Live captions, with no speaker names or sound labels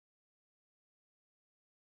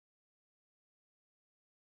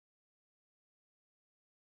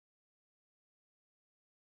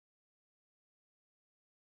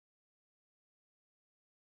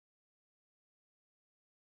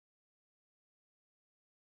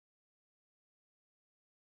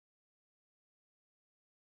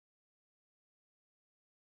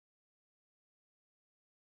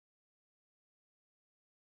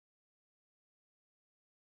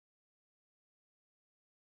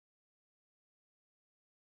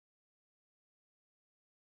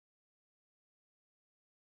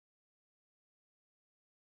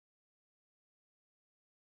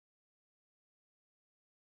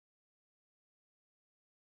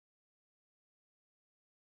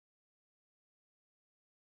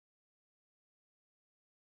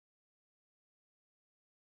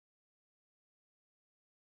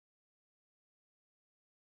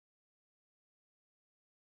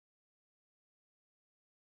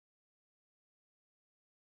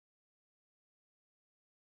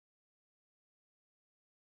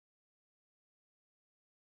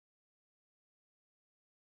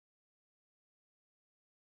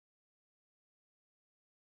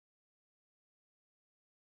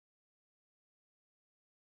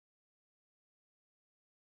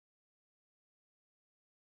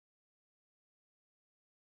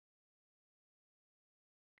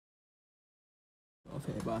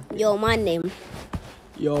Yo, man them.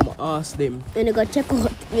 Yo, I ask them. When you go check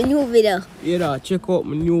out my new video. Yeah, check out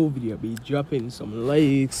my new video. Be dropping some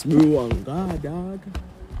likes, bro, and God, dog.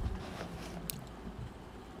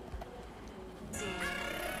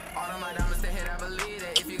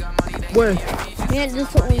 Well, Yeah, do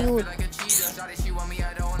something you.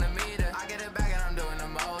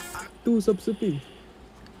 do something.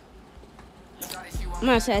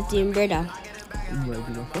 Masa team brother.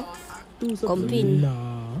 Do something. Compin.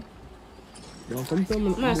 Nah. Don't come to me.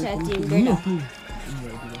 Masa team brother.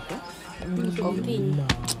 Compin.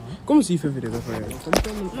 Come see if you video for you.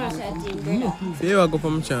 Masa team brother. Here I go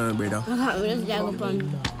from channel, brother. Let's go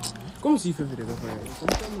upon. Come see if you video for you.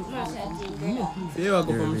 Masa team brother. Here I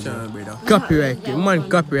go from channel, brother. Copyright, man,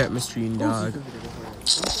 copyright my stream, dog.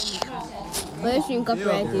 Why you stream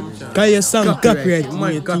copyrighted? Cause your song copyright,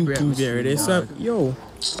 man, copyright me there. They say, yo.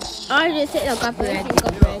 I just said no copyrighted.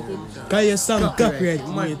 Cause your song copyright,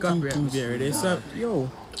 man, copyright me there. They say,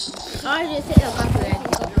 yo. I just said no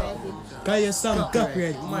copyrighted. Cause your song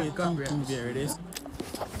copyright, man, copyright me there. They say,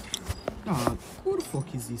 dog, who the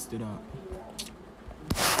fuck is this to that?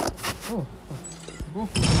 Oh, go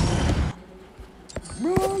for it.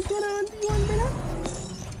 Bro, get on the one, brother.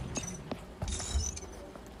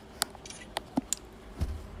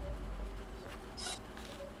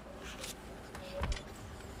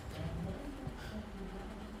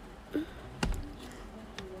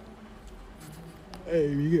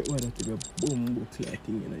 Hey, we get one of the bomb clear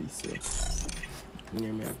thing in this set.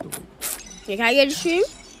 Yeah, me have to go. Can I get the stream?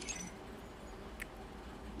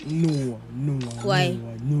 No. Why?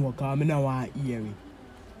 No, because I don't want to hear it.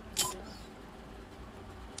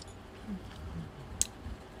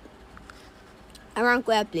 I rank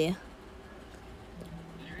where I play.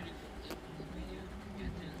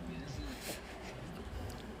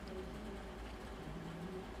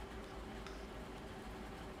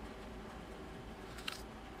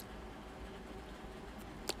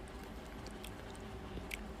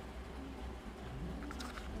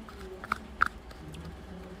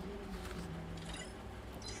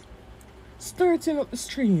 Starting up the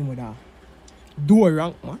stream with that. Do a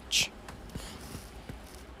rank match.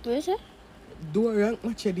 What is it? Do a rank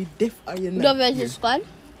match at the deaf iron. Do versus squad?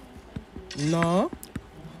 No.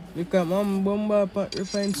 Because my bomber part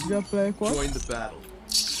refines drop like what? Join the battle.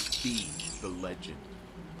 Be the legend.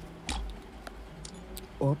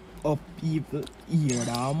 Up people. Hear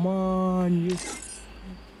that man.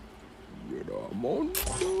 Hear that man.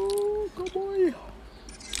 Oh, come on.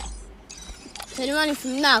 So the money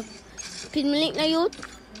from now. Pin my link na youth.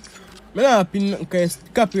 I don't pin nothing because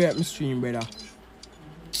copyright my stream, brother.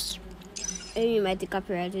 You might be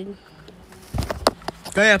copyrighted.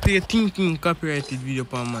 Can you play thinking copyrighted video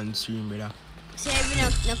per man stream, brother? Say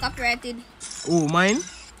every no copyrighted. Oh, mine?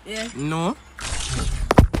 Yeah. No.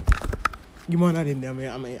 Give me one of them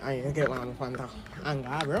there, I get one of my Fanta.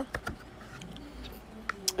 Anger, bro.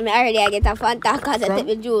 I already get a Fanta because I take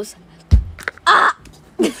the juice. Ah!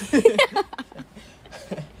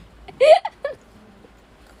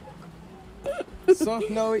 So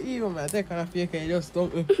now even man, take a fake and just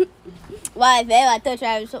dump me. Why if I ever touch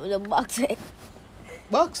I have something to box it?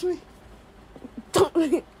 Box me?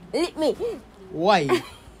 Lick me. Why?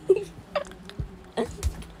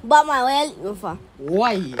 But my way lick me for.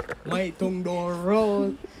 Why? My tongue don't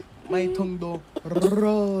roll. My tongue don't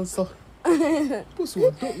roll. So push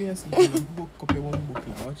one, took me a sleep. Book up your one book.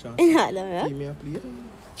 Watch out. Give me a plate.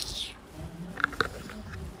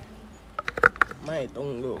 My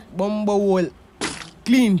tongue go bumbo wall.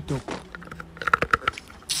 Clean top.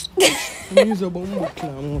 Use a bumbo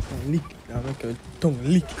clam and lick it. I make your tongue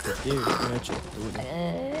lick it. Yeah, you can check it.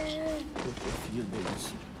 Feel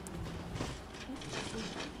this.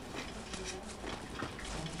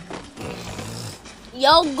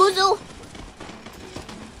 Yo, Guzu.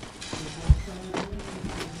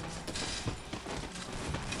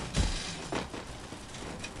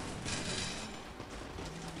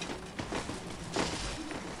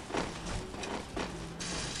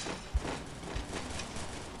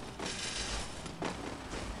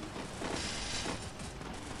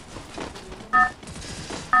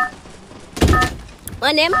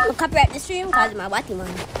 My name, I copyright the stream because my body man.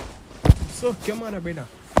 So, come on, brother.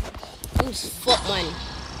 Who's fuck money?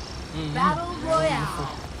 Battle Royale.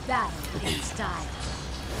 Battle in style.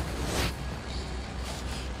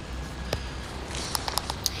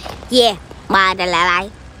 Yeah, bad lalai.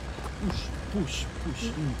 Push.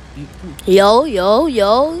 Yo.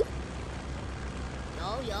 Yo,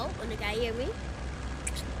 when the guy hear me?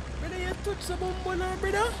 Brother, you touch the bumbo now,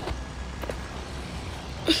 brother?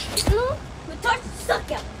 No, we touch suck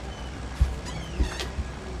him.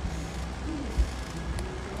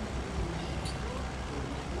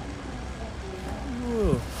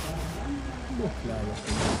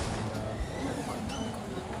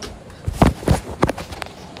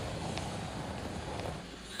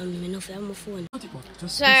 off my phone.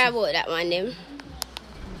 Just Sorry about that one, them.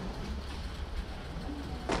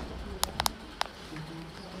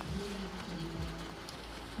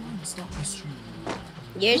 stop the stream.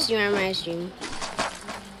 Yes, you are my stream.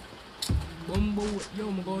 Bumbo, yo,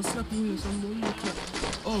 I'm gonna slap you with some bumbo.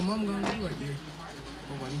 Oh, mom gonna do right there.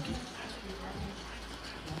 Oh, Nikki.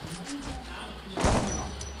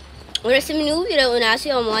 When I see me new video, when I see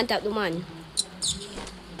him one tap the man.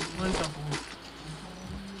 One tap.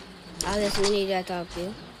 I'll just need that talk to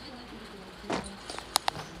you.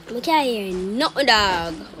 I can't hear nothing,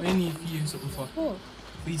 dog. When you feel something for? Oh.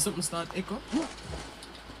 Feel something start echo?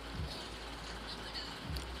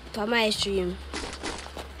 For my stream.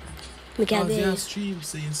 I can't Because hear your stream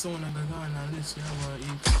saying sound like a gun unless you have an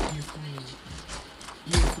earphone,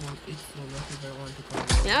 whatever I want to call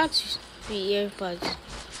it. Yeah, it's 3 earpods.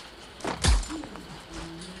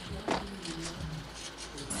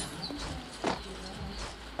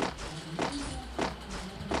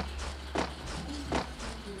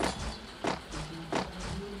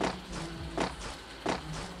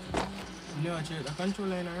 The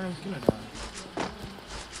controller in a rank, you know that.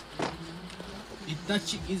 The touch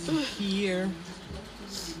is here.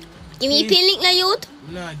 Give me a pin link now, youth.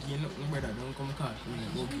 I'm not getting nothing, brother. Don't come call me,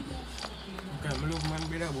 bogey. Okay, I love my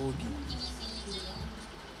brother, bogey.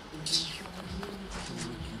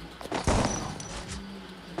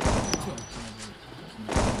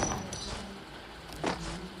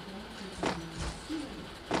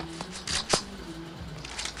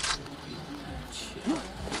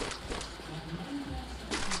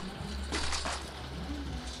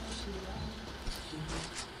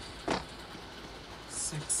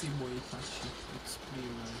 Sexy boy touch it.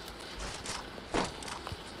 Explain man.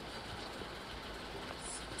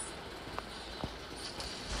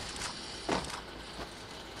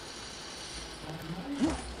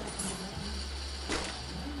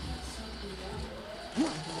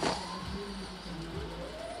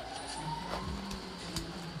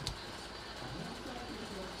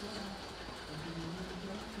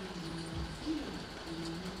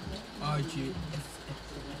 RJ.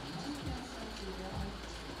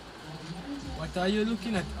 What are you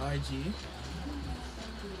looking at, RJ?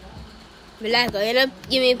 But like, you know,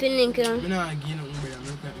 give me a pin link, you know. I'm not getting nothing, brother. I'm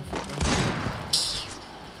looking at the phone.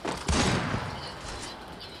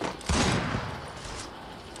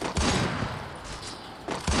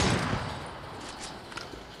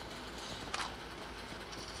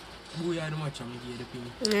 Who are the match? I'm going to get the pin.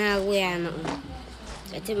 Nah, we are nothing.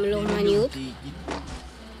 That's him alone, man, youth.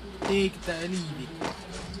 Take it or leave it.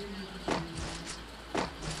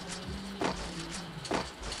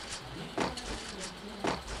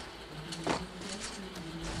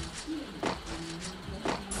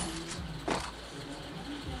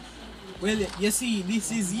 Well, you see,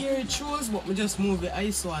 this is here it shows, but we just move the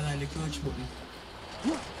ISO and the clutch button.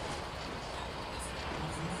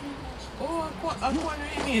 Oh, I can't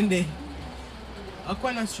remain there. I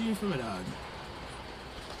can't stream from my dog.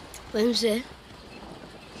 What you say?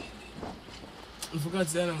 I forgot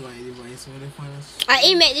to tell them my device when they find us.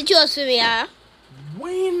 He make the choice for me, yeah?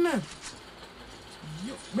 When?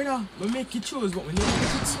 Yo, brother, we make it choose, but we never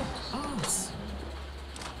make it so ass.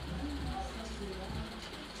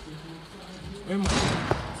 Where am I?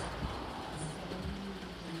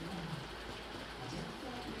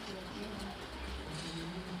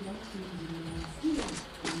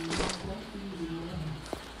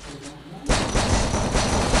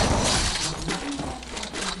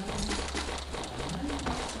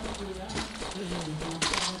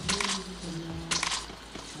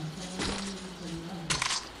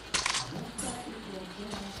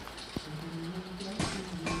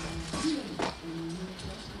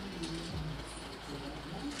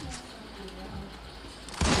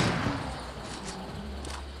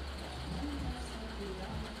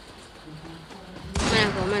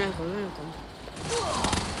 Man, come.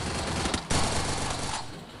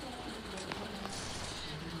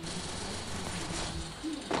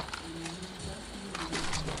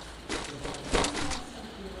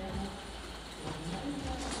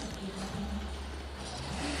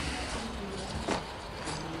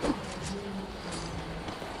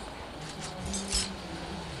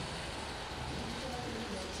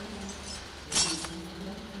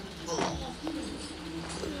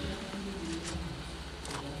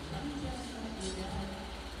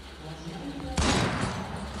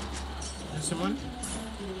 Someone?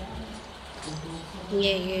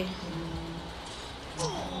 Yeah.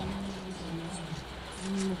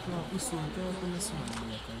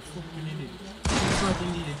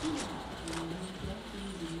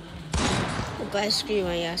 Go scream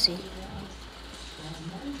on Yassi.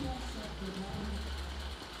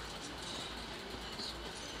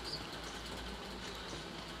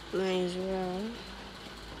 How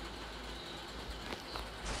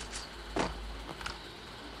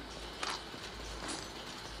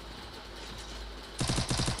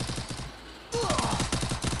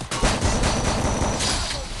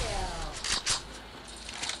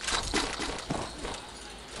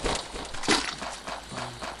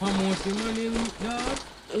much money look dog?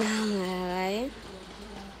 Alright.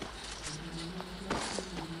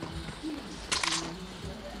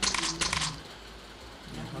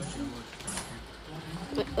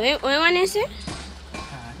 What want to say?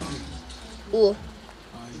 Oh.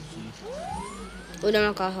 Oh,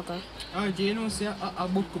 don't call her. You know, say a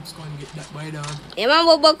book cups can't get that by dog. Yeah, man,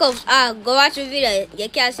 what book cups? Go watch the video. You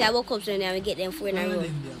can't say book cups and then we get them for in a row.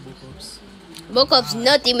 Book cups,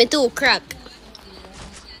 nothing, me too crack.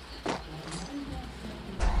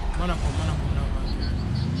 Man, come now,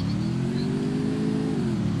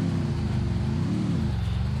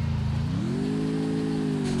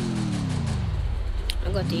 I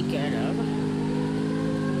gotta take care of that.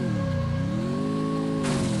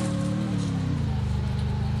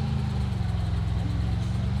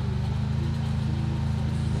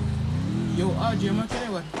 Yo, RJ, man, tell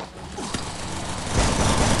you what?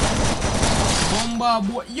 Bomba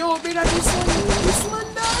boy. Yo, better this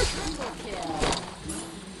one dog.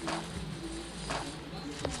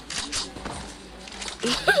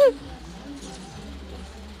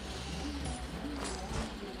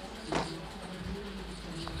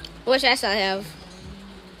 What should I still have?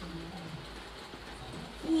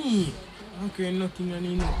 Okay, nothing I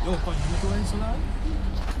need. Yo, come you go inside.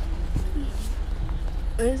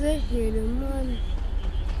 Is it here the man?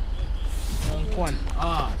 One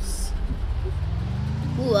ass.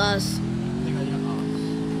 Who else? Nigga, your ass.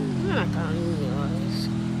 I'm not calling you ass.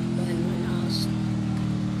 One ass.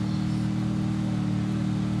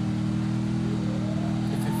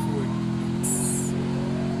 If it food.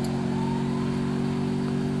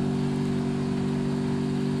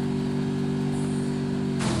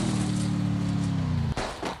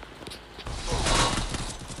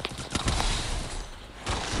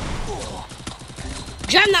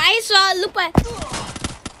 Jam the ice or look at.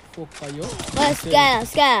 Fuck are you?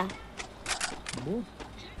 Scar.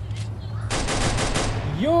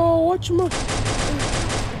 Yo, watch me.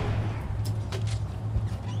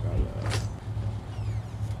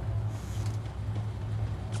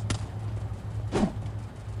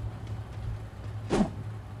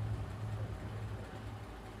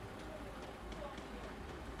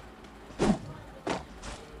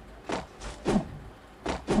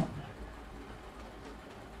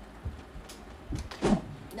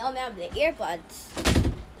 No, I have the earbuds.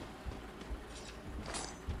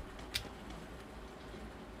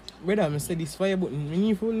 Brother, I say this fire button. We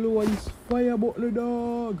need to lower this fire button,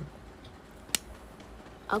 dog.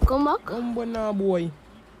 I'll come back. Come on now, boy.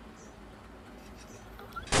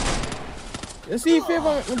 You see if you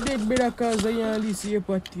ever make me dead, brother, because I am this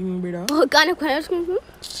airport thing, brother. Oh, kind of question.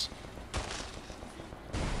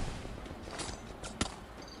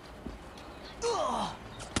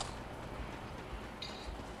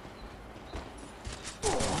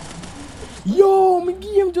 Yo, my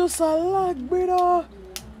game just a lag, brother.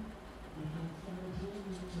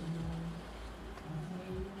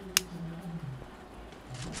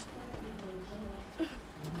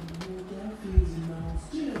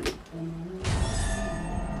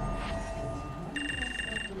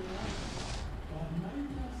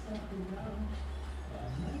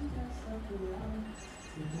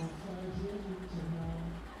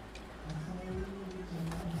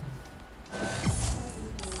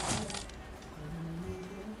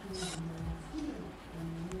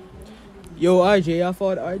 Yo, RJ, you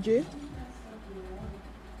afford RJ?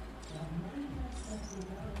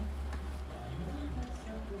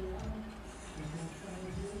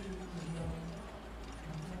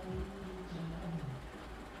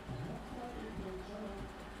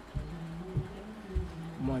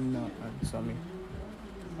 Man, not answer me.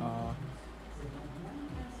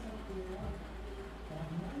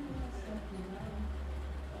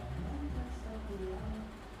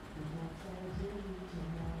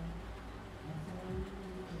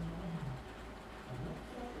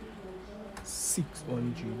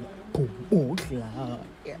 $600. Boom, oh, klar.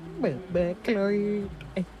 Ja, baby, Chloe.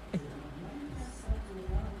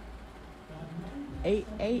 Hey.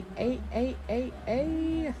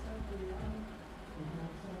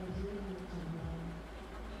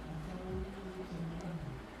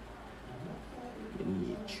 You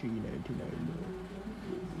need $3.99 more.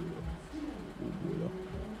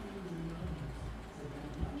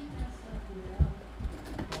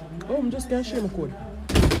 Oh, I'm just gonna share my code.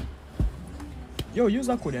 Yo, use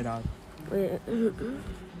that code, dog. Wait.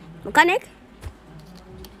 Mechanic?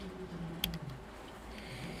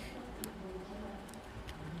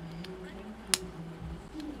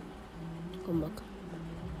 Come back.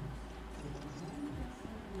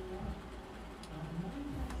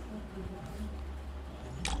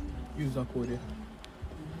 Use a code.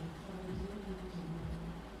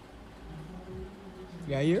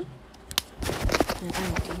 You here?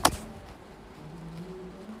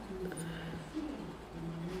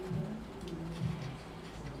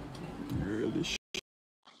 Really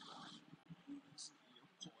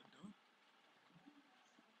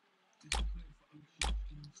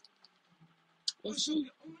Yes, see?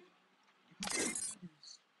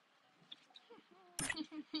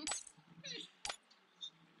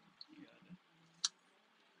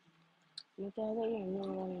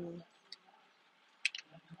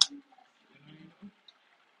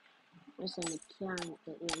 Listen, I can't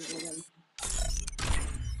get rid of them.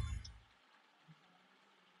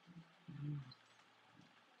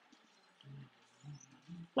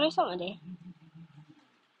 There's something there.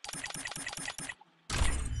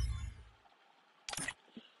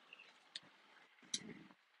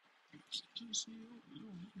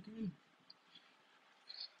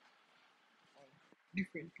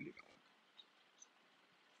 differently.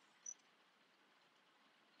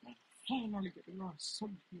 Finally getting on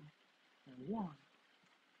something I want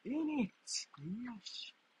in it.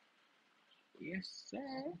 Yes. Yes,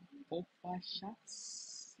 sir. Papa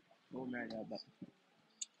shots. No matter but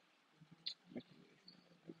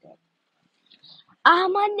Ah,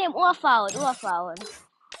 man, them overfoul.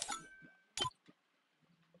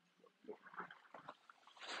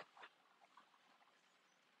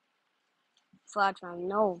 Far from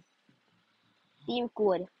no. Team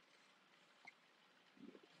code.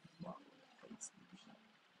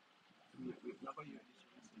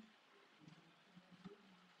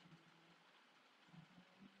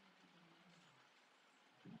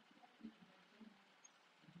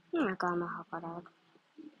 I can't have that.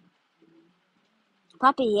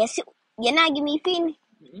 Papi, yes, you not give me pin.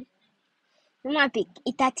 You might pick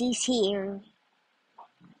Itachi's here.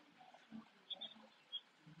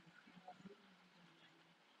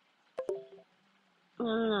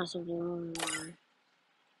 I'm not so good.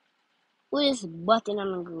 Who is button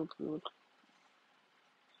on the group? Who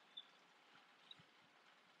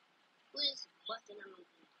is button on the group?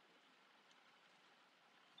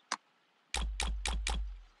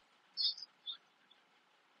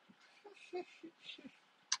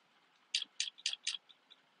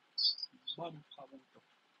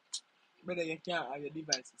 Brother, you can't have your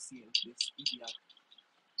device to see this idiot.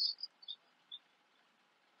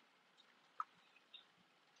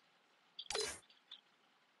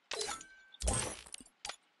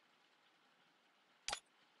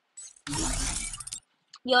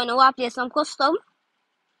 You wanna want to play some custom?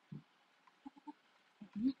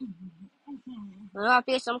 You wanna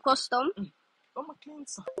play some custom? I'm a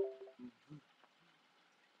cleanser.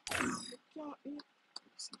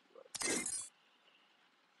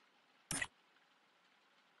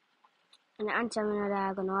 And the answer me that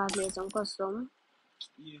I'm gonna play some custom.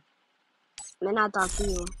 Yeah. Me not talk to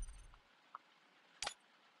you.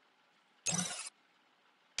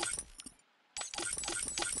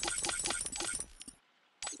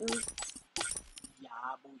 Yeah,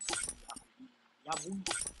 boy. Yeah, boy.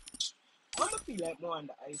 I'm gonna feel like more on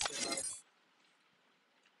the ice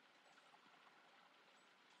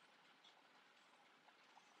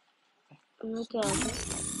now. Okay.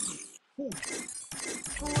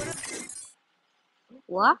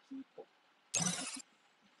 What?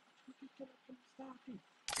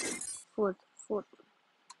 Foot.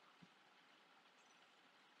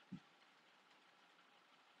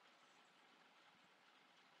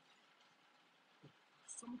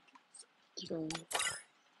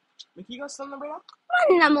 Make you got something, brother?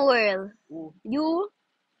 Man in my world. Oh, You?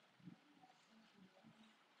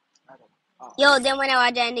 I don't know. Yo, then when I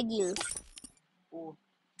was join the guild. Oh,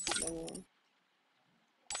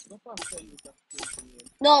 what else tell you that name?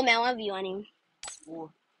 No, man, I want to view on him.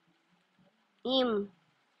 Oh, Him.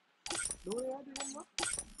 do you have the number?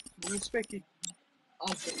 Respect it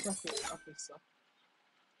as the crackhead officer,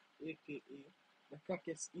 aka the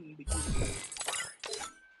crackheads in the game.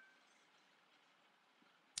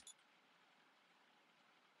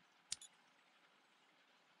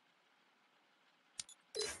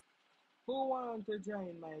 Who want to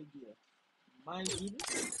join my guild? My guild?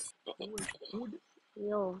 Who would?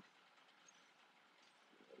 Yo.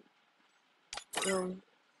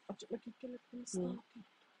 I check my kick and let me start.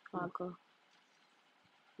 I'll go.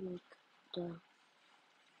 Make the...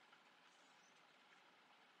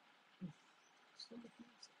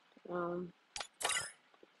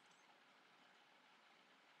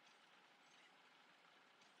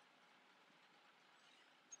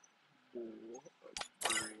 You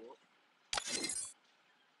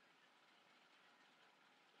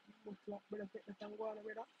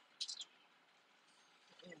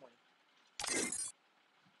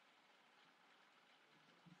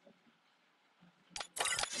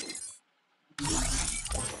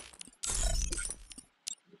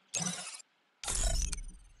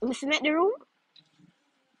cement the room?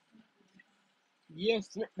 Yes,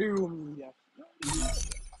 make the room, yeah.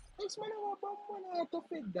 This man have a bomb money to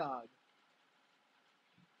feed dog.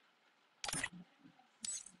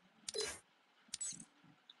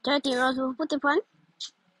 30 rounds will put it on?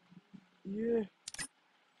 Yeah. Is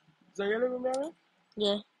that your room, man?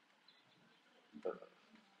 Yeah.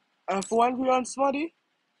 And for one, we on Smuddy?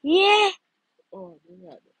 Yeah. Oh,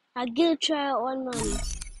 yeah. I give try one man.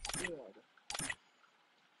 Yeah.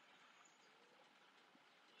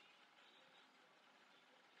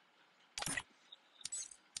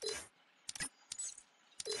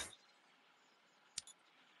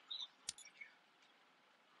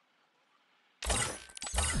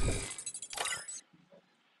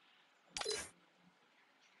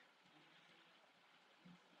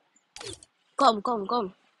 Come.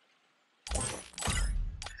 Come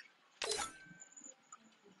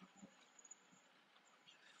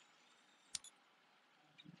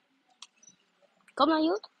on,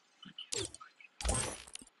 youth.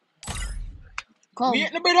 Come. We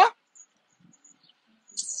ain't the better?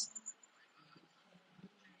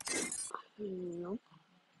 No.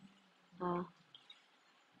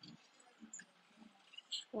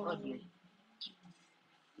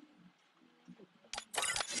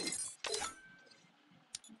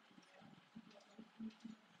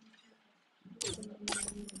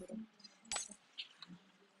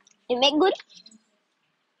 You make good?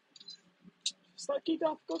 Start kick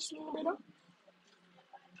off, go swing the better.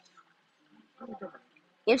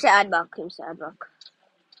 Him say add back.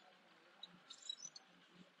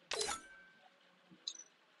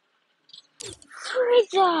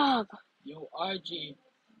 Freeze up. Yo, RJ.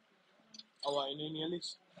 Our in your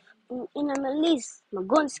list. In my list, my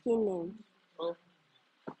gun skin them. Oh.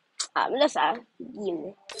 I'm just a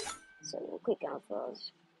game. So quick and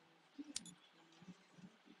fast.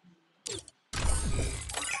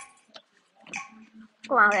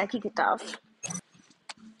 Come on, we'll kick it off.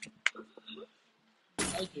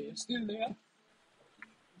 RJ, still there?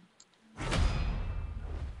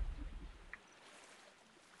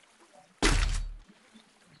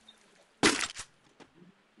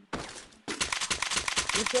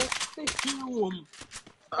 It's a sticky room.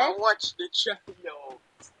 I watch the chat, yo.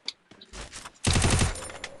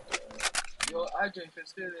 Yo, RJ, if you're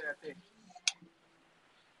still there, I think.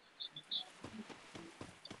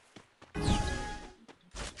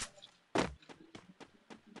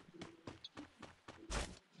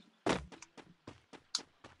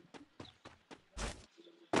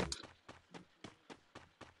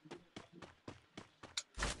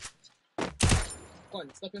 Go on,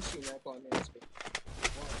 stop your stream right on there.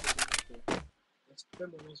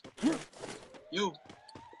 Yo.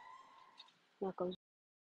 Welcome.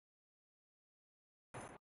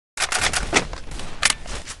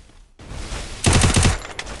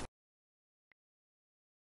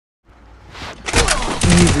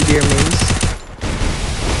 Easy there, mates.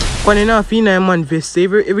 When you know, feel like man vest,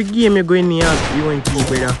 every game you go in here, you want to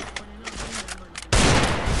brother.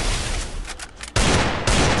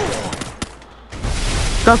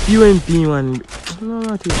 Stop UMP, man. No,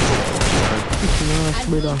 not it.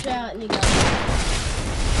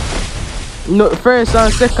 No, first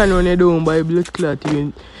and second one you down by blood clot.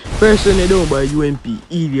 First one you down by UMP,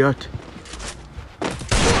 idiot.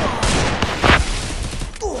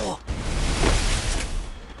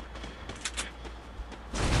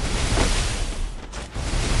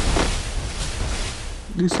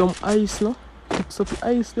 Do some ice, no? Fix up the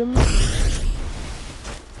ice, them.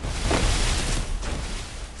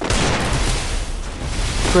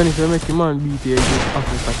 Funny if you make a man beat you, you get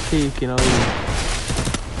Africa taking away.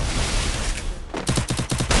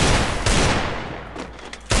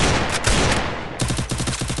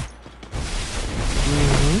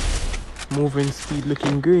 Moving speed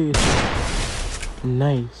looking great.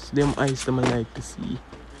 Nice. Them ice them I like to see.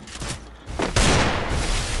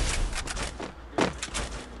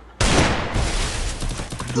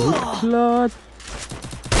 Good clot.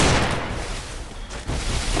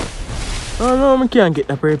 Oh no, I can't get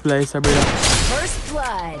the reply, brother. First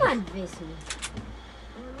blood.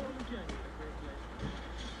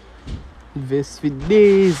 Vest for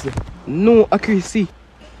days. No accuracy.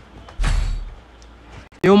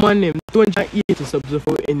 Yo man name 280 subs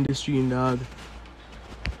for industry in dog.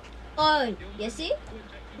 Oh, you see?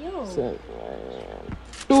 Yo. So,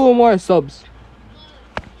 2 more subs.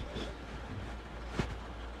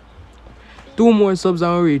 2 more subs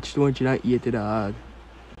and we reach 280 dog.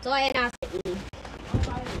 So why you not sitting me?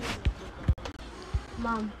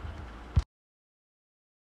 Mom.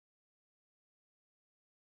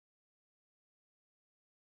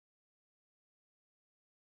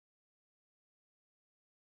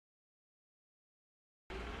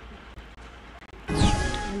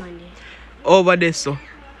 Over this so.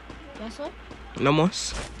 That's what? No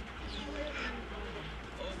muss.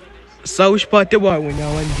 So which part you want when you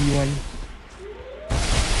want D1?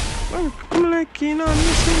 Well, come like you know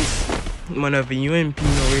missions. Man have UMP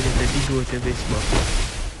already to dig out the best back.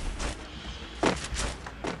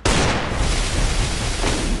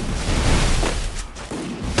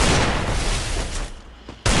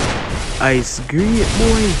 Ice great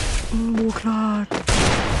boy. Clot.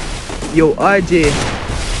 Yo RJ.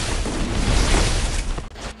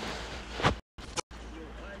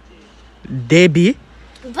 Debbie.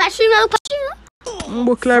 Pachimo.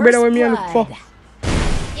 Clot brother what me look for.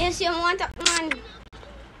 Yes, you want that man.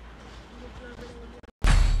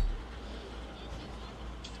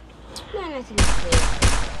 No, nothing to say.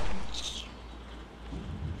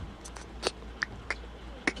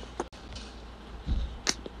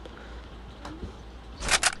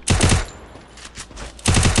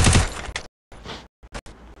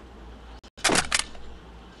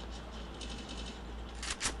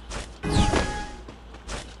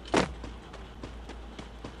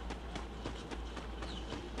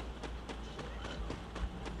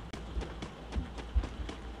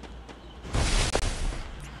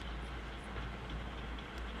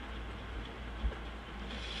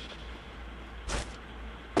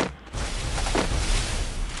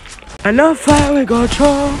 Enough fire we go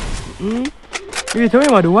through. You tell me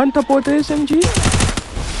what the one top out of SMG?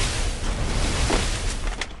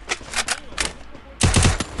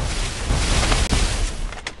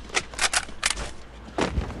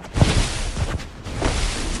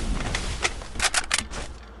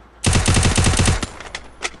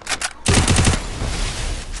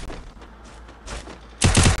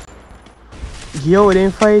 Yo,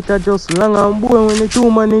 them fighter just long and boy when the 2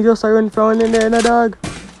 man they just run from in there, no dog.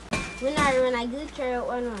 When I go try out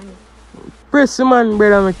one. Press the man,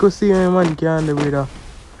 brother, make you see when man can do brother.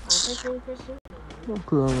 Person.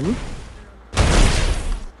 Okay, man.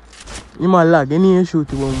 You might lag, any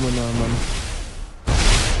shoot you one now, man.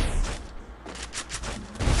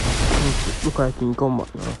 Look like he can come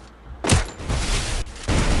back now.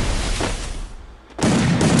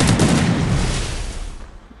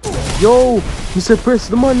 Yo, he said press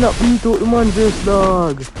the man that beat out the man just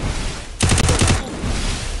dog.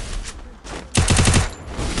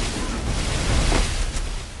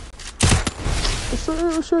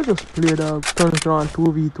 I should just play dog, turn it on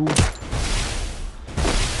 2v2.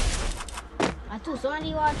 I took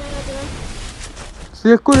somebody water. So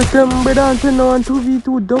you could have tell me better and turn on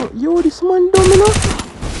 2v2 down. Yo, this man dumb enough.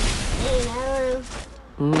 Hey,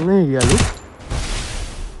 now. There you go, look.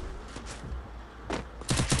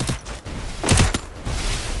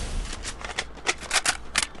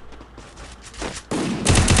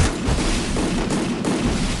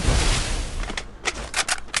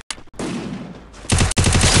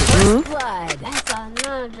 Blood. That's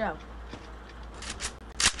another drop.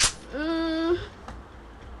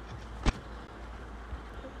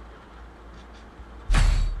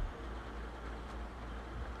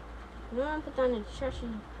 No one put on the trashy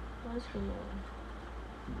screen.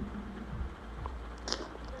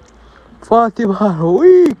 40 bar a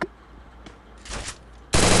week.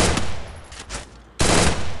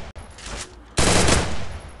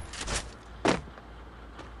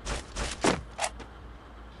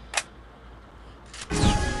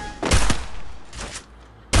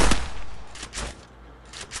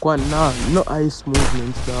 One now, no ice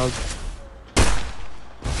movements, dog.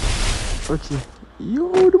 Okay.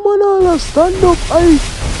 Yo, the man all stand up ice.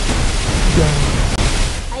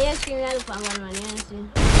 I just screaming at the one man, you see.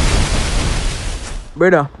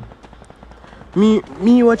 Brother,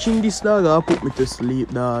 me watching this dog, I put me to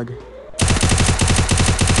sleep, dog.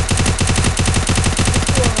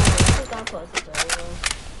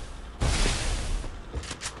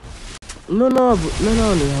 No,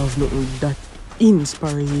 they have nothing that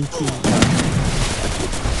inspiring.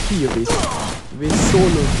 Serious. We're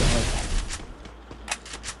solo, dog.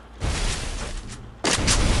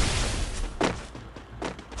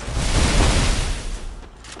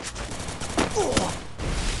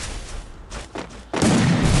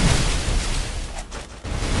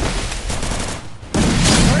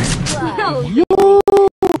 Yo!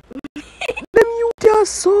 Them you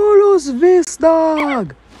just solos this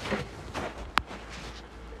dog!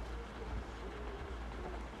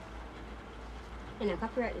 And I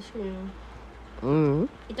copyright the screen.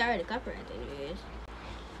 It's already copyrighted anyways.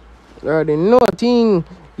 Already nothing.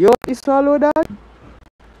 Yo, it's all that.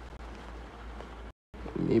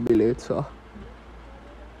 Maybe later.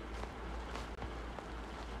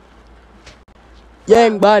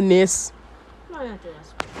 Yang badness. No, not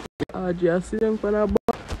just. Just sitting on a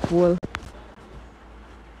back. Well.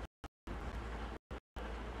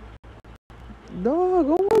 Dog,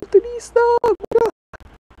 go on to this dog.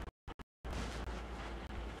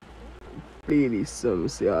 Play this song,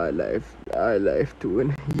 say our life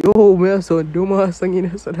tune. Yo, me so dumb as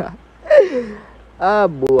singing so that. Ah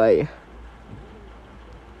boy.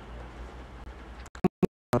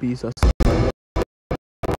 Piece of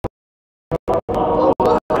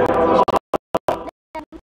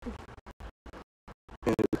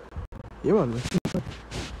yeah, man.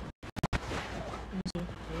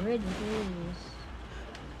 Ready for this.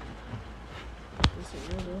 This is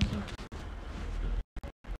ready.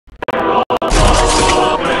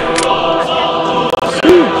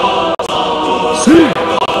 See?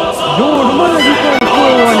 Yo, the man you can't go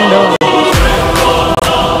one down.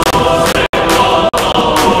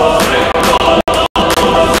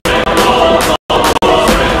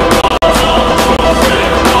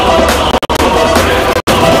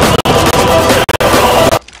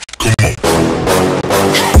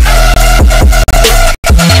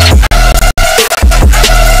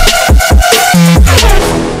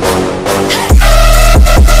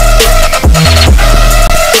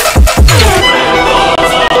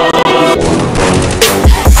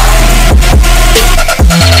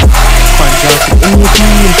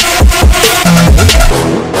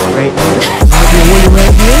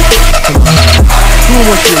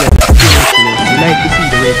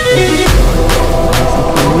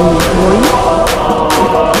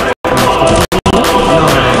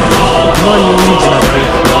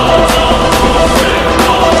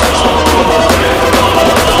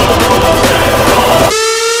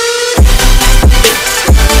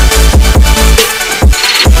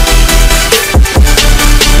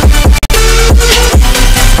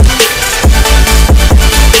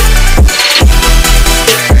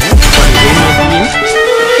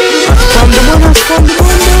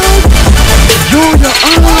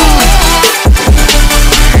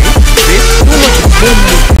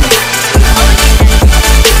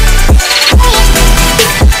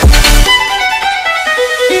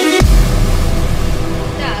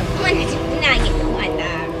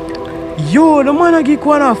 Yo, the man I get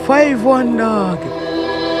one a 5-1 dog.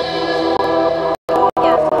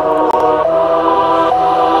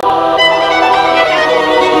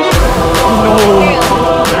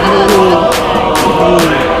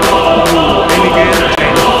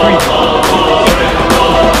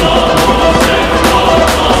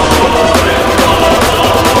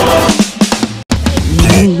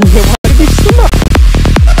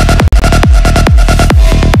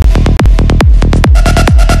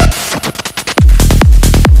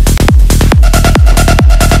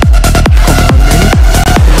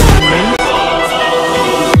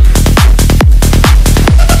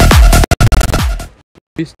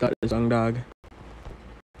 Start the song, dog.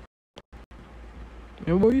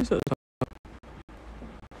 Yeah, what is that?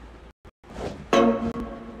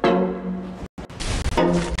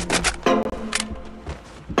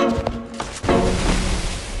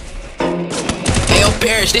 Hey, yo,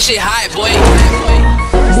 Parrish, this shit hot, boy.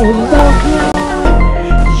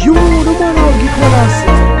 Yo, the man I'll get one a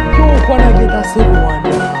yo, wanna get a 7-1,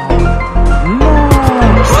 dog. No.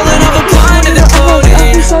 Rolling up a pint in the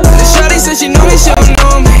codeine. The shawty said she know me, she don't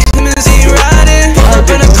know me. Limousine riding, pull up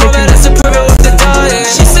in a Corvette, that's a perfect with the dying.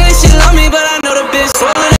 She say she love me, but I know the bitch.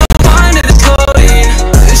 Rolling up a pint in the codeine.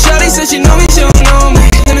 The shawty said she know me, she don't know me.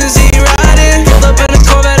 Limousine riding, pull up in a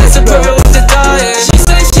Corvette, that's a perfect with the dying. She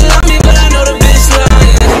say she love me, but I know the bitch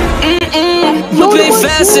lying. Move ain't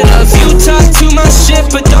fast enough. You talk too much shit,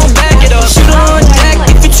 but don't back it up. Shoot her on deck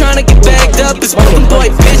if you're trying to get backed up. It's fucking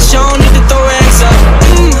boy, bitch, I don't need to throw rags up.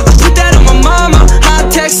 I put that on my mama. High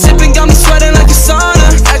tech sipping, got me sweating like a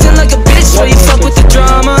sauna. Acting like a bitch, where you fuck with the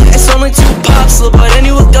drama. It's only 2 pops, little but then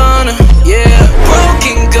you a goner. Yeah,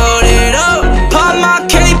 broken, goated up. Pop my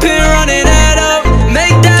cape and run it up.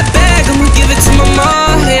 Make that bag, I'ma give it to my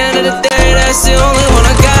mom. At the end of the day, that's the only one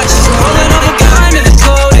I got. She's rolling up a dime in the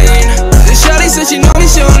codeine. The shawty said she know me,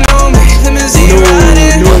 she don't know me. Limousine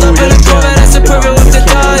riding, pull up in a Corvette, that's a perfect with the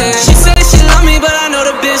dying. She said she love me, but I know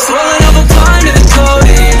the bitch. Rolling up a pint in the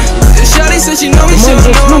codeine. The shawty said she know me, she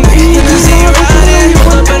don't know me. Limousine riding,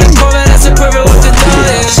 pull up in a Corvette, that's a perfect with the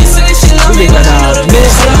dying. She said she love me, but I know the bitch.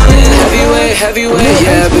 Heavyweight, heavyweight,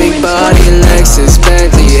 yeah, big body, Lexus,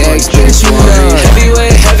 Bentley, X, bitch, one.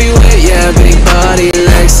 Heavyweight, heavyweight, yeah, big body.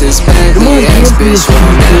 bitch want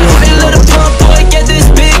me now. Hey, little pump boy, get this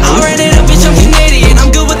big. I ran it up, bitch, I'm Canadian. I'm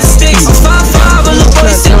good with the sticks. I'm 5'5", a little boy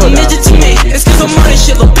still a midget to me. It's cause I'm running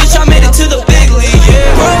shit, little bitch, I made it to the big league.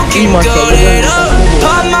 Yeah, broken, goated up.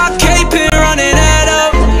 Pop my cape and running that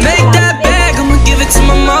up. Make that bag, I'ma give it to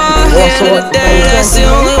my mom. End of the day, that's the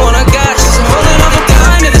only one I got. She's holding on the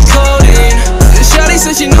kind of the codeine. Shawty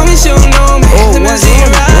said she know me, she don't know me. Limousine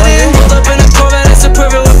riding, pulled up in a Corvette, that's a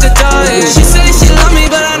perfect with the dying. She said she love me,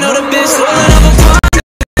 but I know the bitch swollen up a pond.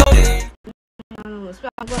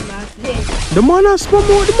 The man has spam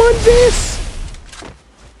out the man this.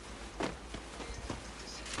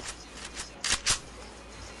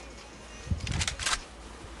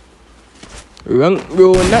 Rank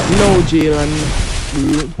bro, not no jail and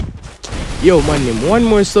bro. Yo man, name one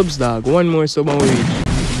more subs dog, one more sub and we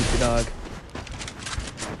reach dog.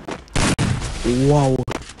 Wow,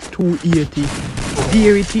 280.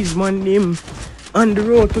 There it is man, name on the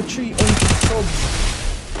road to 300 subs.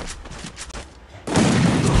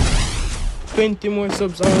 20 more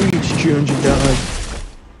subs and reach 300 dog.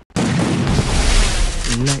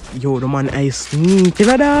 Yo, the man I sneak in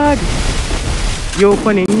a dog. Yo,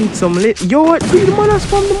 can you need some lit? Yo, what? Do the man has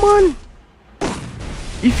spam the man?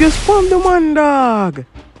 If you spam the man, dog.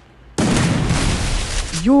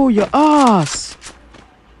 Yo, your ass.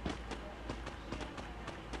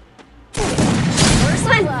 First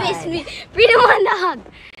one face me. Bring the one, dog.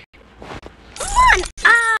 Come on,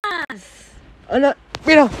 ass.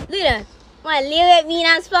 Mira. Look at that. Man, leave it me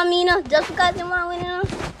and spam me, no? Just because you want to win, you know?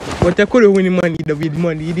 But I could have won the man, David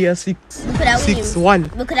man. He did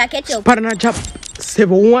 6-1. We could have catch up. Sparna jump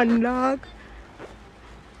 7-1, dog.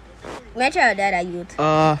 Me try the other youth.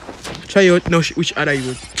 Try out now which other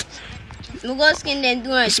youth? We go skin them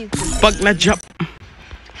 250. Back na jump.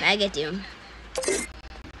 I get him.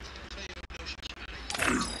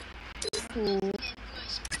 2,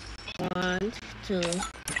 1, 2.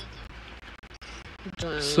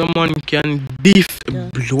 Someone can beef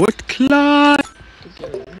blood clot.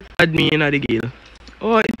 Add me in the game.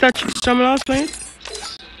 Oh, it touched some last night.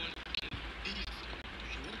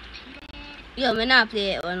 Yo, me not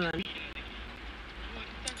play it one man.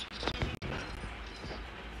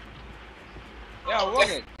 Yeah, walk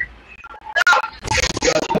it.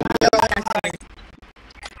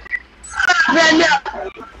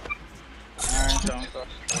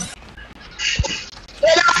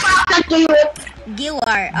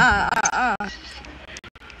 Giwar,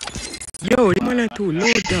 Yo, the man are too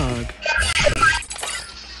low, dog.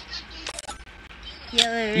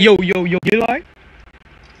 Yo, Gilroy.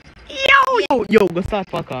 Yo, go start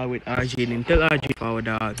fuck out with RJ and tell RJ power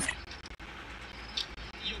dog.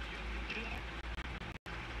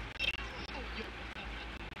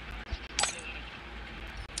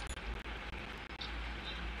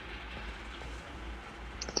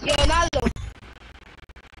 Yo, NALDO.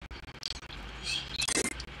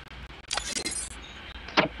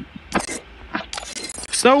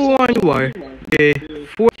 So one you are the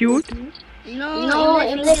fourth youth. No,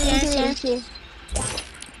 it's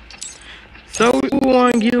So who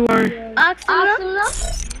want Gilroy? Oxygen.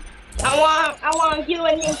 I want to give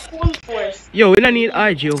a new full force. Yo, we don't need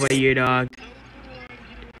RJ over here, dog.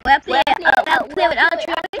 We play with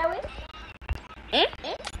Ultra. Eh?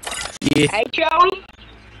 Yeah. I try.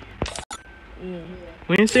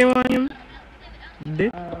 When you say one him?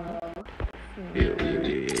 Dead?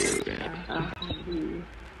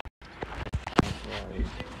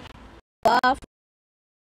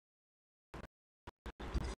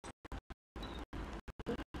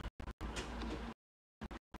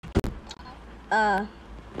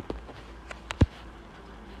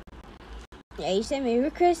 Yeah, you sent me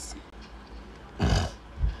request.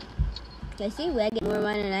 I see where I get more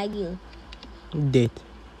money than I give. Dead.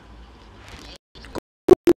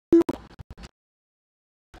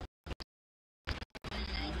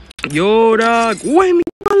 Yo, dog, why me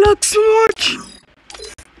look so much?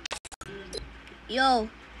 Yo,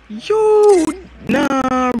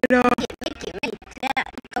 nah, brother. make it. Yeah,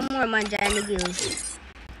 come more man, Johnny Gills.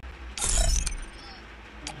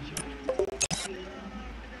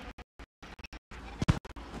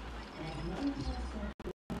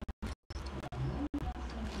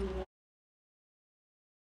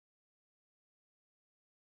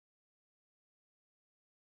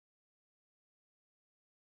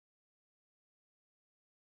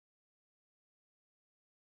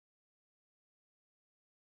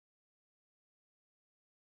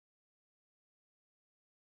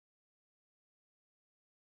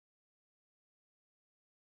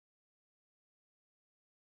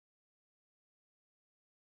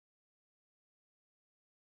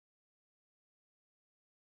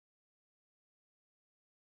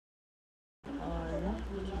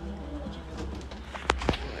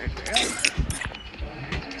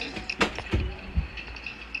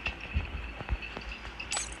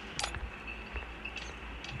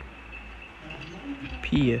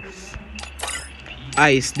 P.S.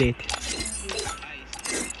 Ice date.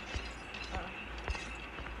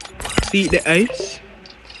 See the ice?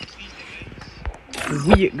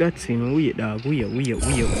 Wait, got him. Wait, dog. Wait.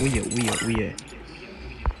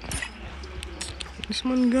 This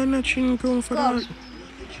man gonna chin come for that.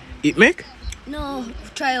 It make? No,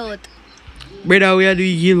 try out. Brother, we are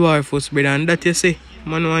doing Guild War first, brother. And that you say?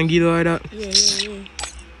 Man, want Guild War that? Yeah.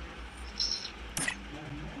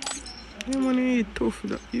 Yeah, man, it's tough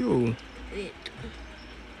that. Yo. Wait.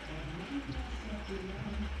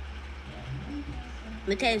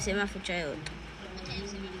 Me tell you, say, I have to try out.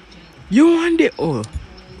 You want it? Oh.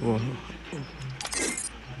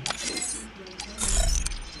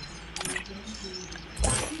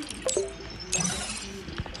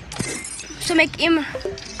 So make him.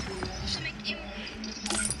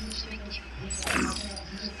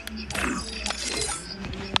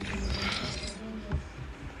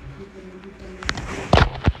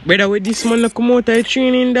 Brother, with this man that come out of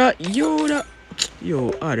training that, the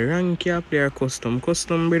rank cap there custom,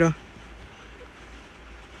 brother.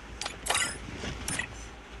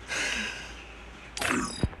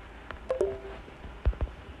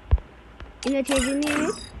 You not changing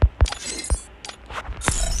name?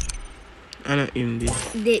 I not him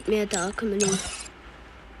this. Date me at all coming in.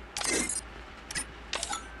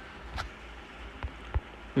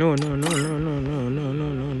 No.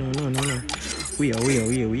 We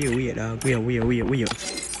are, dog. We are.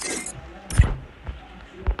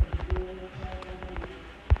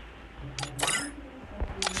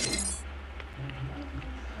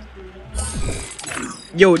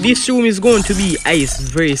 Yo, this room is going to be ice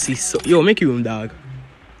versus. So, yo, make room, dog.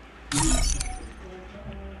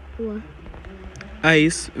 What?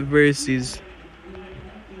 Ice versus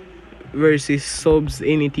subs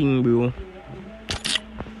anything, bro.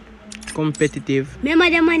 Competitive. Remember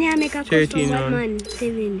the man here make a custom 13 one round. man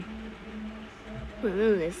 7.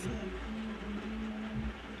 Remember this.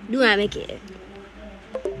 Do I make it?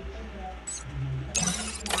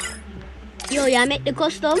 Yo, you make the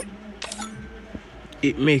custom?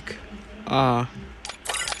 It make yo,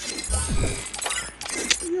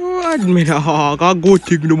 admit I go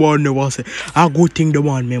think the one never say. I go think the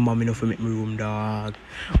one member me no for make me room, dog.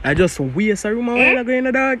 I just waste a room and while I go in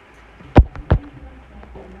the dog.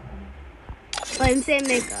 Oh, I'm saying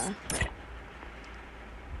maker.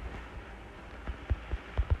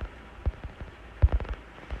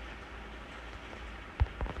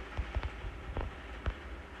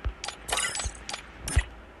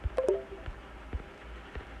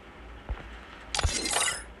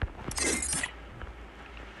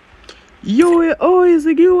 Yo, is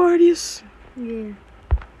the Guild War this? Yeah.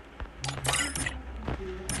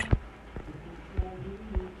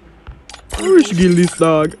 Which guild this,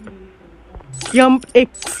 dog? Camp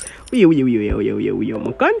X. Wait.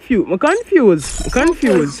 I'm confused.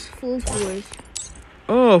 Full force.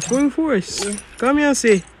 Oh, full force. Yeah. Come here,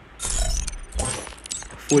 say.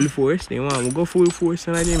 Full force. They want to go full force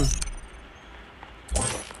on them.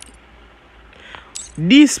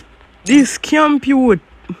 This camp youth.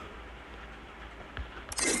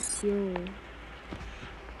 Yo.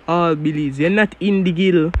 All believes you're not in the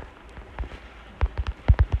guild.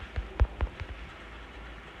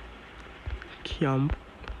 Camp.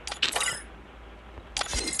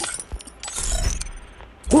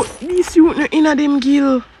 But this youth not in a them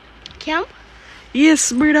guild. Camp?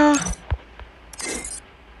 Yes, brother.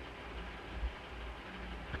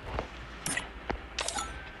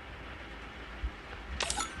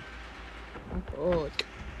 Oh.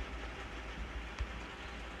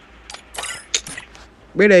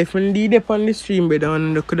 Brother, if I did up on the stream, brother,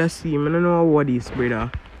 and you could have seen, I don't know what this,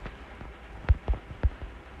 brother.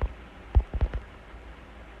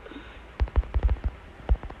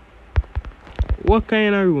 What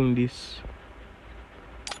kind of room this?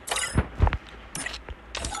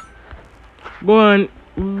 Go on,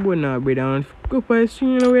 brother. Go for a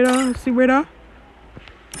stream, brother. See, brother.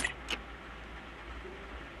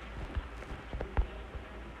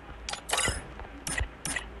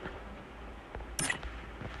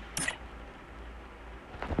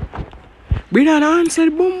 Brother, answer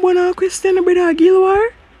the bomb question, brother. Guild War?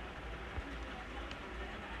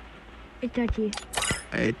 Itachi.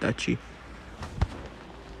 Itachi.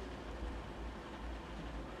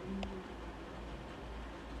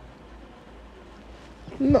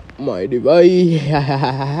 Not my device.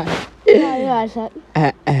 Yeah, sir.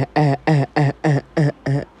 I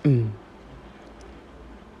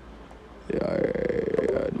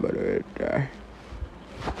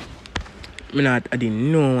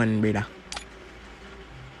didn't know one, brother.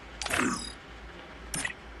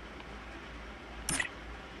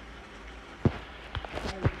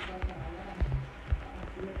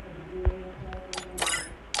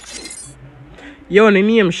 Yo, the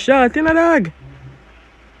name short in a dog.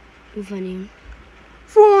 What's your name?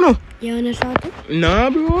 Phone. You wanna short it? Nah,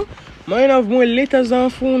 bro. Mine have more letters than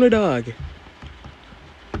phone, dog.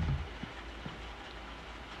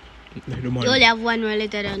 You only have one more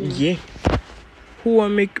letter than me. Yeah. Who will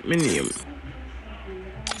make my name?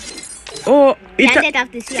 Oh,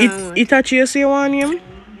 Itachi, you say one name?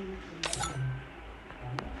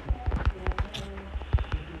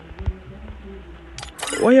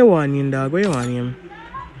 What you want name, dog? What you want name?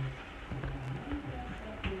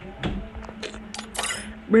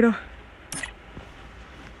 Brother.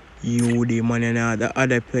 You the man and the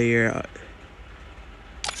other player.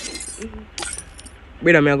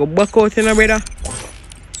 Brother, me I go back out in a brother.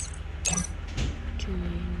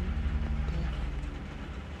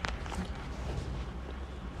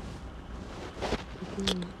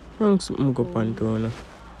 Thanks, I'm go pantona.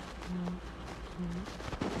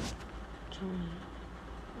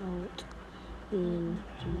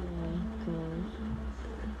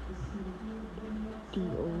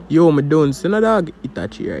 Yo, me don't see no dog.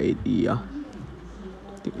 Itachi right here.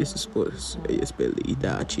 I think this is supposed to spell the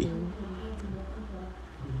Itachi.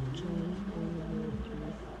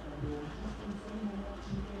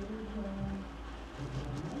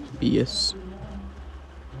 Yes.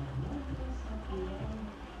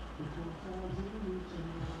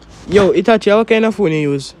 Yo, Itachi, what kind of phone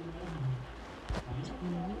you use?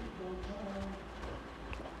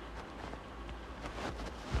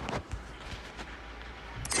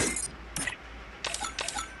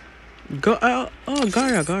 Gara.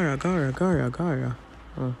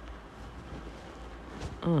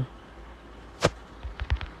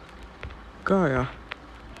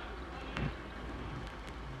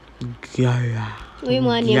 Gara. We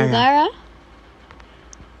want name Gara?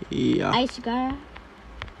 Yeah. Ice Gara?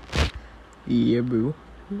 Yeah, bro.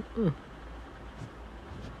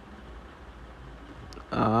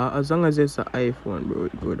 As long as it's an iPhone, bro,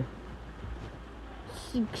 it's good.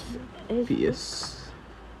 6 PS.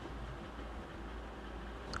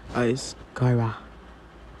 Ice Gara.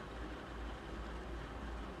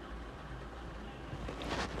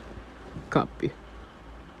 Copy.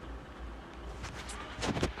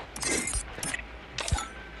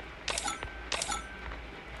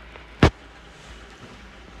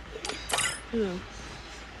 No.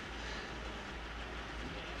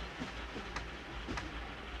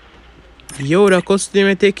 Yo, the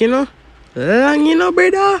custom take, you know? Long, you know,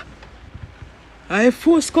 brother? I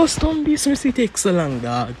force custom this, me see take so long,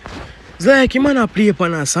 dog. It's like you man a play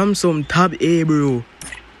upon a Samsung Tab A, bro.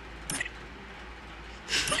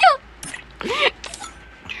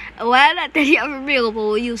 Why not tell you every up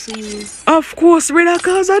what we used to use? Of course, brother,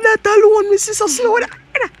 cause of that alone, me see so slow.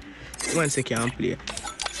 One second, I can play.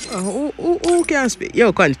 Who can speak?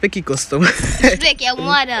 Yo, can't speak custom. Speak your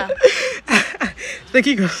mother.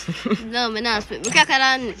 Speak custom. No, me not speak. Me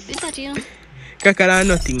kakaran. Itachi, you know? Kakaran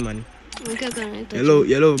nothing, man. Me kakaran Itachi.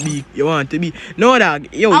 Yellow, big. You want to be? No,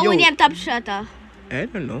 dog. Yo. How many top shutter? I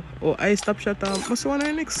don't know. Oh, I stop shutter. Must want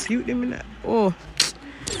to next shoot them in that. Oh,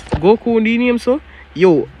 Goku the name so.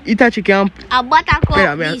 Yo, Itachi can. A buttercup.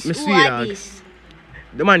 Yeah, This. Who are this?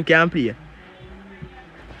 The man can play.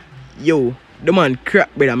 Yo, the man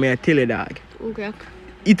crack, brother. Me I tell you, dog. Who crack?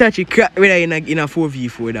 Itachi crack, brother, in a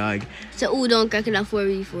 4v4, dog. So who don't crack in a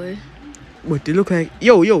 4v4? But they look like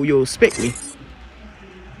yo, spec me.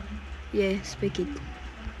 Yeah, speak it.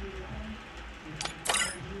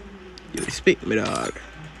 Yo, spec me, dog.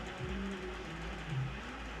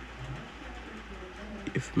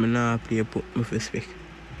 If me not play, put me for spec.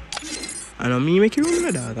 And me make it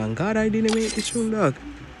room, dog. And God, I didn't make this room, dog.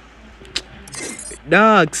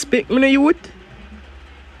 Dog, spec me, no youth.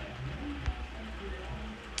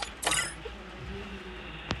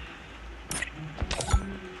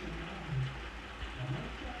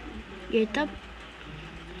 Get up.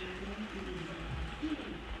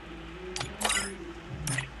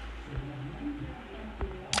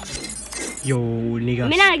 Yo, nigga.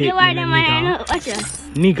 Me not give her spec me, them money. I know. nigga. Watch ya.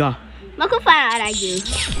 Nigga. I could find out I give.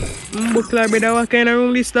 Bukla, brother, what kind of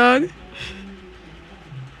room this, dog?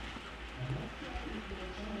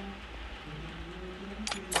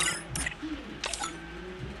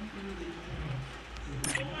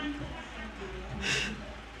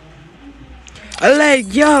 I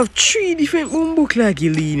like you have 3 different boom book like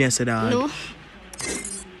you lean as a dog. No.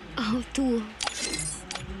 Oh, 2.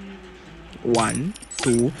 1,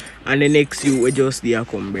 2, and the next you will just there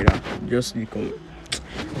come, brother. Just the come.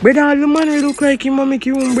 Brother, the man will look like him and make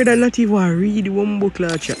you one brother not even read one book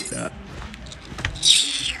like chat that.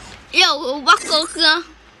 Yo, back up now.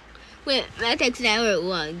 Wait, I text that word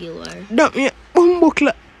one give her. That me one book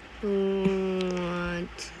like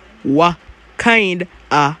What? Waka. kind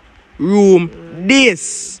of room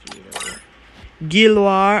this? Guild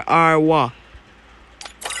War or what?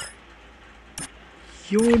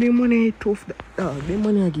 Yo, the money tough, dog. The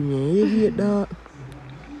money give me a heavy, dog.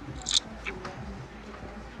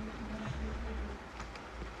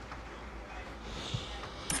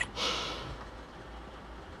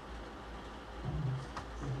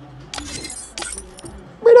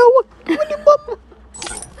 Brother, what the pop?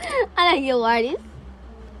 I like your artist.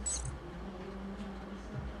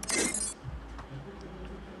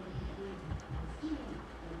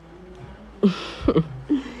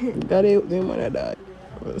 Gotta help them on that.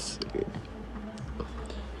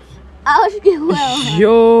 I was getting well.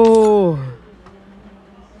 Yo.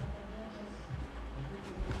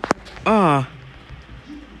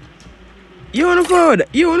 You wanna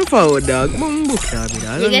forward? Dog?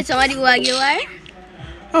 You get somebody who you are?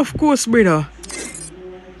 Of course, brother.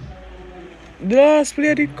 The last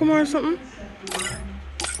player did come or something?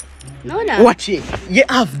 No, no. Watch it. You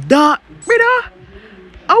have that, brother.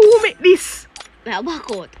 I will make this. Now back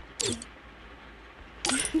out.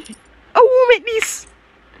 I will make this.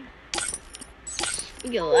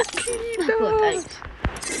 Yo, what? Back out, right?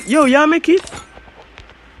 Yo, y'all make it?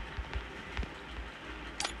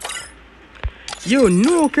 Yo,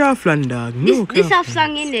 no craftland, dog. No This craftland. have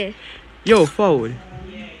song in there. Yo, forward.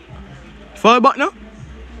 Forward back now?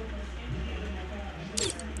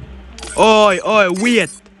 Oi,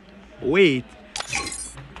 wait. Wait.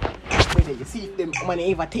 Brother, you see if them man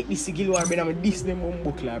ever take this skill war, brother, I diss them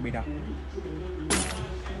bumbukla, brother.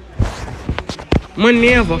 Man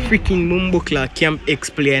never freaking bumbukla camp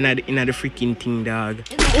explain in the freaking thing, dog.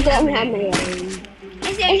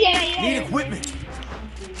 Need equipment.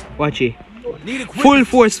 Watch it. Need equipment.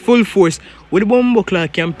 Full force. With the bumbukla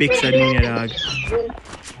camp ex at me, dog.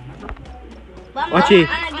 Watch it.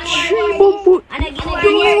 Three bumbu.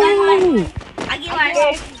 I give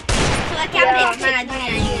her. So I can't take man.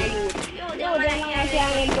 Yo, they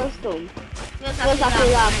want costume.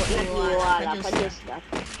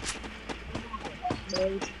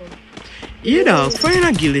 Yeah, dog. Find a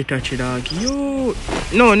guild touch, dog. Yo.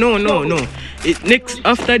 No. It next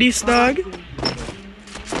after this, dog.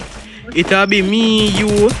 It'll be me,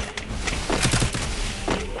 you,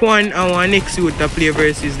 Quan, and one next youth to play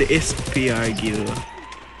versus the SPR guild.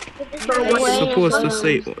 Supposed to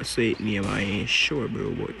say it name, I ain't sure,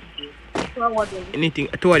 bro, but anything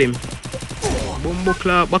toward him. Bumbo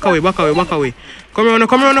clap, back away. Come around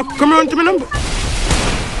to me number.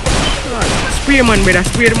 Spray man, brother,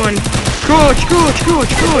 spray the man. Crouch.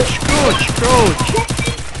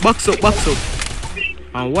 Box up.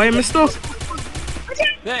 And why am I stuck?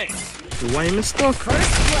 Thanks. Why am I stuck?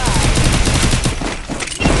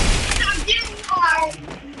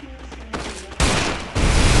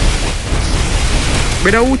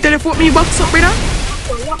 Brother, who teleport me box up, brother?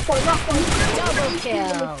 Double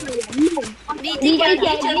kill.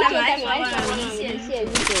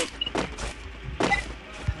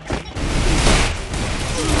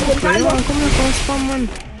 Come here, come spam, man.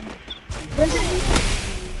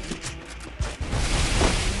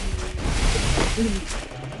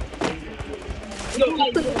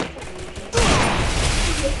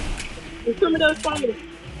 Some of those families.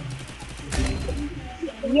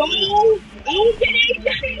 Yo,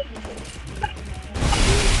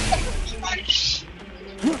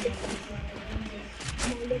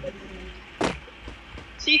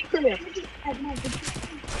 see, come here.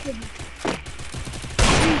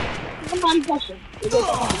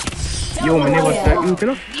 Yo, man, never start you, you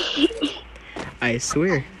know? I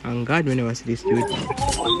swear, on God, we never see this dude.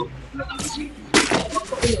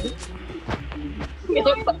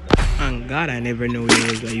 On God, I never know there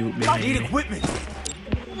was a youth behind Need me. equipment.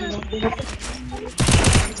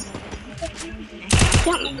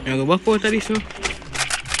 I go back out of this now.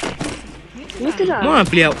 I want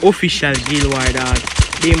to play an official guild war, dog.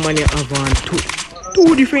 They money have on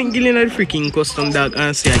two different guild in the freaking custom, dog,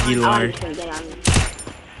 and say a guild war.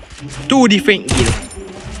 Two different guild.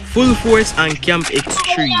 Full Force and Camp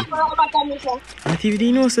X3. And if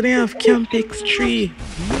they know, so they have Camp X3.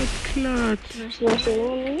 What clot?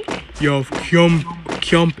 You have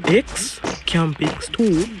Camp X, Camp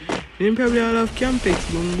X2. Then probably all have Camp X,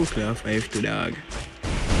 but book 5 to dog.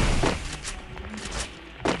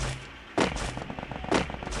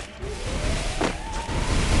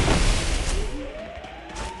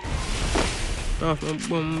 Off my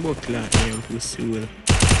bum buckler and pussy will.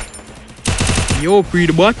 Yo, pre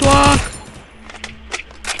the butt walk.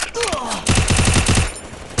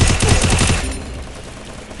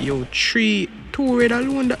 Yo, 2 red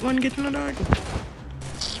alone, that one getting a dog.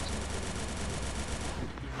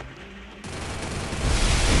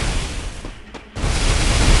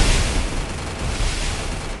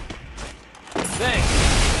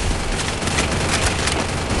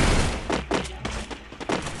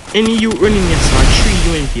 Any you running here, so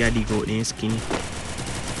 3 UMP I dig out there skinny.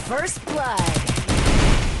 First blood.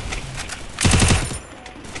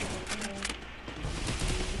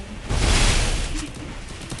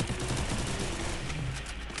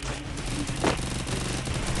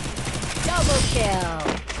 Double kill.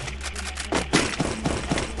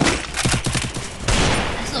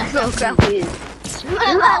 That's so crappy.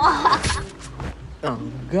 Oh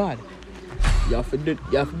God. You have to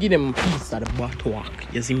give them a piece of the butt walk.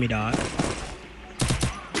 You see me dog?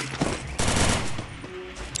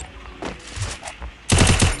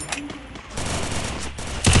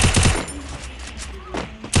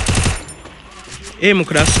 Hey, I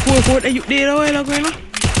could have spoke out you there a while ago, you know?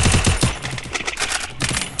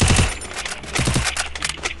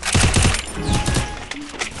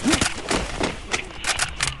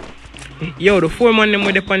 Yo, the 4 man them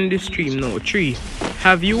with up on the stream now. 3.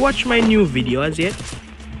 Have you watched my new video as yet?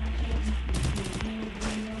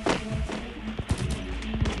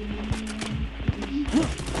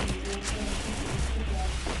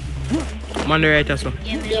 Man, the right as well.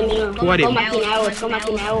 Who are them? Come back in the house, come back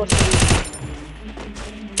in the house.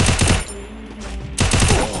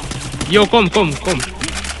 Yo, come.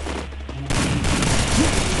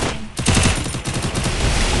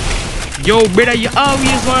 Yo, brother, you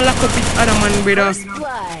always want to lock up with other man, brother. First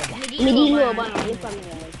blood. Me didn't know about it. Look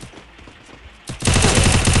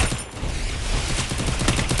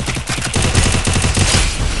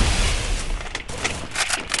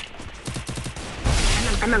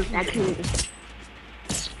at me.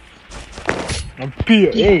 I'm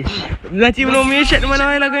Hey, not even know me shot the man a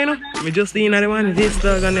while ago, you know? Me just seen the man this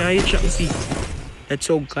dog and I shot and see. That's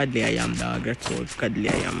how godly I am, dog. That's how godly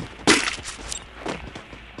I am.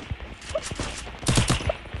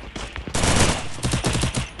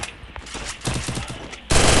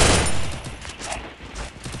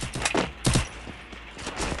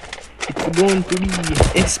 It's going to be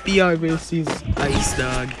SPR versus Ice,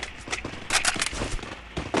 dog.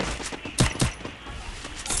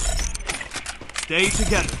 Stay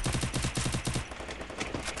together.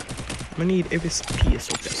 I need every space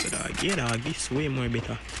up there, so dog. Yeah, dog, this way more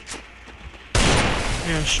better.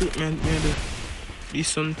 Yeah, shoot, man. Yeah, do this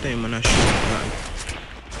sometime and I shoot, dog.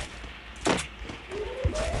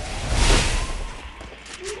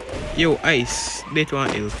 Yo, Ice, that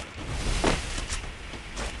one ill.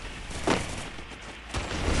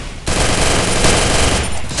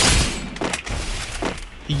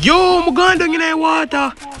 Yo, I'm going down in the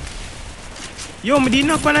water. Yo, I did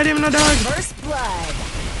knock one of them, no dog. First blood.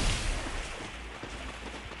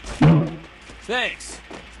 Thanks.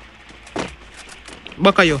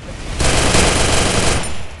 Baka yo.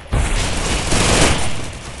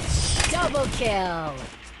 Double kill.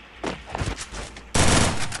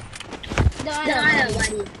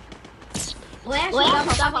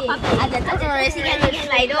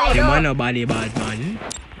 The man a bad man.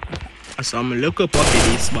 So I'm look up at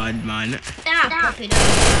this bad man.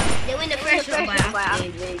 They win the first round.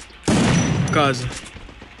 Cause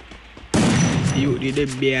you did the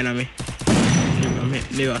bear me.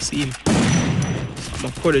 Never see him.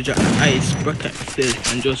 I'm gonna drop the ice, protect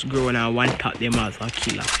myself and just grow and one tap them as a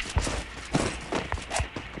killer.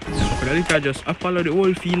 I just follow the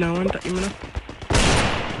whole field and one tap him.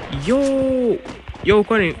 Yo,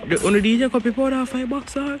 Connie, the only DJ copy powder 5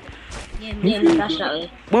 bucks, dog. Yeah, that's right.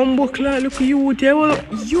 Bumbo Clark, look at you,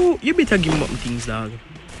 you better give him up things, dog.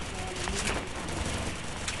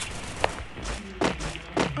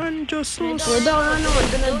 And just so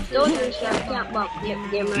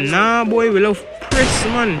nah, boy, we love press,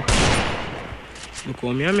 man. Look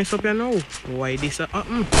how me I mess up here now. Why this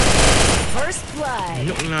happen? First blood.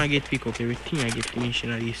 Nothing I get pick up, everything I get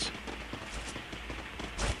permission of this.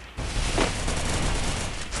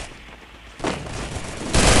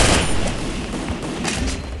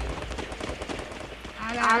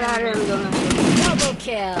 Double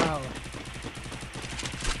kill.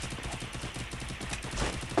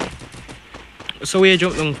 So where you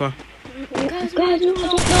jump down for?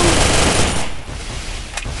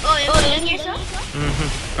 Oh, you hear so?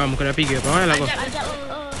 Come, could I pick you up a while ago?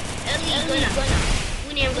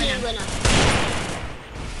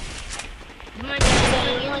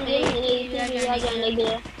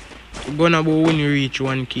 Gonna go when you reach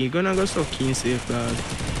 1K. Gonna go so keen safe, dog.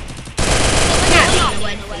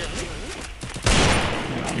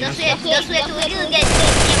 Just wait till we do get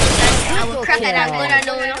I will crack it and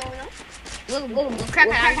gonna know. We'll crack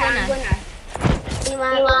it and gonna.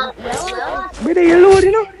 Brother, you load,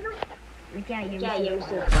 you know?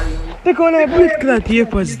 Take on a blood clot here,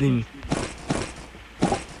 pass them.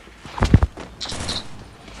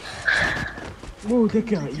 Bro, take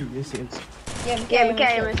care of you, yourself. Yeah, me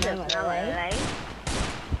carry myself now, right?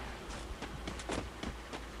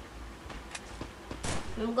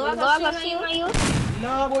 I'm going to see you.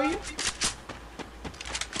 Nah, boy.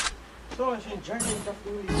 So much enjoyment of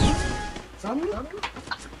doing Zami, no.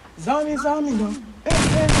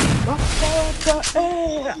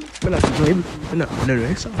 But that's good. No, I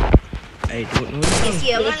don't know.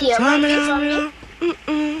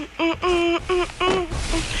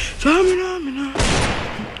 Zami.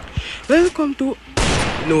 Welcome to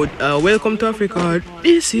welcome to Africa.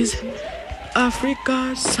 This is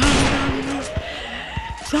Africa. Zami.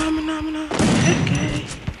 Okay.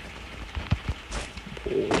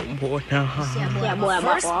 Boy,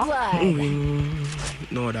 First blood.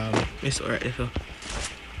 no, damn. It's alright, so.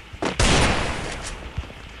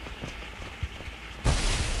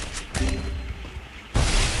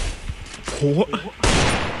 What?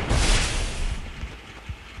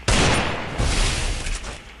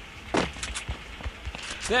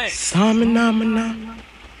 Thanks. Samina.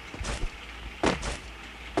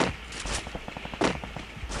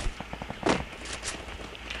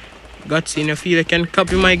 Guts in your feel I can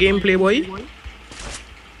copy my gameplay, boy.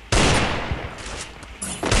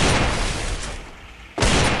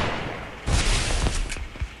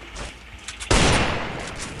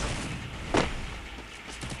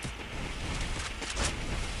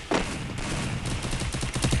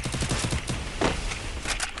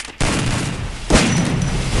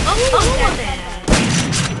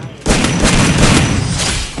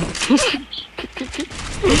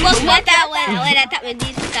 What that when I tap with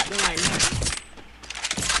these tap the one.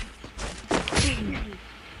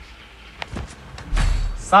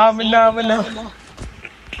 Samina.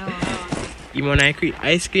 You want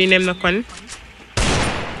ice cream them na kan?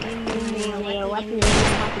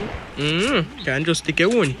 Can just stick a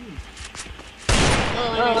one.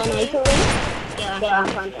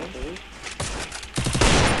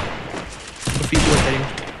 Coffee water.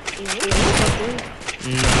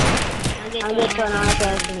 I'm just going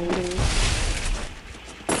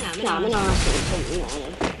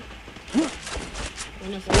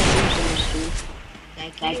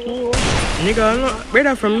Nigga, I'm not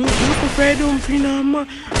better from you. Look afraid don't clean I'm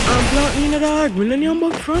planting in the dog. We don't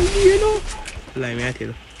back from you, know. Like me, I tell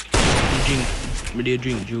you. They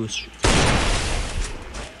drink juice.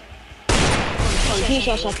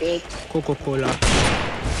 Coca-Cola.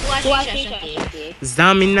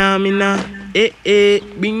 Zamina.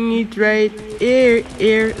 Bring it right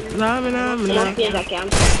here. Zamina.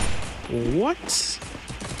 What?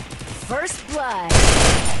 First blood.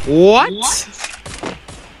 What?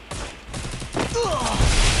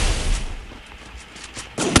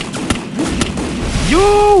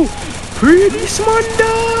 Yo! Pretty smart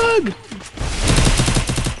dog!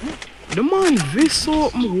 The man this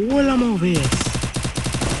up my whole of my face.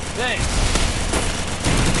 Thanks.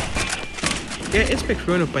 Yeah, expect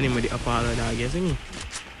run up on him with the Apollo dog, you see me?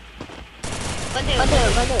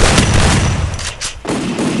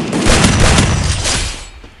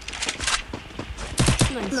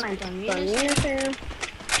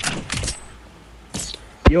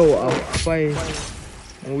 Yo, I'll fight.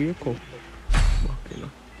 Oh, you go.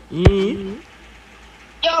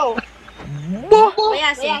 Yo. What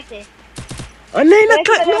you say? A 9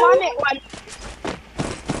 o'clock now.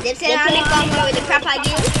 They say I'm going to come with the proper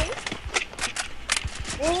gill.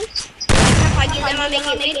 Proper gill, I'm going to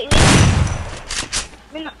make it.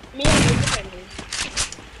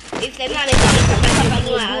 If they're not making it proper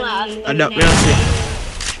gill, Adapt me and say.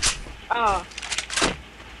 Oh.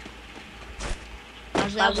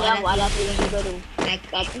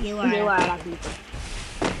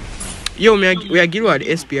 Yo, we are give the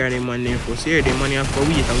SPR the money for say the money after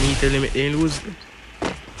we and we tell them they lose.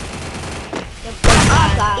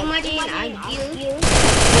 imagine I gill.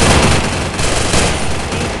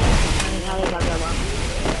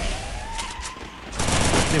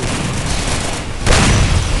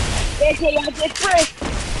 They say you get first.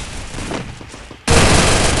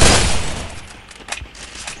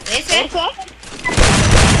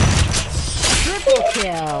 Triple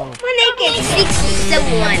kill. When they get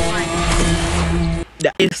 6-1.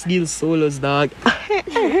 The S deal solos dog.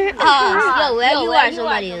 Yo, where you are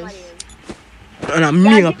somebody else. And I'm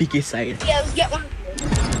me a picky side. Yeah, get one.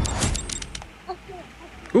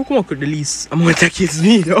 Who come up with the least amount of kills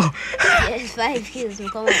me though? Yes, 5 kills.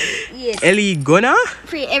 Come on. 8. Ellie gonna?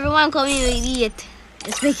 Free everyone coming with 8.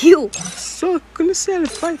 Expect you. So couldn't sell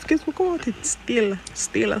 5 kills we come out it still.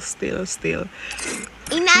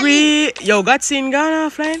 We yo got seen Ghana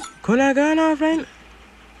offline? Gonna Ghana offline?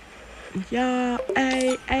 Yeah,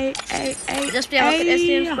 ay. Just play up with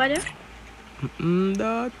STM spider.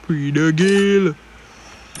 That pretty girl.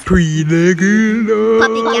 Pre the girl.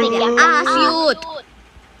 Papi can get ass youth.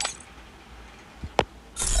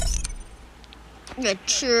 Get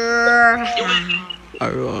sure.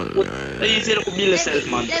 Around. Easy to build yourself,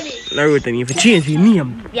 man. Naruto need to change his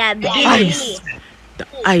name. Yeah, Ice. The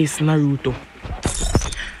Ice Naruto.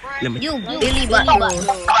 Let me. you Billy Butler.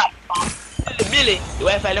 Billy, the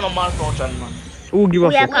Wi-Fi them a malfunction, man. Who give a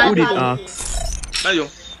We are fuck? Who did calling. ask? Now you.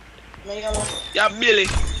 Yeah, Billy.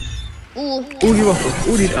 Who Who give a fuck?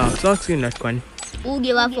 Who did ask? Ask in that one.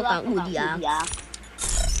 give a fuck and who the ask?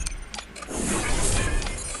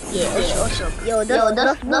 Yeah, yo,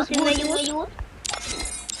 those you you.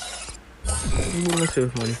 I'm gonna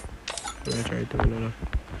myself money. I'm gonna try to tell you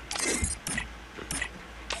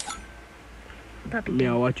Papi. Me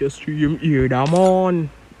I watch your stream here, da man.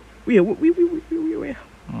 Wait.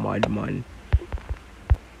 Mad man.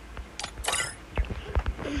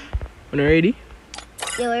 You ready?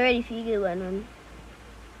 Yeah, we're ready for you to one, man.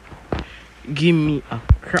 Give me a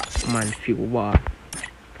crap man feel war.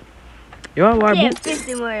 You want war Yeah, book?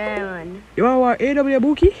 50 more man. You want war AW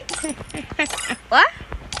bookie? What?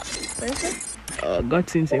 What is it? God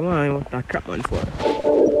since you want a crap man for.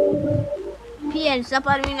 PN, stop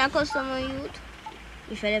admin a customer youth.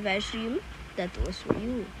 If I ever stream, that was for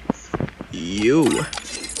you. You.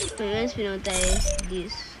 So let's spin out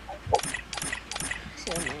this.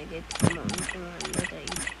 So I get come on, what I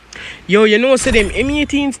eat. Yo, you know say them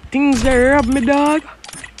M18 things that rob me dog?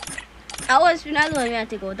 I was spin out one, I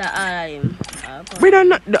take out all of them. Brother,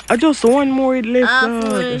 not just one more it left.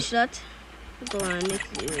 Finish that. Go on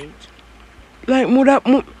next page. Like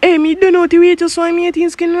hey, me don't know the way to swim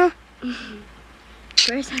M18 skin now.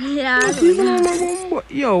 Personally,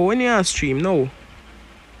 Yo, when you stream now.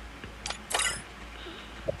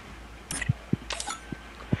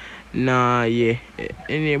 Nah, yeah.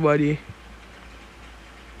 Anybody?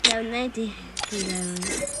 yeah, 90.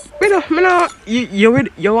 Brother, me nah. You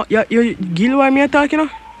Gil why me talking now?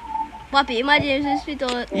 Papi, imagine if you spit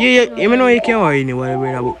out. Yeah, you know you can't worry anyway,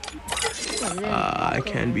 brother. I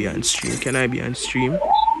can't be on stream. Can I be on stream?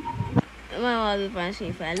 I want to be on stream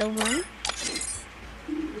if I love one.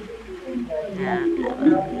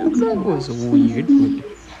 That was weird, but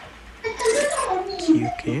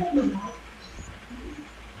okay.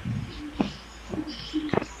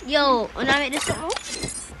 Yo, when I make this song,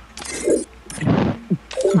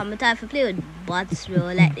 I'm time to play with bots,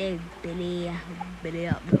 bro. Like they belly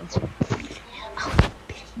up, bro.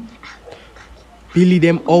 Billy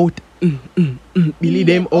them out. Billy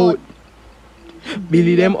them out.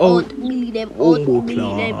 Billy them out. Billy them out. Oh,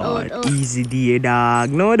 Billy them out. Lord. Easy day,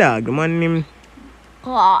 dog. No, dog. Man, him.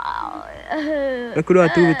 I could have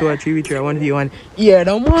 2v2 or 3v3 or 1v1. Yeah,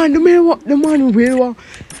 the man will want. What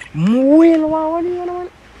do you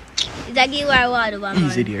want? Is that give where water, man?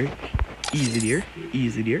 Easy there.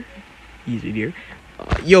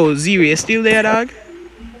 Yo, Zero, you still there, dog?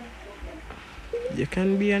 You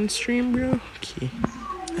can be on stream, bro. Okay.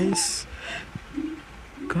 Nice.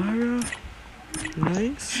 Gara.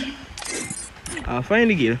 Nice. I'll find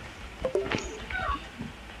the gear.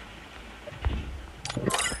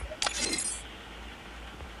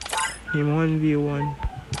 Him 1v1.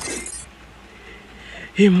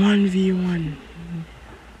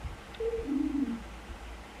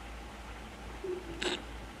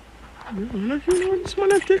 I'm not sure what this man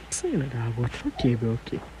takes. Okay, bro.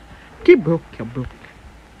 Okay, bro.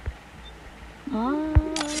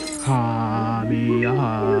 Hami.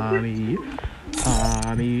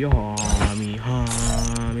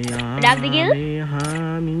 That the gill?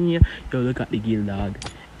 Yo, look at the gill, dog.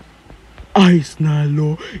 Ice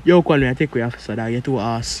NALDO. Yo, Kwan, I take away officer, dog. You two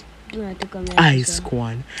ass. Ice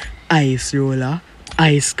Kwan. Ice Roller.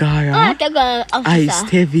 Ice Cara. Ice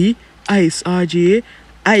Heavy. Ice RJ.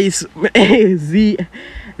 Ice Z.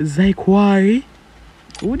 Zyquari.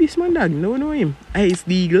 Who this man, dog? No know him. Ice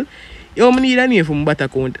Deagle. Yo, I need a name from bot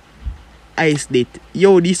account. Ice Date.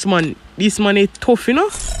 Yo, this man is tough, you know?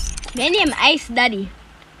 My name Ice Daddy.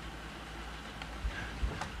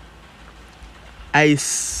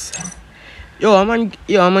 Ice. Yo, man,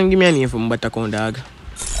 give me a name from bot account, dog.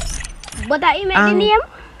 But I make the name?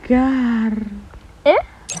 Gar. Eh?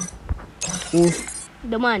 Oh.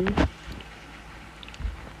 The man.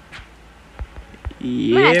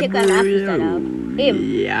 Yeah, take an Africa, dog. Him.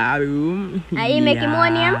 Yeah, bro. You make him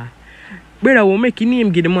one name? Brother, we'll make a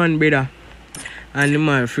name, give the man, brother. And the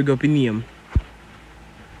man figure up a name.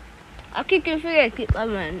 I kick him for a clip,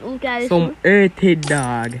 man. Who can Some earthed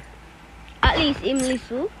dog. At least him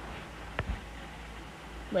listen.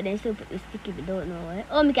 But then still put the sticky, but don't know what.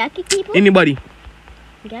 Oh, me can kick people? Anybody?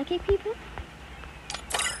 Me can kick people?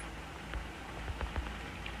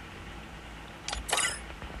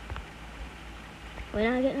 We're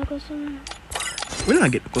not getting a custom. We're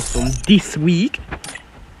not getting a custom this week.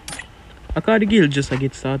 I call the guild just to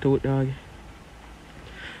get started out, dog.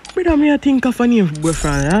 Brother, me I think of a name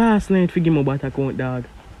boyfriend last night for give me bot account, dog.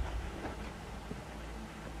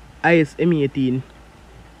 Ice M18.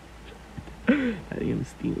 That name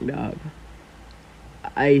stink, dog.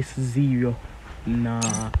 Ice 0.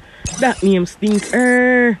 Nah. That name stink.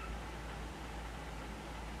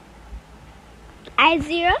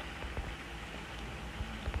 I0?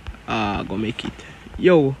 Go make it.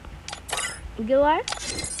 Yo. Gilwar?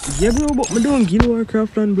 Yeah, bro, but me don't Gilwar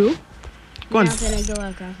Craftland, bro. Come on. I'm gonna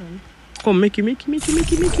Gilwar Craftland. Come, make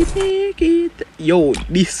it. Yo,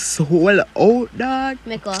 this whole out, dog.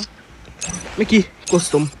 Make a. Make it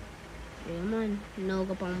custom. Yeah, man. No,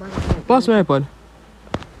 go pang bag. Pass my iPod.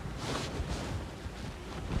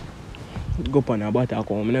 Go pan a bot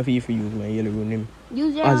account. I'm not feel for use my yellow name.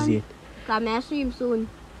 Use your As own. it. Cause I stream soon.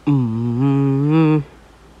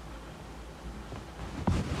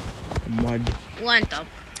 Mad. One top.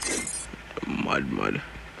 Mad.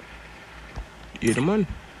 You the man?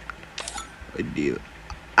 A deal.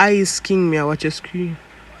 Ice King, me I watch your screen.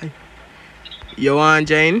 You want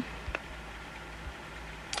join?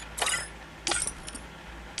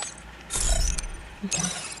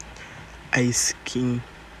 Ice King.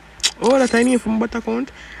 Oh, that I need from bot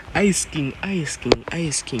account. Ice King.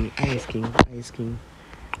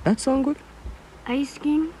 That sound good? Ice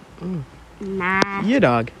King? Nah. Yeah,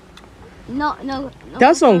 dog. No.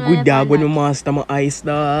 That sound good, dog, when you master my ice,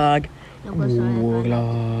 dog. No custom. Oh,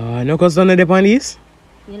 Lord. No custom on the panties?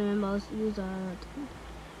 You remember I was user.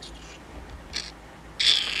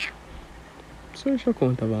 So which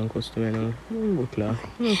account have a custom, you know? No, class.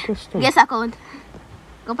 No custom. Guess account.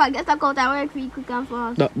 Go back, guess account. I work for you quick and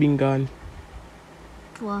fast. That been gone.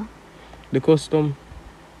 What? The custom.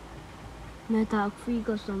 Me talk free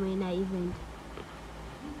custom in that event.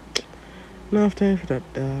 No have time for that,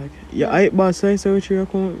 dog. Yeah, I boss size which your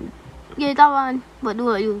account. Get that one, but do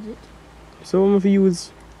not use it. So I'm gonna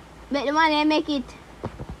use. Make the money and make it.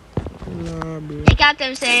 Nah, bro. I can't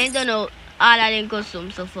them saying don't know all of them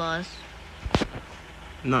custom so fast.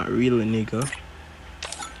 Not really, nigga.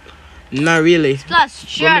 Not really. Plus,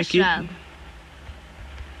 sure. Me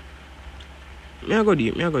I go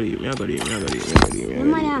deep. The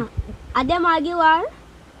money. And them are Gilwar.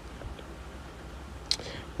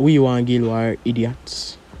 We want Gilwar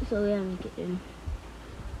idiots. So we are make it then.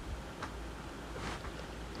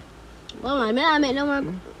 Well, man, I make no more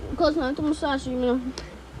custom to massage you know.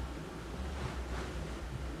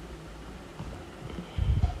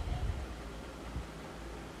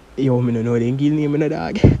 Yo, me no know the guild name in the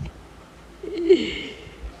dog.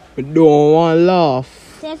 I don't want to laugh.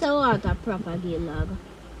 Say so want a proper guild log.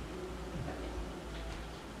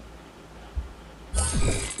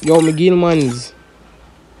 Yo, me guild mans.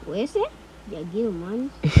 What you say? Yeah, guild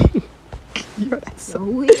man. Yo, that's So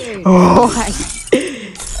weird. Oh,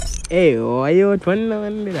 hey, why you out one now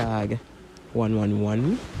in the dog?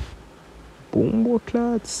 111. Boom,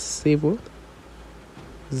 clots. Save out.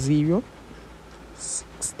 0.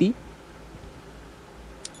 60.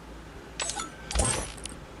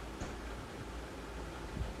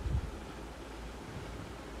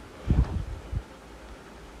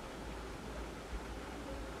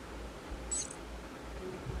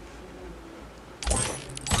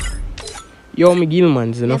 Yo, me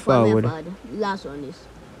Gilman's no forward. Last one is.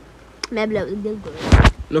 Maybe let me go.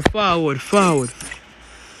 No forward.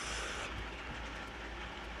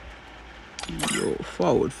 Yo,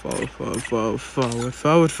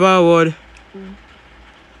 forward.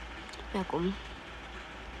 Here come.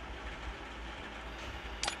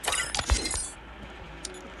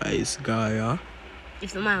 Nice guy, huh?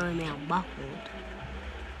 If the man with me I'm backward.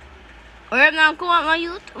 Or if not come out my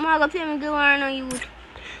youth, I'm gonna pay me good one on youth.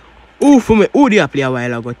 Who for me? Who did I play a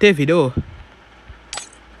while ago? Tevi though.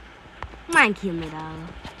 Man kill me dog.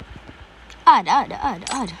 Odd.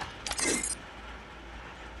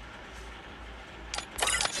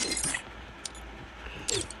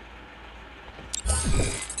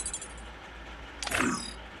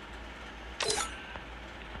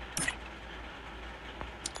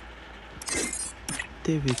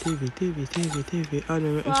 Tevi. I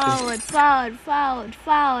don't know.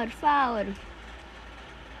 Forward.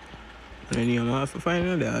 And then you have to find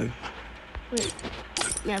a dog. Wait.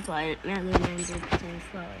 Me I'm going 90%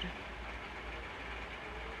 forward.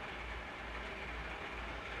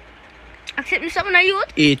 Accept me something on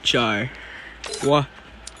youth? HR. What?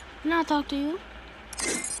 Not talk to you.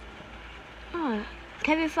 Oh.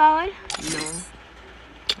 Can we forward? No.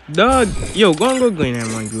 Dog. Yo, go in there,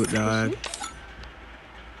 man, good dog.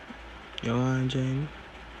 You want to join?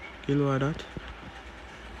 Kill what that?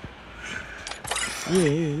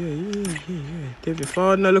 Yeah. Take the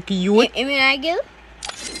forward now, look at you. You mean I give?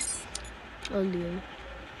 Oh dear.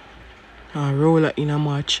 Roller in a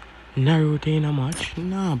match. Naruto in a match.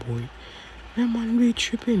 Nah, boy. That man be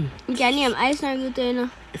tripping. You can name Ice Naruto, you know.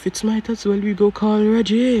 If it's my as well, we go call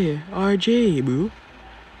Raja. RJ, bro.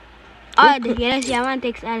 Oh, the yes, yeah, man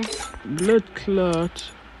takes Alice. Blood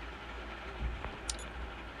clot.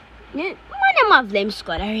 Yeah, one of them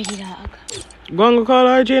squad already, dog. Go and go call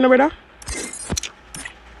RJ, no, brother.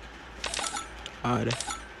 Alright.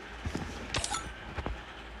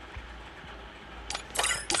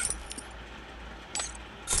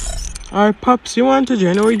 Alright, Pops, you want to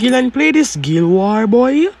join our guild and play this guild war,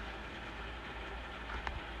 boy?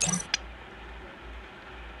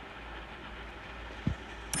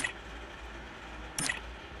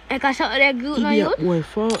 I can shut that group now, Yeah, you? boy,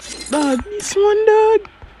 dog, this one, dog.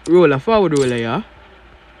 Roller, forward roller, yeah?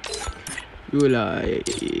 Roller,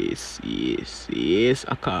 yes.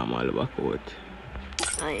 I come all back out.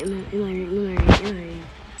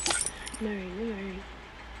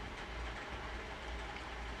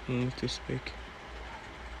 I'm To speak.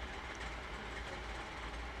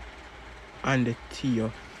 And the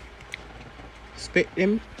Tio. Spec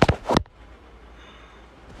them.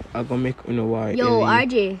 I gonna make you know why. Yo,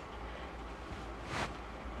 RJ.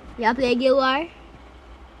 Y'all play Guild War?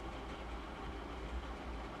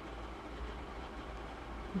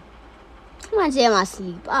 Come on, say I'm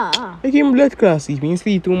asleep. Make him blood class. If you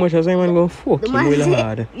sleep too much, that's why I'm gonna fuck you real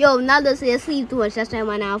hard. Yo, Naldo say you sleep too much, that's why I'm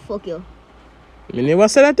gonna fuck you. I never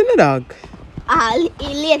said that in the dog.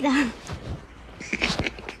 Later.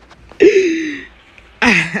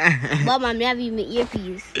 But man, me have you my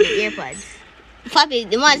earpiece, my earpods. Papi,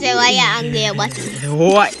 the man say why you angry about it.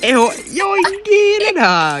 What? Yo, you get it,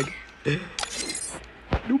 dog. The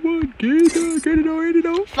man get it already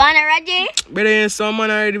now. Fun already? Better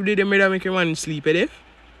someone already did the murder make your man sleep, eh?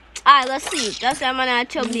 Alright, let's sleep. That's why I'm gonna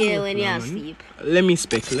trouble you when you're asleep. Let me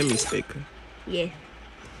speak. Yeah.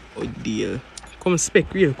 Oh deal. Come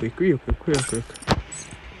speak real quick. Blood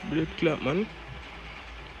clot, man.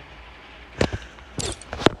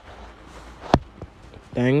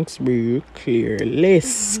 Thanks, bro.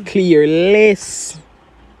 Clearless.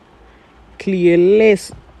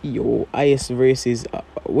 Yo, IS versus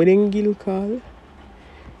wedding guild call.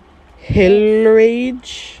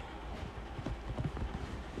 Hellrage.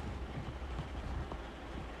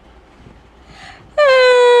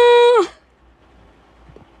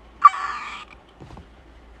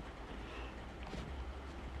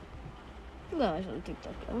 Gosh, on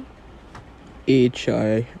TikTok, though.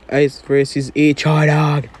 HR. IS versus HR,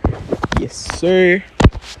 dog. Yes, sir.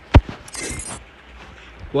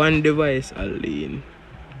 One device, Aline.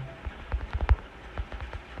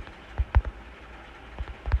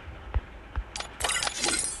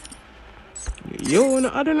 Yo, no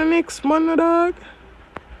other than the next man, dog.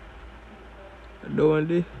 I don't want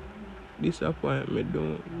the disappointment.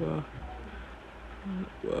 Don't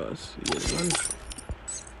see, man.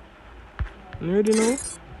 You already know?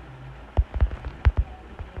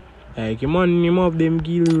 Like, your man, him of them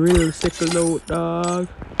gill real settled out, dog.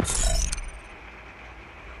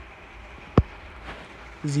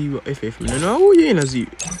 0 FF, man. No, who you in a 0?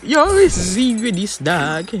 Yo, it's 0 with this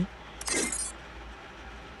dog.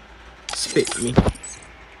 Spec me.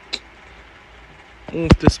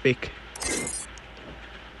 Move to spec.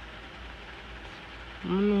 I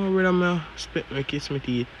don't know where I'm spec me kiss me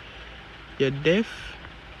teeth. You're deaf?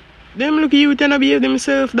 Them look at you trying to behave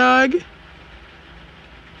themselves, dog.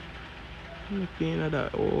 Looking at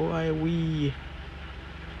that. Oh, I wee.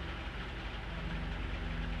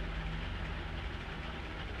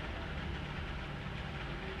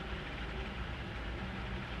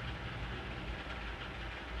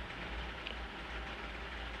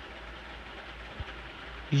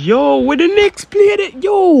 Yo, where the next player that?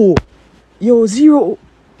 Yo, 0.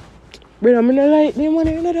 Brother, I'm not like them one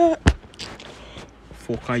in that.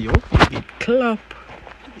 Fuck are you? It clap.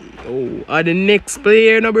 Yo, are the next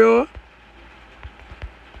player now, bro?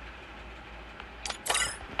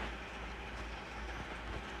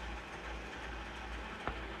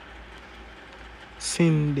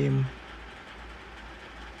 Send them.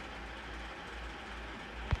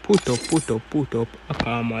 Put up. A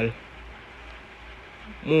Kamal.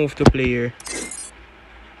 Move to player.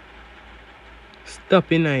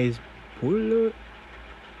 Stop in eyes. Pull up.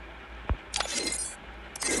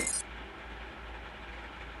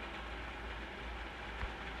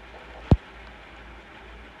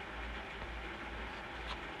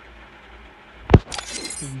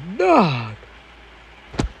 Dog.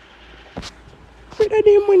 Brother,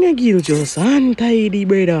 them when you give just untidy,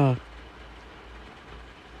 brother.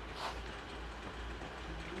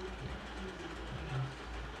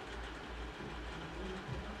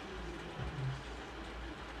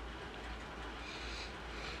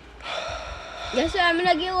 That's why I'm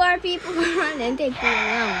gonna give our people run and take too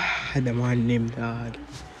long. I don't want them, dog.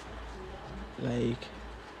 Like,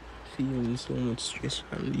 feeling so much stress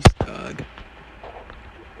from this dog.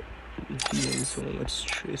 Feeling so much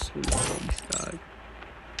stress from this dog.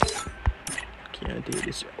 Can't take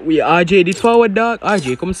this. Wait, RJ, this forward, dog.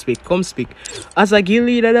 RJ, come speak, come speak. As a guild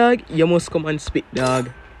leader, dog, you must come and speak, dog.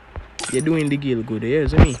 You're doing the guild good, yeah?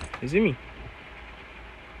 Is it me? Is it me?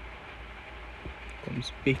 Come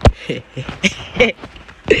speak.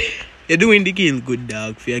 You're doing the guild good,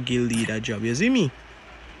 dog, for your guild leader job. You see me?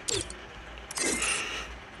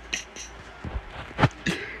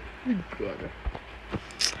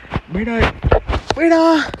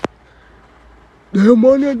 Brother, the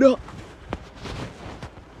money, dog.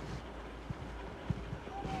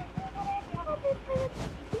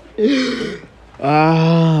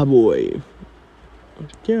 Ah, boy.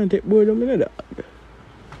 Can't take boredom in a dog.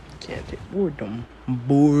 Can't take boredom.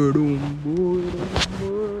 Boredom.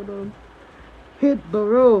 Hit the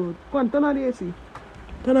road. Come on, turn on the AC.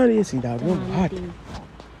 Turn on the AC, dog. Room hot.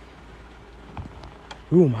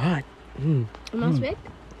 Room hot.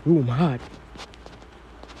 Room hot.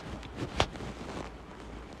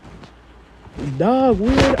 Dog,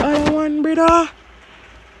 weird other one, brother.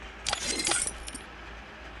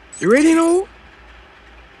 You ready now?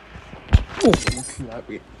 Oh,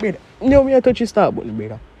 brother. No, me I touch your start button,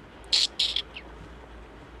 brother.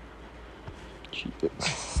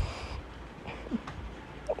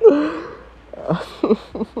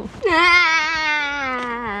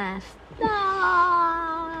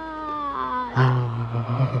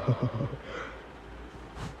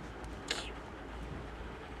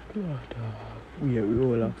 We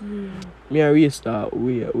roll up. Me a restart.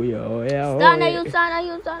 We oh yeah. Stand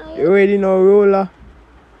you. You ready now, roller?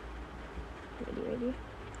 Ready.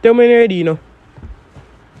 Tell me ready, you know.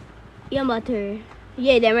 You're about her.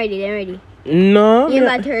 Yeah, they're ready. No. You're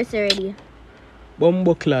about her already.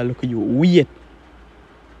 Bumbleclaw, look at you. Wait.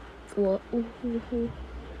 What?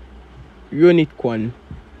 Run it, Kwan.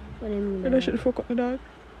 What do you mean? That should fuck up the dog.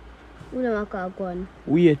 What am I called Kwan?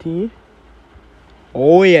 Wait, eh?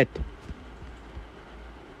 Oh, wait.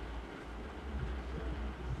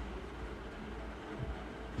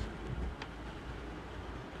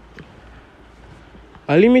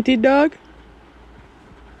 Unlimited, dog?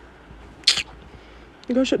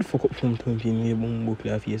 You gotta shut the fuck up from talking your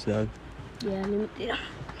bumbleclaw face, dog. Yeah, unlimited.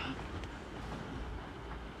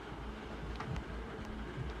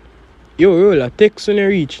 Yo, roller, text when you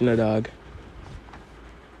reach, no, dog.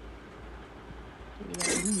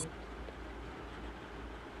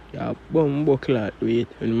 Yeah, bumbleclaw, wait.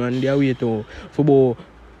 When man, they wait for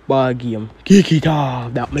ball game. Kick it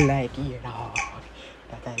off, that me like here, dog.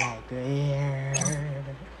 That I like to hear.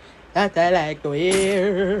 That I like to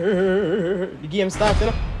hear. The game starts, you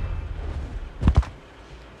know?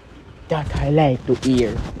 That I like to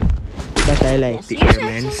hear. That I like to hear,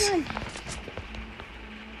 man.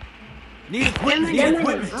 Need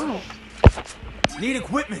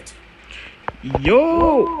equipment.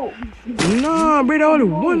 Yo! Nah, brother, only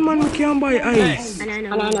one man can buy ice. I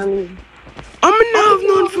know. I'm gonna have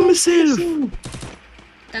none for myself.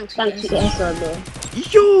 Thanks for the answer, bro.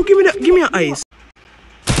 Yo, give me an ice.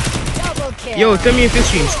 Double kill. Yo, tell me if your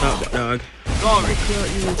stream stop, dog.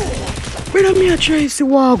 Brother, me a try to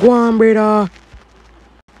walk one, brother.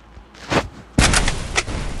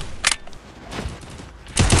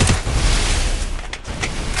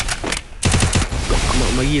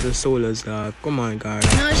 I'm gonna get the solos, dog. Come on, guys.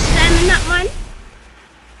 No slamming that one.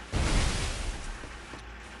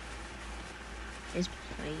 It's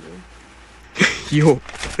for you. Yo.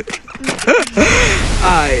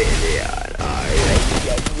 Alright.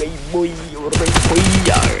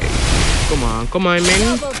 Come on,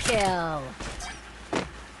 man. Double kill.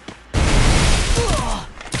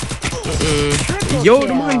 Yo,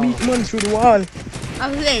 the man beat man through the wall.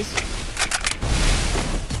 Of this.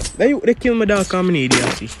 They kill my dog, I'm an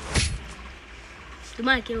idiot. See. The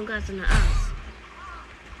man came got in the ass.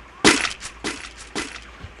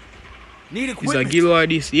 Need It's a equipment. guild war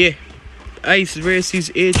this, yeah. Ice versus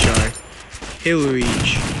HR. Hell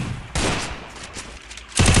Reach.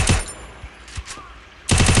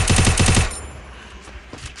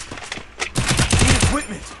 Need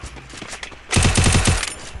equipment.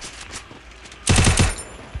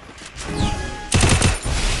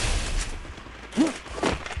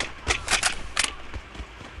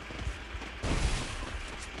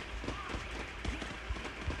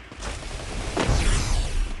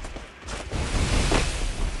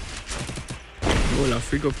 Well, I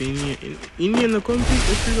figure up in the country,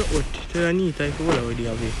 I figure out what tell I need type of what they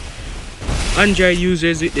have. Android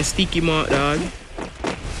users with the sticky mark, dog.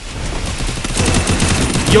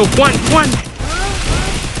 Yo, one.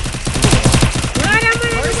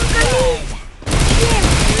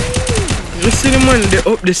 You see the man they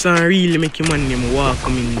up this and really make him man them walk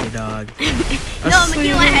come in the dog. No, me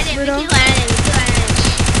kill one of them.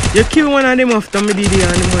 You kill one of them after me did it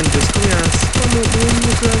and the man just come here and spam out the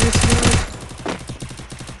look like this dog.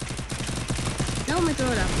 No, me throw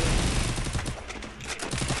that.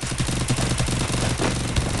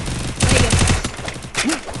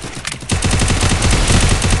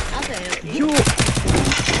 Yo.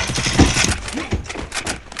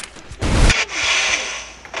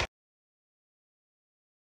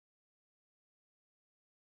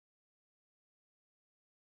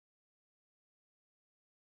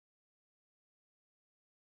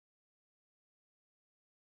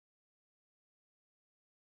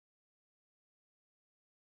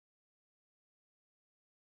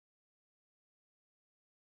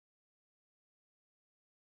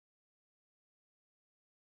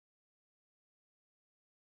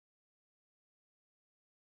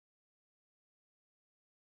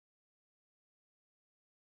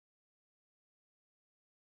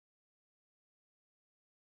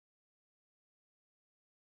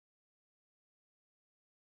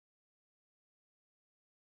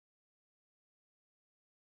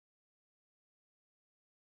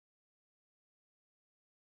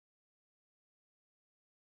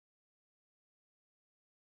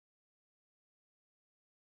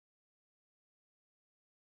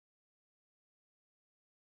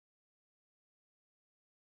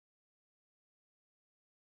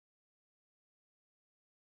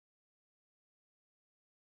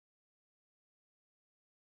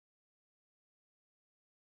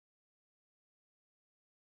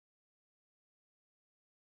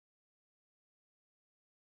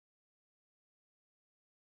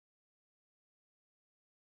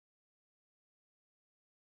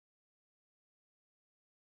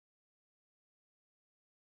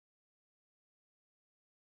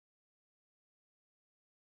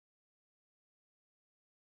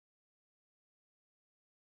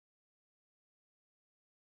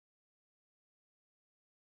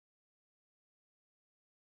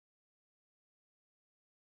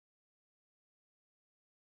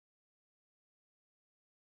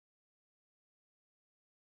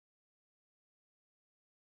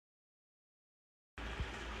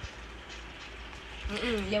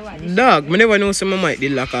 Dog, I never know some might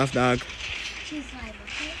did lock off dog.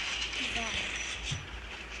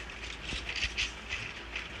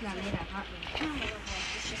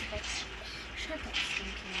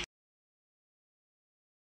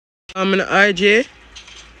 I'm an IJ.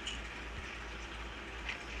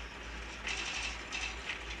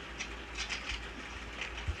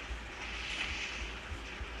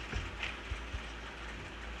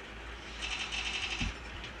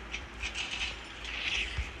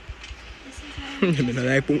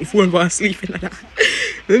 I put my phone for sleep.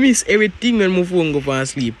 I miss everything when my phone go for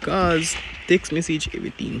sleep. Cause text message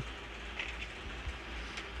everything.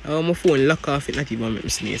 My phone lock off it not even make me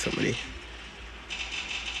sneeze somebody.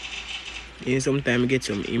 Yeah, sometimes I get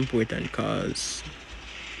some important calls.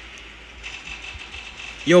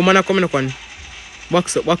 Yo man, I come in one.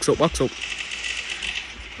 Box up.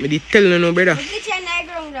 Me did tell you no brother. Get your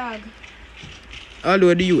ground dog.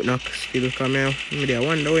 Although the youth knock still come here. Me there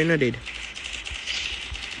wonder why you not dead.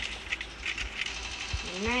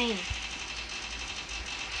 9.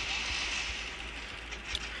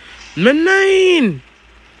 9!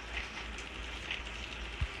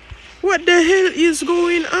 What the hell is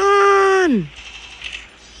going on?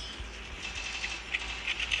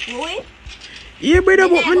 What? Yeah, brother,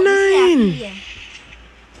 but my 9.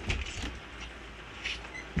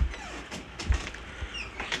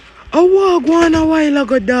 I walked one a while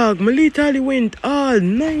ago, dog. Me literally went all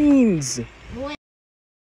 9s.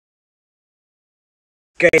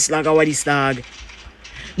 Guys, like what is dog?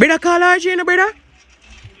 Brother, call RJ, no, brother?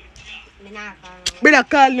 Me not call no. Brother,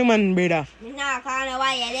 call no man, brother. Me not call no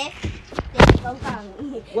why you there? Don't call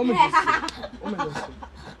me. What me just say?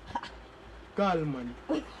 Call man.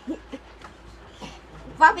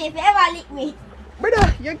 Papi, if you ever lick me.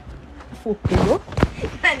 Brother, you fucking up.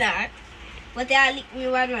 I'm not. But you lick me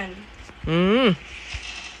one man.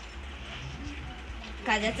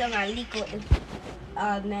 Cause your tongue will leak out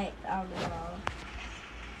all night.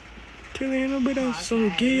 Tell you, no, brother, some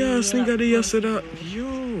gay ass nigga there yesterday.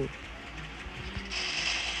 Yo.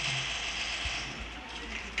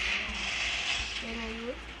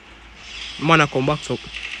 Man, I come back up.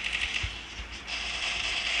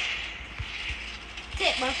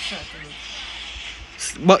 Take back shot.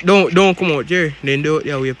 But don't come out here. Then do it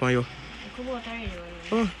there wait for you. Come out already.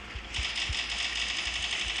 Oh.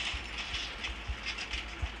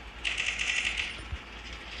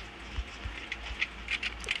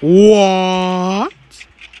 What?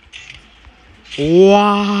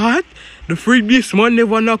 What? The freak this man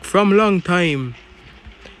never knock from long time.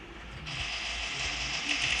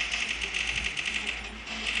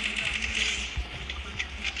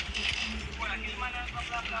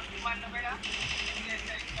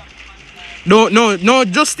 No,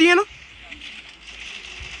 Justin.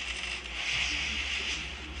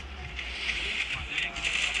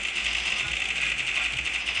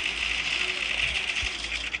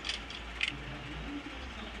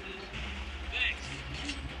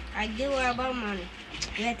 I do worry about money.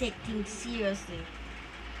 We gotta take things seriously.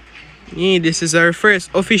 Yeah, this is our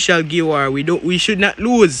first official giveaway. We should not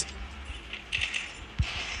lose.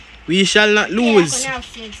 We shall not lose. Yeah, I have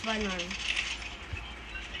 6 bananas.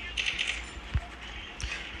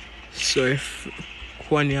 So if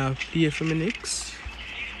one have play for me next.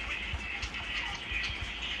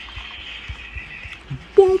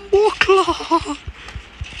 Bombo clock.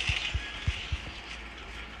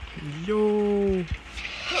 Yo.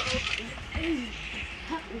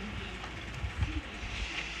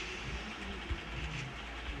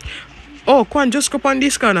 Oh, Kwan, just go on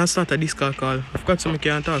Discord and start a Discord call. I've got something I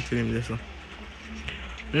can't talk to him this one.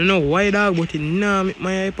 I don't know why dog, but it nah make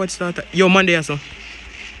my iPod start. Yo, man there so.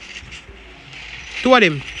 2 of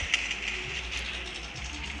them.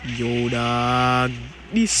 Yo dog.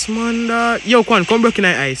 This man dog. Yo, Kwan, come broken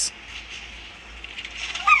eye eyes.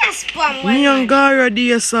 Me and Gara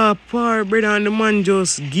there saw par, brother, and the man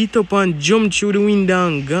just get up and jump through the window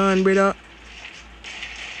and gone, brother.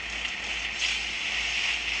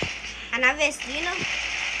 And obviously, you know,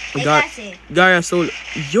 Gara soul.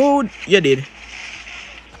 Yo, you did.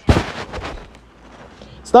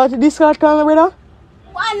 Start the Discord call, brother.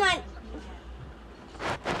 One.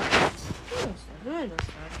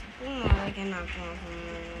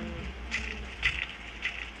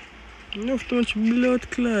 Enough too much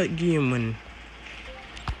blood clot game, man.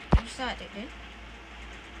 You started then.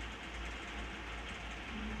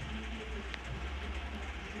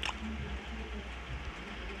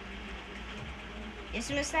 You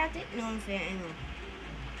see me started? No, I'm fair anymore.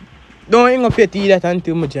 Don't hang up your tea that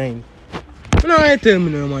until I join. No, I tell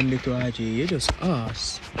me no man to RJ, you just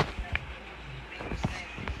ask.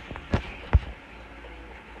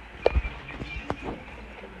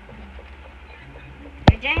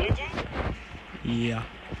 Yeah.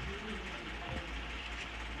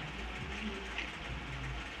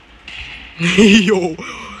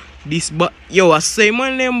 Yo, I say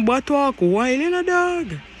man them but walk wild in a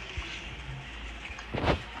dog.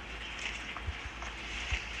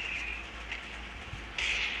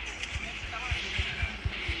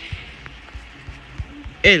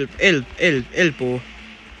 Help, oh.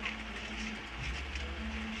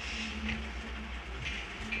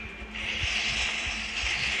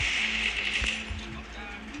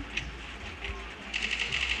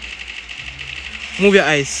 Move your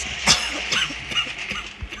eyes.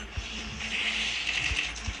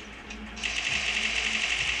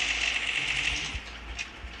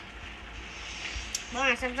 Bom,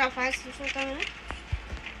 você já faz isso também, né?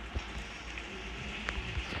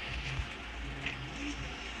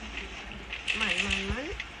 Man.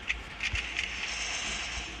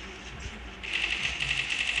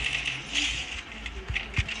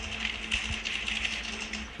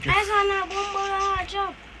 I saw that bomb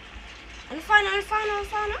job. And final.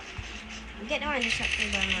 Get the one to shut the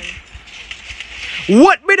door, man.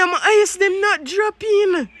 What, brother? My eyes them not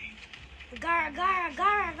dropping. Gara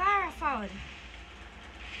forward.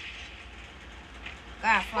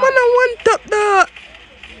 Man, I want top that.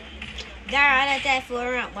 Gara, I tell you for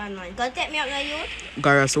a ramp, one man. Go take me up now, you.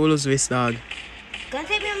 Gara solos west dog. Go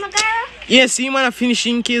take me up, my Gara. Yeah, see man, I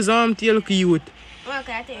finishing case tail look youth.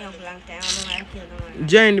 Okay, I take me up a long time. I don't want to kill the man.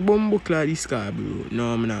 Join the bomb cloud this car, bro.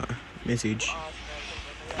 No, I'm not. Message.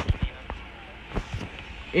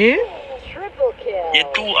 Eh? Triple kill.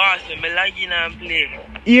 You're too awesome. I like you and play.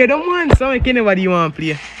 Yeah, don't want some anybody you want to play.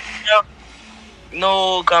 Yeah.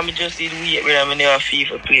 No, because I just did wait when I never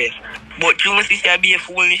FIFA play. But you must see I be a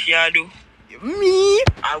fool this year, do. Me?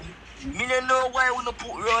 I don't know why I want to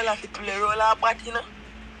put roller to play roller back, you know.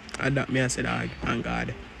 That me I said, dog. Thank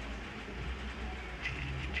God.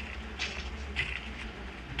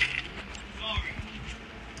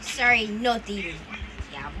 Sorry, nothing.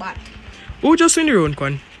 Yeah, but. Who just in the road,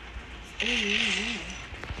 Kwan?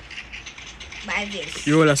 By this.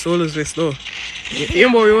 Yola, solos west though.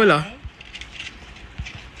 Aimbo Yola.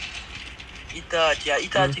 You thought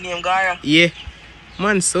your name Gara? Yeah.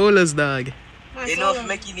 Man, solos dog. Enough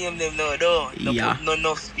making name them now, though. Yeah. Not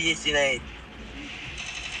enough space in it.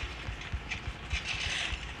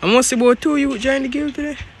 I must say about 2 you join the guild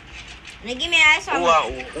today. Now give me a ice one.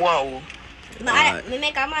 Wow. Me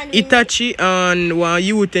make a man. Itachi and one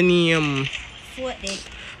youth name.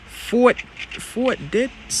 Fort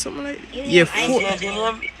dead? Something like that? Yeah, Fort.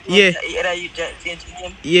 Yeah.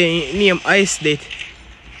 Yeah, name Ice Dead.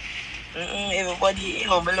 Everybody, you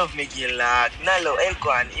know, me love me girl like Nalo,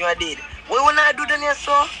 Elcon, you are dead. What when I do then you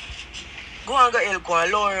saw? Go and get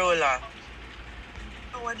Elcon, lower roller.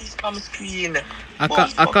 What is on screen? I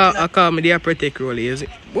call me the protect roller, is it?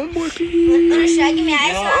 One more clean. Give me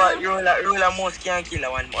ice You know what? Roller most can't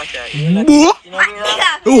kill one. Watch out. You know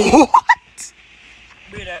What?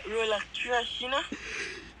 brother, roller trash, you know?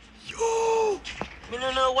 Yo! Me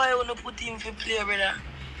don't know why I want to put him for play, brother.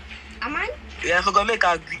 A man? Yeah, I forgot make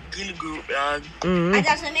a guild group, dog. I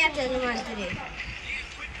just want me to tell the man today.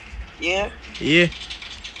 Yeah? Yeah.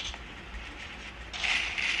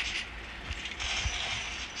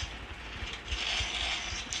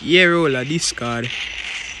 Yeah, roller, discard.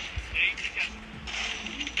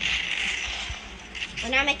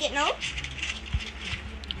 When I make it now?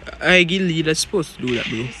 I guild leader supposed to do that,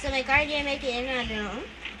 bro. So my card didn't make it in, I don't know.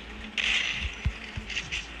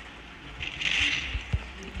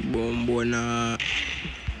 Bombona.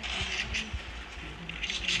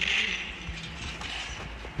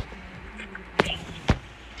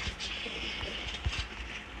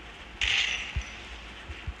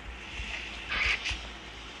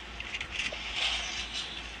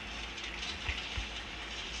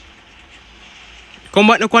 Come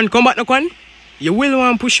back, no one. You will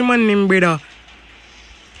want to push him on him, brother.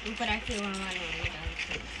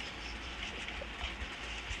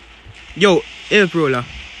 Yo, help roller.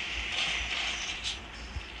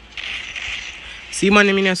 See man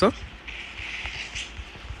in here, sir?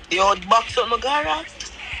 Yo, box up my gara.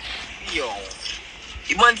 Yo.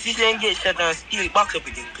 You want to see him get shot and steal, box up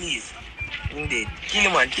with him, please. Indeed. Kill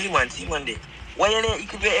him, man. See him, there. Why you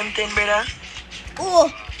could be M10, brother? Oh.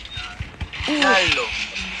 Naldo.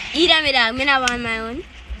 Either me dog, me not want my own.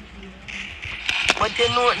 But you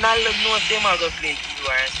know, Naldo know same as a play you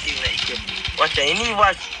are and steal like you. Watch out, you need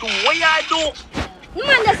watch too. What you do? You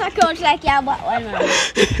man just account like you bought one man.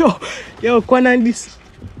 Yo, Kwan and this.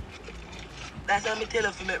 That's how me tell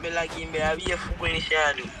you to make me like him, but I be a fucking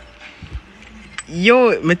shadow.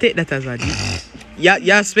 Yo, me take that as a deal.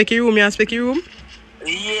 Yeah, specky room.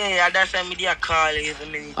 Yeah, that's how me dey call you.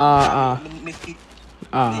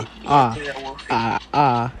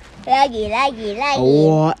 Laggy.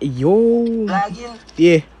 Oh, yo. Lagging?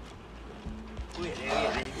 Yeah. Wait.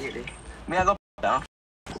 Me I go down.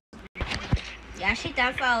 Yeah, shit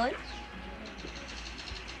and foul.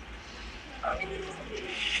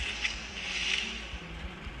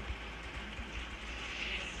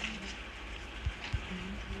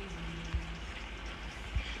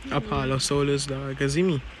 Apollo Solos, dog. You see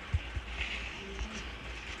me?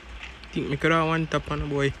 Think me could have one tap on a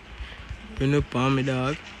boy. You know, palm me,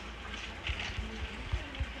 dog.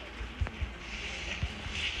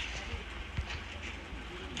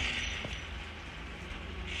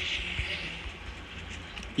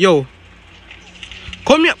 Yo.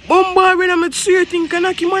 Come here. Bomba, when I'm at see you think I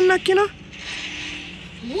knock him on knock, you know?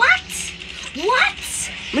 What?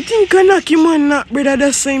 I think I knock him on knock, brother.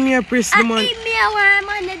 That's same me I press the man. I think me a war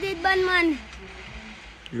man, the dead bad man.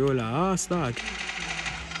 Roller ass, dog.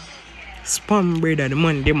 Spam, brother. The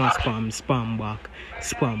man, them a spam back.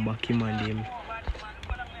 Spam back him and them.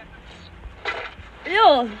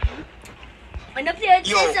 Yo. When the player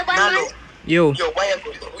chase a bad man. Yo, why you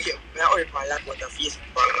go? Wait, I already my lap with the face.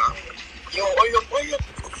 Yo, hurry up.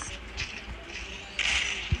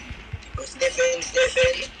 Stephen,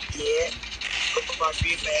 yeah. Come on,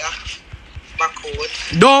 free fire. Back out.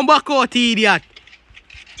 don't back out, idiot.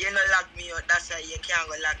 You no lock me out, that's why you can't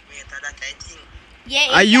go lock me out, that I think.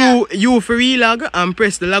 Yeah, Are you for relog and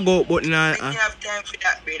press the log out button I don't have time for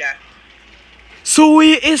that, brother. So what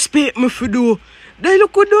you expect me to do? That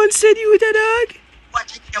look what don't said you the dog.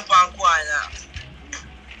 Watch it jump on corner.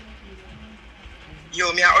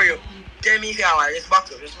 Yo, me hurry up. Tell me if you want this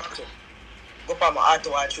box up. Go for my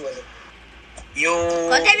auto and show them. Yo.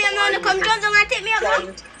 Go tell me I'm gonna come jump down and take me up,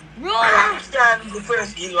 bro. Roller. Stand the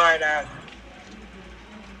first guild war, dog.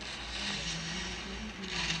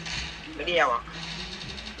 Look here, man.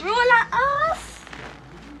 Roller off.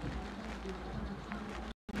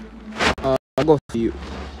 I go for you.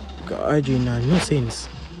 God, you know, no sense.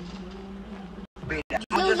 Come.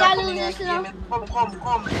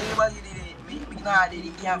 Anybody did it. Me nah did it. He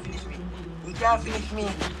can't finish me.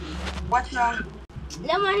 Watch out.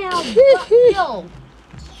 Let me help.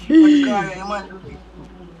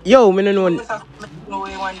 Yo, me no know.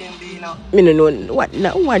 Me no know what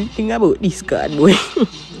one thing about this card, boy.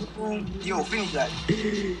 Yo, finish that.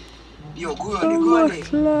 Yo, go on there. Go on there.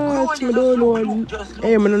 Just look.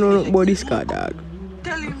 Hey, man, I don't know nothing about this car, dog.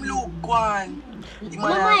 Tell him, look, go on. The My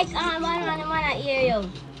man mic on, man, I hear you.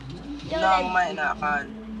 no, mic not on.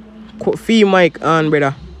 Fee mic on,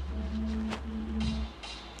 brother.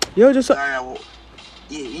 Yo, just... Yeah,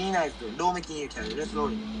 he nice though. Don't make him carry. Just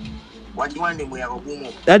load. What you want them, we are going to boom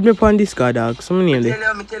up. Add me upon this car, dog. Some name there.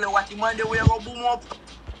 Tell you what you want them, we are going to boom up.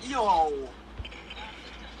 Yo.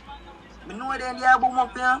 Me know them, they are boom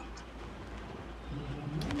up here.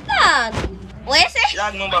 Dog. What you say?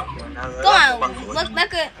 Lag no back. Come on, look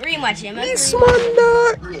back at rematch him. This man,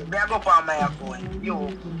 dog. Back up on my phone. Yo,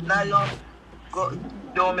 now long. Go.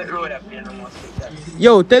 Don't make road up here no more.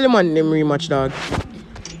 Yo, tell him man them rematch, dog.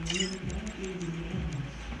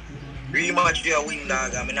 Rematch you a win,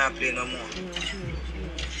 dog. I'm not playing no more.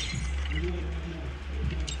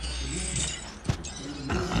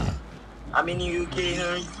 I'm in the UK, you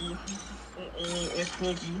know, in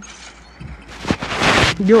sneaky.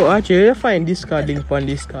 Yo, actually, you find this card link on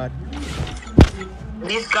this card.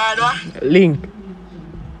 This card, what? Link.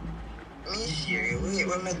 Me share it. Wait,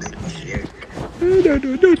 what am I doing? Share it.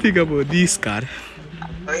 Don't think about this card.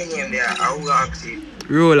 What your name there? I will ask you.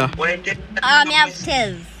 Roller. What you take? Me have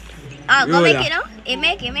tells. Go make it now. It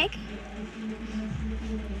make.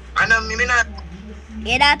 I know, me not.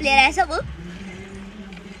 You don't play that simple?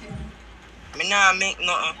 Me not make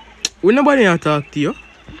nothing. We nobody not talk to you.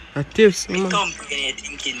 That tips, Me man. thumb you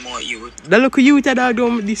thinking more you. That look you with that dog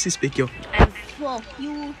don't disrespect you. And fuck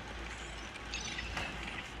you.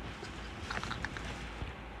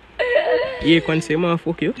 You can say man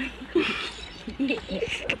fuck you.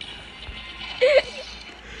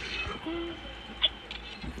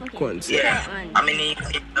 Can say. Yeah, I'm in the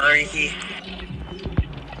UK already.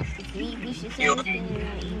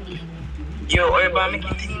 Yo, what about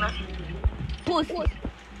making thing now? Pussy.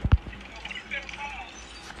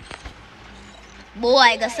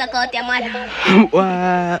 Boy, go suck out your mother.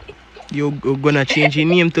 What? You gonna change your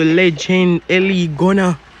name to Legend Ellie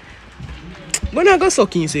Gonna. Gonna go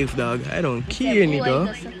suck himself, dog. I don't care, Boy, nigga.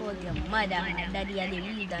 go suck out your mother. Daddy and the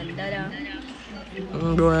lead and dada. 50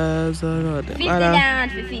 down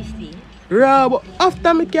for 50. Rob,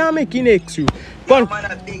 after me can make it next you. Fun. Man,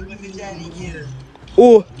 I beg me to join the guild.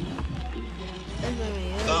 Oh.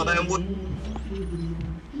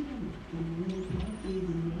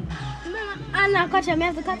 I'm not catching me. I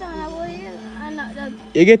have to cut on boy. I'm not that.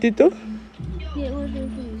 You get it too? Yeah, what's the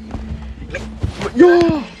thing?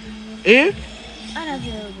 Yo. Eh? I'm not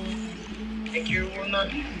available. Thank you, not.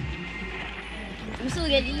 We still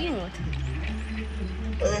get the unit.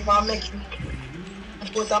 If I make it,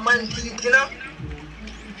 put a man teeth, you know?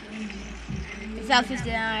 Is that 50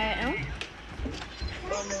 right now? I'm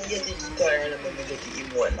gonna get the guitar and I'm gonna get the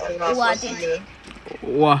emote.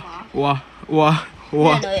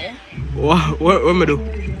 What it? What me do?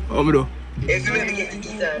 What me do? If you ever get the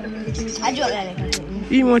guitar, I'm gonna get the I drop that.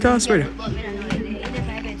 Emote house, brother.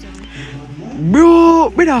 Bro,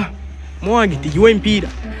 brother. I want to get the UMP.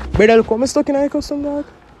 Brother, look, I'm stuck in a custom, dog.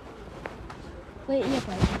 Wait, yeah,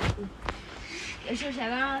 fine.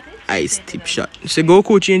 Ice tip shot. So go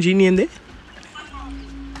coach change your name there.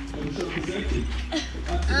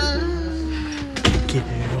 Get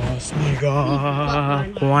lost,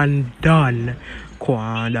 nigga. Quan done.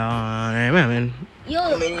 Man.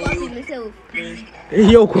 Yo,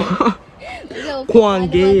 Quan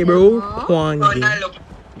gay, bro. Quan gay.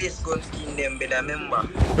 This gun skin them, better remember.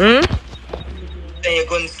 Hmm? Then you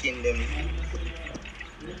gun skin them.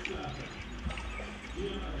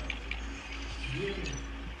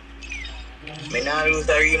 Me not lose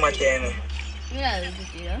a rematch, you know. Yeah, lose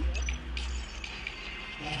it, you know.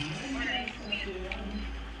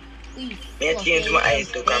 Me change my eyes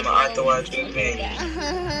to come out to watch you playing.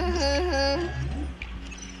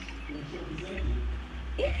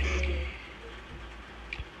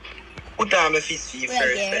 Put on my fist for you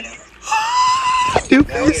first, then. The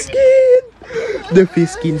fish skin. The fish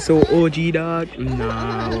skin so OG, dog.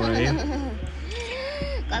 Nah, boy.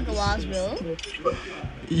 Cocker walls, bro.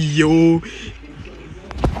 Yo.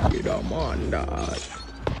 Get a man, dog.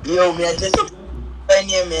 Yo, me just find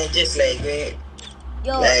you, me just like,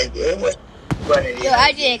 Yo. like, what? Yo,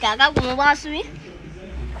 RJ, Kaka, come boss me.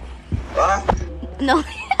 What? No.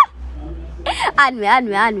 add me. How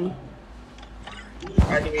do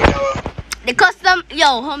we know? The custom,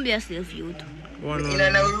 yo, humble yourself, youth. In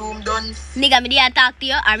a room done. Nigga, me dey talk to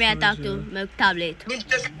you, or me talk to my tablet? Me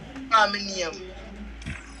just call me name.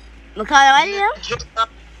 Me call you what name? Just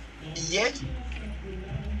yeah.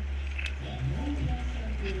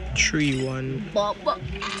 3-1. But.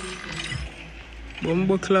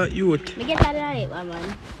 Bumble clock youth. Me get that right,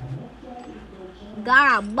 man.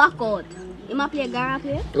 Gara back out. You might play Gara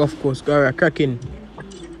play? Of course, Gara cracking.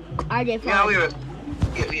 Are they Yeah, fun? wait.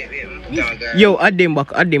 Yo, add them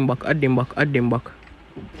back.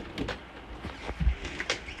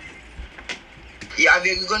 Yeah, have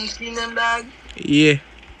you gonna see them, dog? Yeah.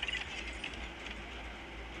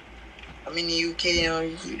 I'm in the UK, you know,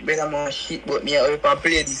 you better more shit, but me, I will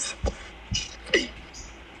play this.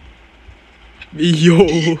 Yo.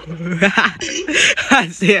 I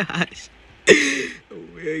say Ash. Oh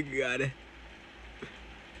my god.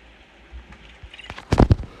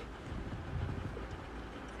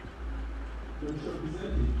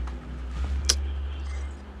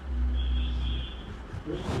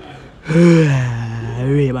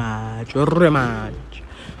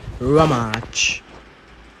 Rematch.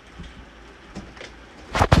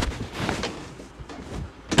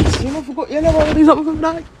 You know, forgot you never do something from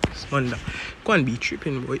that. Wonder. Go and be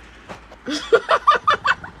tripping, boy.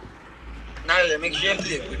 Now, make sure you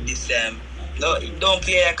play good this time. No, don't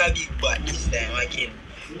play like a big bat this time, okay?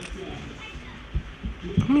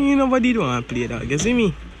 I mean, nobody don't want to play that. You see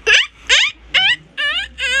me?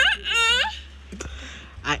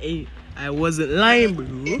 I wasn't lying, bro.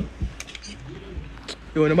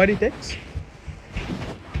 Yo, nobody text?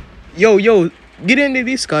 Yo, get in the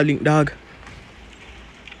Discord link, dog.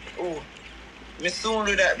 Oh, me soon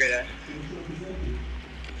do that, brother.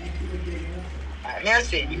 Me I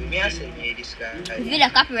say you this guy. Video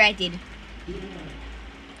copyrighted.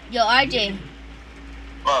 Yo, RJ.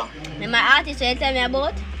 Oh. And my artist will tell me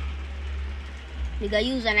about? You got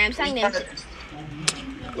username, sign them.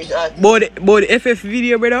 Which art? About the FF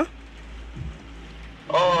video, brother.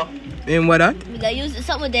 Oh. And what that? You got use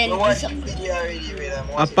something then. I watch the video already, brother.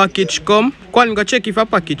 A package come. Go and go check if a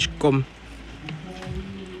package come.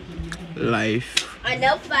 Life. I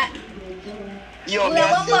know fact. Yo, Yo. Invite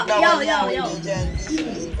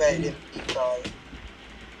them.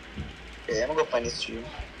 Okay, I'm gonna go find this stream.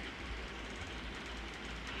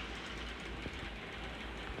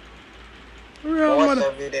 Man,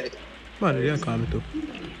 Man, they call me too.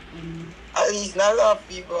 at least not a lot of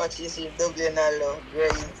people are chasing Dublin NALDO very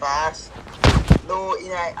fast. No,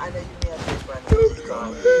 in I know you may have different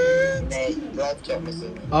because live chat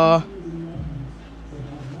message.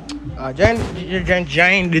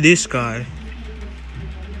 Join the Discord.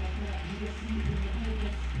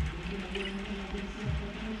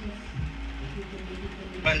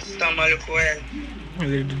 Man, stammer look well.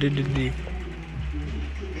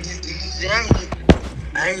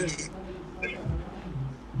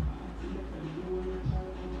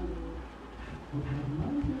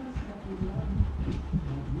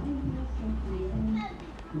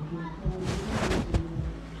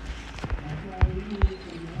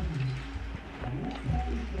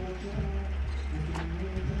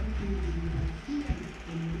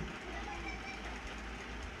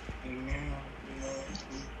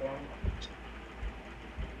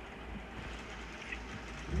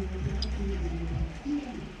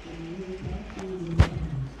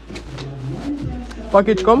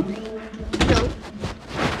 Package come? No.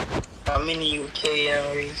 I'm in the UK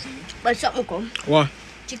already. But something come. What?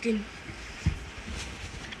 Chicken.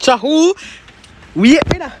 Chahu! Wait,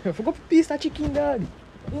 brother. I forgot to piece of chicken, dog.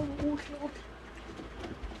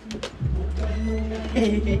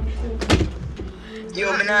 Yo,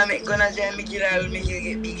 I'm not gonna try make it all make it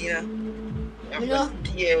get big, you know. I'm No.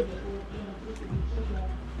 yeah.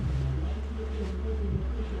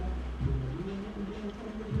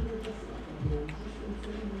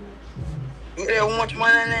 You have much more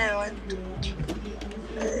than that, man.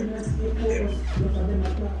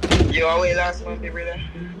 Yo, I wait last month, brother.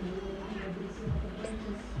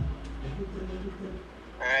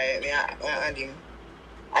 Alright, I add him.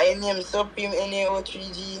 I name Supreme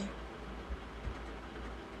NAO3G.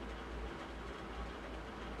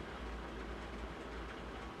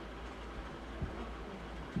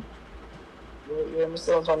 You're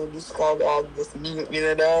myself on the Discord, I'll just mute me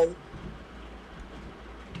the dog.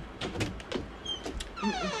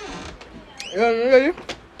 You ready?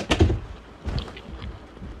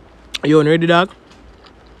 You ready, dog?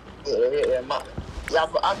 Yeah, man. You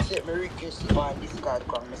have to accept my request on Discord,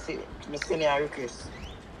 because I send you a request.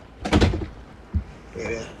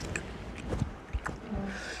 Yeah.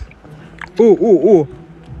 Oh.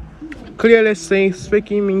 Clearly saying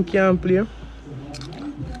speaking mean can't play.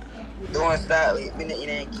 Don't start with me in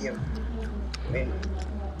a game.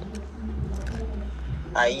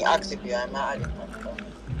 I accept you, I'm not adding.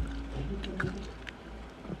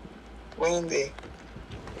 When they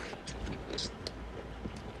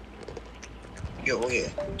yo, yeah.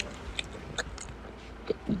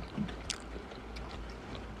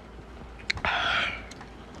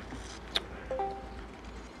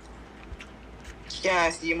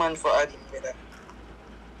 can't see man for adding better.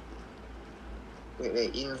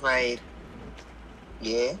 Wait, invite.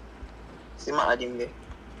 Yeah. See my adding there.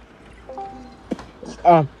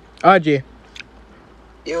 RJ.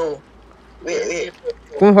 Yo. Wait.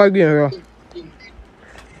 Come for game, bro.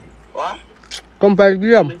 What? Come for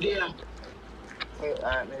game. Wait,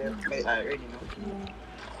 ready now.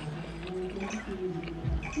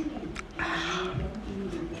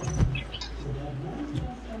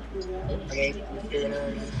 Okay,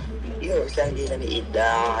 yo, Sandy, let me eat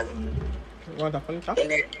dog. Want a funny talk? And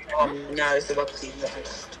then, now it's about to see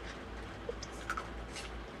that.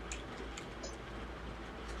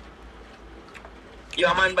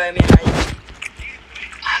 Yo, man, buy me an ice.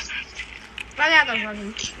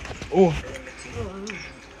 Oh.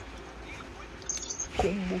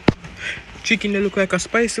 Chicken, they look like a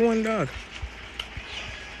spicy one, dog.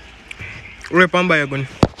 Rip and buy a gun.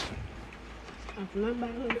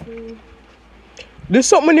 There's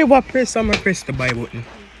something I never press, I'm gonna press the buy button.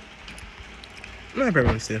 No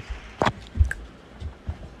problem, still.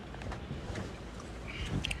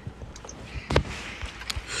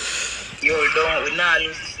 Yo, we not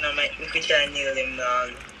lose this now, mate. We could try and nail them,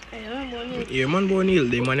 dog. Yeah, man, go nail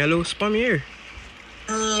them, man. Hello, spam here.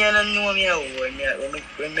 You don't know me how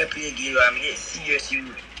when I play game, I'm get serious,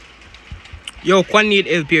 you. Yo, Kwan need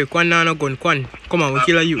help here. Kwan no gun. Kwan, come on, we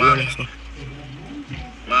kill a you. Wait.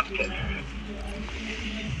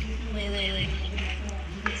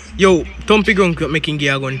 Yo, Tumpy gun making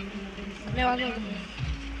gear gun.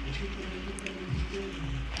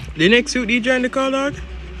 The next suit DJ in the car, dog?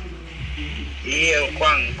 Yeah,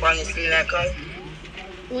 Kwang is still in that car?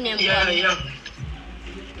 Yeah.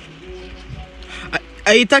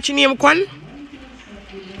 Are you touching him, Kwan?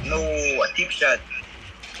 No, a tip shot.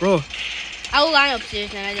 Bro. I'll line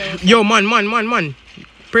upstairs and I don't. Yo, man.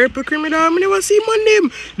 Purple criminal, I never see man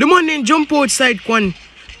them. The man then jump outside, Kwan.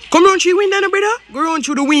 Come round through the window, brother. Go round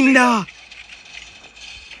through the window.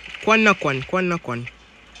 Kwan.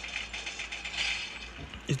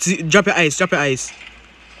 Drop your eyes.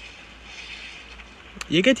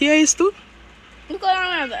 You get your eyes too? Look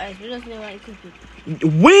around the eyes, we just never equip it.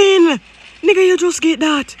 When? Nigga, you just get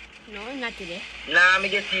that. No, not today. Nah, me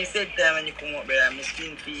get you said time when you come up, brother. I'm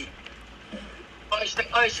skin free.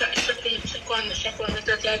 Check one,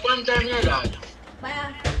 that's like one time, yeah, dog.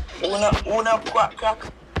 Bye. Una crack.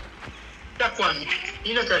 Check one.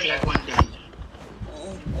 You know that like one time.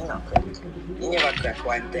 You never crack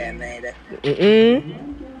one time, neither.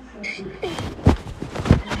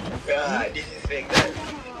 God, this is fake, that.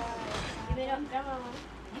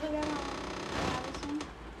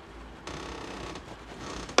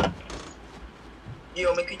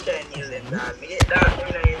 Yo, make you try and nail them, dog. Me get dog,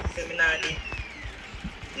 you know, you say me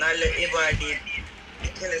not let everybody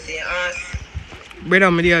tell us in ass. Brother,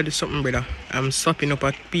 me there do something, brother. I'm sopping up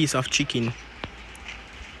a piece of chicken.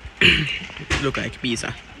 Look like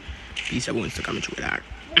pizza. Pizza bones to come through that.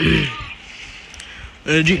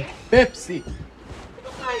 Pepsi.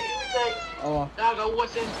 Oh. Dog,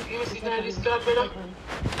 what's in this car, brother?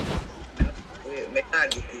 Wait, me not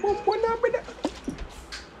get it. What now, brother?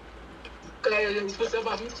 You're supposed to have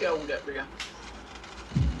a meeting with that, brother.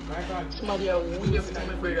 Somebody else will give it to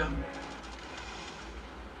me, brother.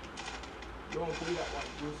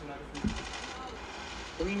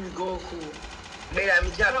 Please go cool. Brother, me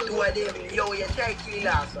drop 2 of them. Yo, you try to kill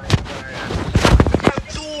last one. Drop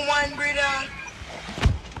 2, man, brother.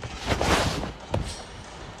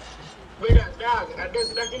 Brother, dog,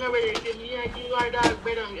 that's in a way, if you ain't kill your dog,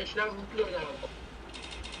 brother, you should have blood out.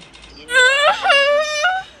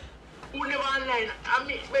 Who never online? I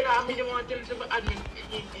mean, brother, I mean, you want to tell some admin.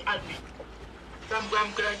 Some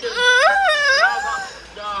gram could I tell you?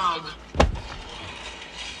 Dog.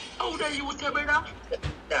 How old are you, brother?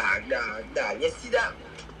 Dog. You see that?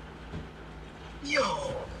 Yo.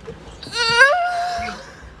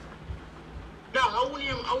 Dog, I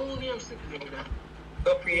won't name sick, brother.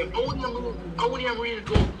 Go pray. I wouldn't even read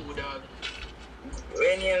Goku, dog.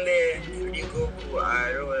 When you're in there, you go cool,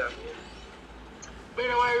 I roll up.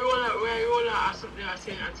 Brother, why roll up something I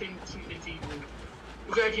think the TV.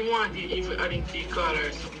 Because you want it if I didn't take call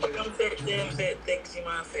or something. Come say, text him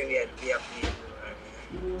and say we had to be a play.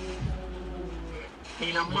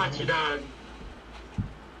 In a match, dog.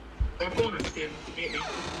 I'm going to stay, maybe.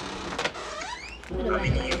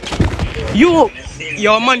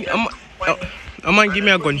 Yo, man, man, give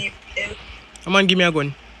me a gun. Give me a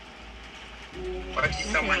gun.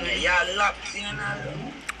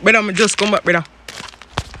 Brother, I'm just come back, brother.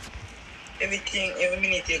 Every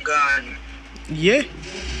minute you're gone. Yeah.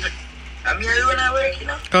 I'm here alone at work, you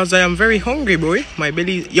know. Cause I am very hungry, boy. My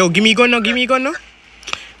belly. Yo, give me gun now.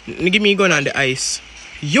 Give me a gun on the ice.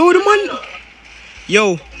 Yo, the man.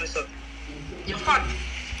 Yo. You fat.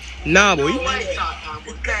 Nah, boy.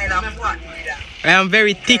 I am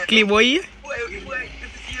very thickly, boy.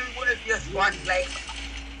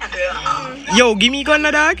 Yo, give me a gun,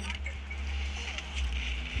 dog.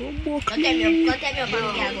 Go take me up and get a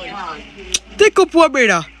gun. Take up what,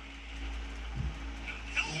 brother?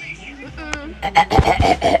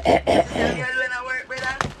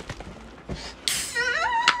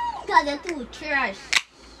 God, they're too trash.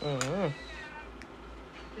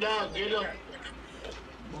 Dog, you know.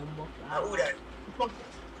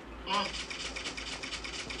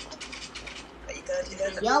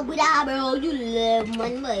 Yo, Buddha, bro, you love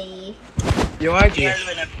man, boy. Yo, RJ.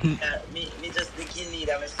 Me just the kill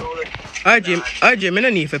leader, I'm solo. RJ, me no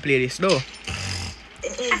need to play this, though.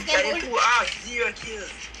 Zero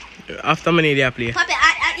kills. After me need to play. Papa,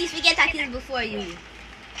 at least we get a kill before you.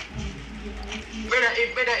 Brother,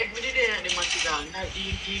 if we didn't the match down,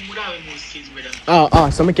 he would have most kills,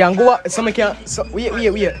 brother. So me can go back, so me can, so, wait,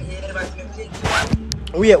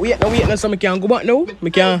 no, so me can go back now,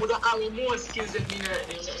 me can. Would have most kills than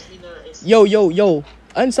Yo,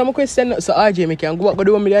 answer my question, so RJ, me can go back, go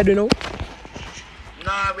do what me there do now?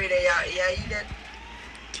 Nah, brother, yeah, he dead.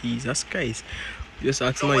 Jesus Christ, just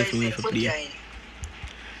ask money for me for play.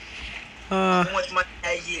 How much money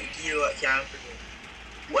I give you, can't forget.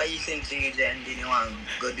 Why you think you didn't want to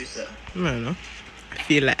go do so? No. I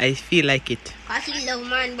feel like it. Cause he love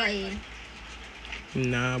man, boy.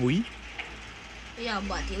 Nah, boy. Yeah,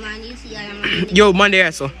 but man, you see, man. Yo, man,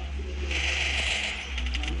 there, so.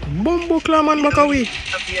 Bumbo clam man back away.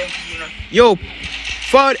 Yo,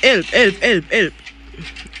 forward, help.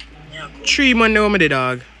 3 man there with me, the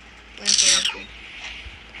dog.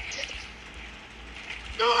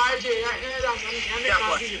 No, RJ,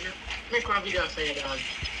 make one video for you, dog.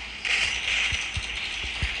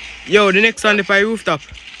 Yo, the next one if I rooftop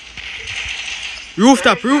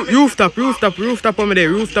on me there,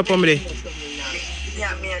 rooftop on me there.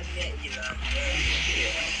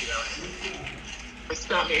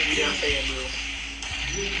 Stop making video for you, bro.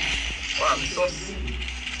 Wow, I'm so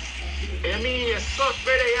I mean, you're so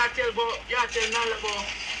better, you tell Nala about,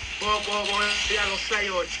 you go fly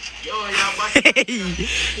out. Yo, you're back.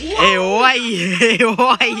 Hey,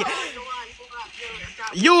 why?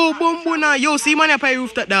 Yo, Bumbo now. Yo, see man up I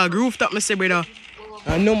rooftop, dog. Rooftop, me say, brother.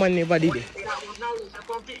 And no man never did it.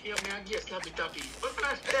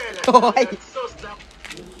 Oh,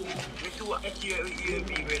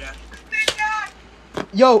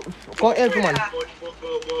 yo, go help man.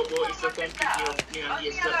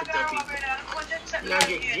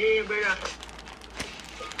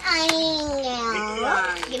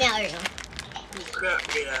 Give me a ring.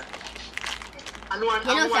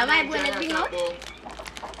 You know, so my boy let me know.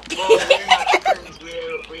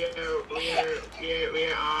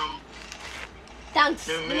 Thanks.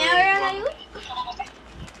 Give me a ring on you.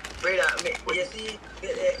 Brother, you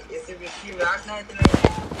see we stream last night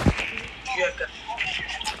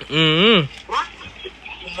What?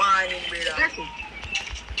 Morning, brother.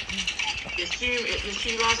 You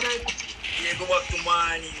stream last night? Yeah, go back to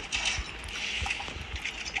morning.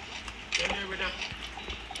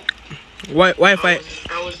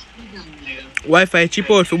 Wi-Fi chip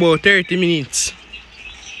out for about 30 minutes.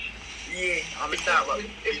 Yeah, I'm start back.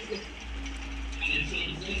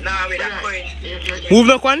 Nah, with that coin. Move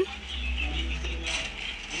the one.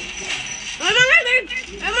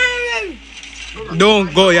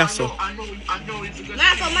 Don't go, yeah, so. I know it's a good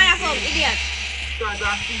Malcolm, idiot.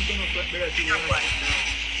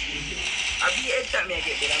 I'll be extra me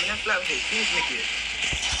again, but I'm not flat face. Please make it.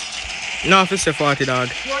 No, if it's a 40, dog.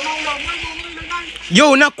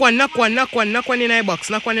 Yo, knock one in a box,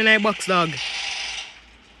 dog.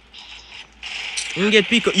 You can get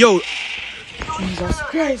pick up. Yo. Jesus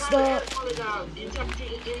Christ, dog.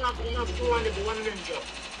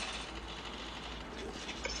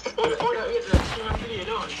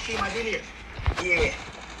 Yeah.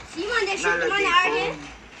 See man, they shoot the man already.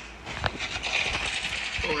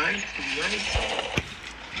 Alright.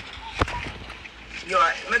 Yo,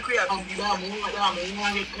 make we have You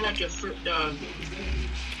want to collect your fruit, dog.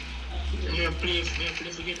 Please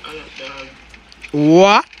forget all that, dog.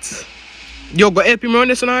 What? Yo, go help him run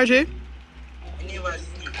this on RJ?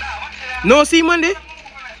 No, see, Monday?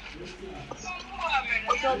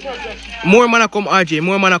 More man come, RJ.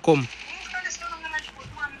 More man come.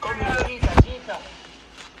 Come here,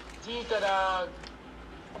 Cheetah, dog.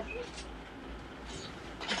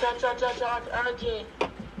 RJ.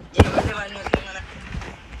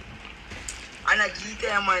 And a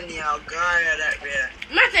Cheetah man here, God, that way.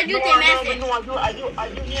 Master, you take message. I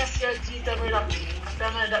do me a Cheetah, brother.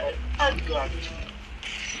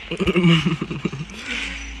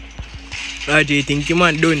 RJ think you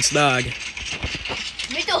man dunce, dog.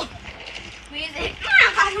 Me too. We say,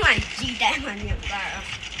 come on, G-time on your car.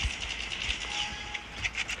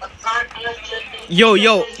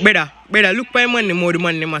 Yo, brother, look for money more the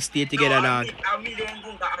man they must stay together, dog.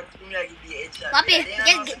 Papi,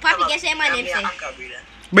 guess what man name say?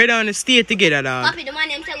 Brother, on the stay together, dog. Papi, the man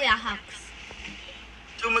name say we are hacks.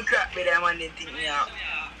 To me crap, brother, man, they think me out.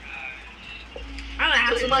 I'm gonna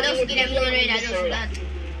have to just give them no red, I just that.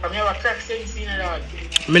 I'm here a crack sense in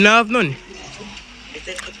it. Me not have none. Me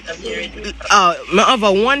have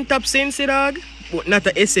a one top sensei, dog, but not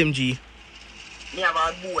a SMG. Me have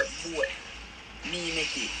a boat. Me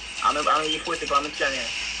make it. I'm a put it on the channel.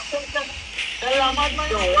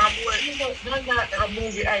 A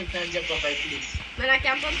movie I can jump off my place. Man, I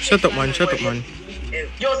can't pump. Shut up, man. Yo,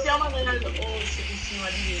 see, I'm on the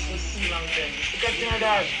see long time. Look at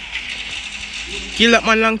dog. Kill that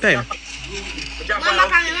man long time. Mama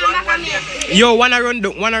come here. Yo, wanna run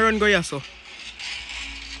go here, so.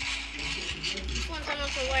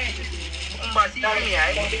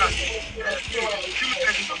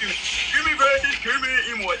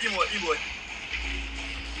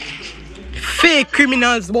 Fake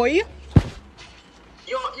criminals, boy. Yo,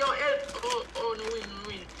 no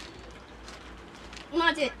win.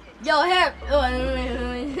 Not it. Yo, help.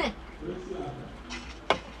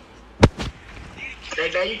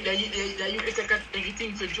 That you take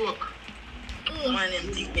thing for joke. Man, them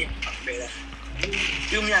think me, brother.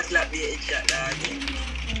 Do me a slap the headshot, dog.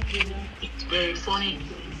 It's very funny.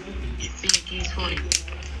 You think he's funny?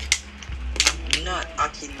 Not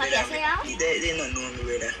acting, Papi, brother. say how? They don't know me,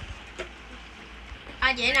 brother.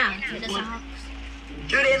 Ajay na, with the hacks.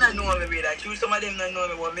 True, they don't know me, brother. True, some of them don't know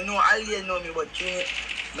me, but me know all they know me, but true,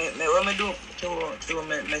 what me do, true,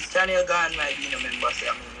 my channel gone might be no member, say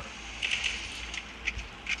I'm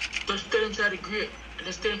Just tell him to the great.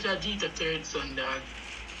 Just tell him to Jeter third son, dog.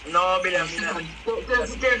 no, brother, me not. Tell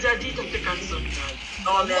him to Jeter second son, dog.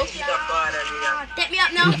 No, me a cheater father, brother. Take me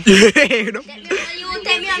up now. That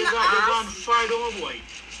Take me up You're now. gone farther, my boy.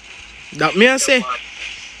 me I say.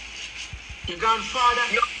 You're gone farther.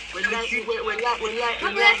 We like.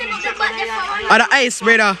 Are the ice,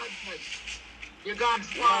 brother. You're gone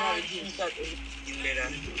farther.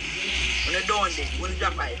 When you down there, when you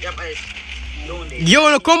drop ice. Down there. Yo,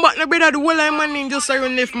 no come back, no brother. The whole line man just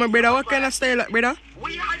run left, my brother. What kind of style, like, brother?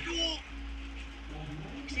 What you do?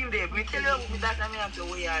 See there, we tell you that I have to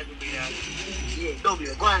way hard, brother. Yeah,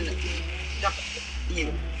 W, go on. Drop.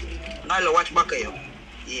 Yeah. Now watch back here.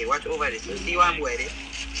 Yeah, watch over this. You see one boy there.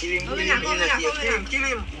 Kill him.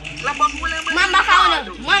 Slap up whole line. Man back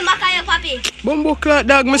on, papi. Bumbo clock,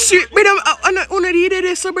 dog. Me sweet, brother. I don't need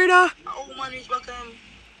this, so brother. Oh, man, reach back him.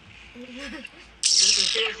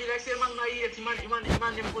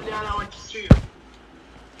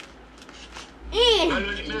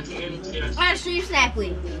 I'll see you snap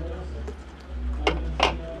with.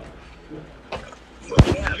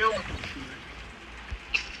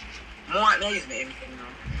 More nice, man.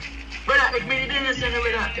 Brother, ik ben niet in de zin,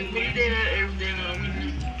 brother. Ik ben niet in de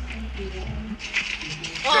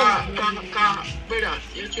brother,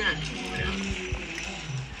 you change, brother.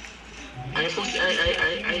 I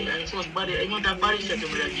force body, I want that body shot,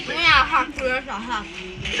 brother. Yeah, hack, brother, hack.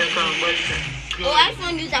 That kind of body shot. Oh, I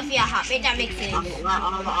found use that for your hack. That makes sense. All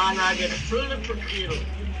I get is full of potato.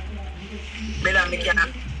 Brother, me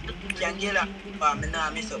can't get up, but me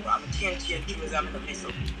not mess up. I'm change clothes, I'm not mess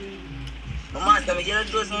up. My master, me get a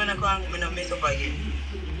clothes when I come, me not mess up again.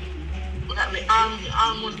 I'm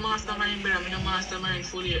almost mastermind, brother. I'm mastermind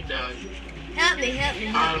fully, dog. Help me.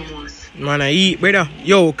 Almost. Man, I eat, brother.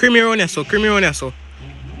 Yo, creamy on here, so. Me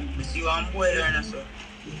see one boy learner, so.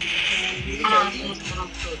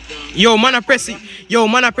 Yo, man, I press it. Yo,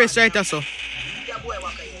 man, I press right there, so. Yeah, boy,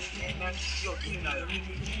 what can you kill him now.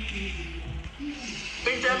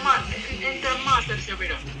 Intermaster,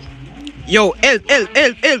 brother. Yo, L.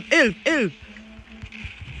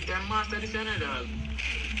 Intermaster, this is dog.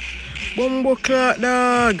 Bumbo clock,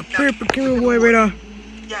 dog. Purple creamy boy, brother.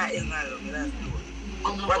 Yeah, it's not long, that's good.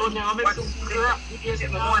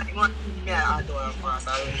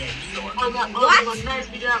 What? Nice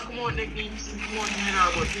video, come on, like this. Come on,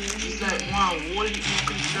 but it's like, wow, holy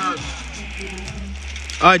dog.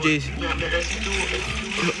 RJ.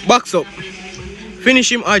 Box up.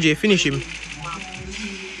 Finish him, RJ. Finish him.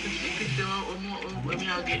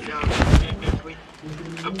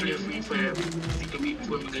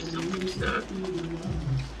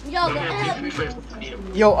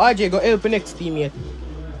 Yo, RJ, go help the next teammate.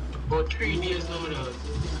 About 3 days now, dog.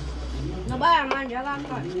 No, but man, you're gone.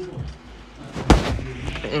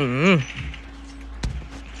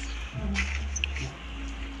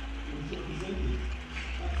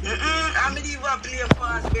 I believe I play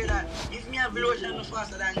fast, brother. If me have lotion no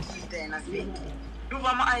faster than G10, I think. Look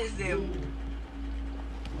at my eyes them.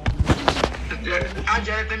 I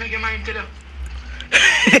just let me get mine to them. I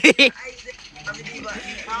believe I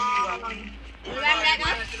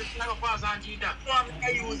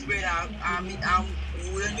use, brother.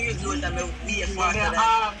 When you use lotion, I way faster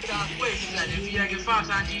than If you get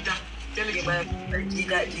fast on Gita, tell me.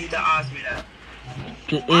 Gita asked me that.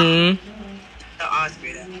 Ask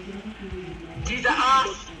me that. Gita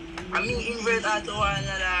ask. I mean, invert auto one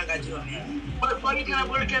another. I got you, man. But you can't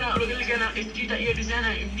work it out. Look at it. Gita here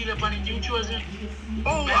designer. If you upon it, you choose it.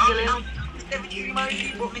 Oh, I'm 73 man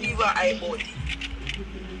people believe I bought it.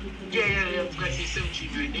 Yeah, because it's so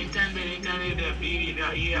cheap. Anytime they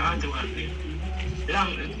yeah, auto one. A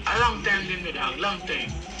long time, then the dog. Long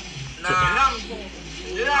time. Nah.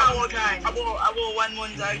 Long time. About 1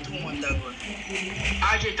 month or 2 months ago.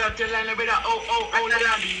 I just thought to learn about that. Oh, that is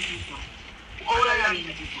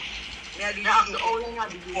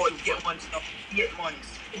for 8 months now. 8 months.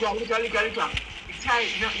 Look. It's high.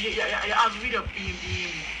 You have video beam.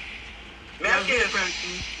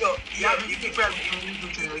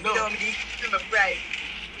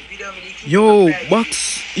 Yo,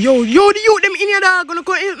 box. Yo, the youth them in here, dog. Gonna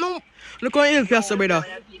come help now. Gonna come help us, brother.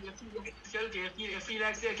 You feel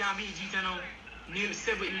like they can be Gita now. Nearly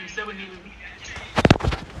 7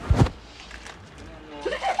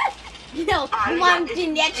 No, one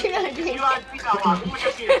thing that children. You are Gita one. Who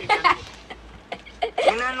you feel?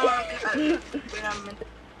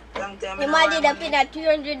 You might end up in at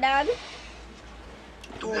 300 dog.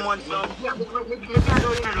 2 months now. You can't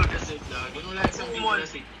go in and out yourself, dog. You know, like some people that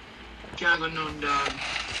say, can't go none, dog.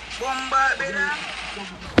 Bomba, brother.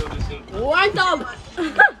 One thumb.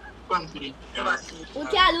 Confident. We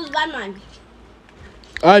can't lose one man.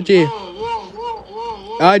 RJ.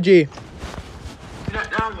 Whoa. RJ.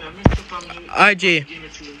 I RJ.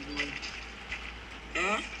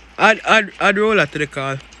 Add roller to the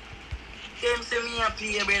call. Them say me a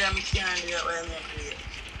play, brother. Me can't do that while me a play.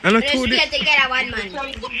 I'm not Let's too play together one man. I'm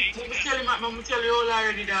tell you all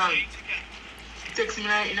already, dog. Text me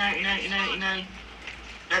 99.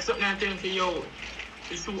 That's something I'm telling you.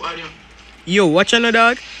 It's too hard. Yo, watch on the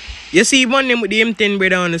dog. You see one them with the M10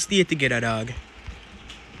 brother on the stay together, dog.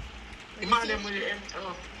 The man them with the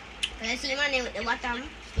Let's see man with the bottom.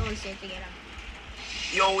 Don't stay together.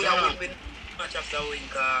 Yo, we are winning much after win,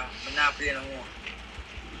 cause I'm not playing no more.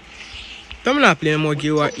 I'm not playing more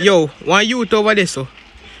gear. Yo, one youth over there, so.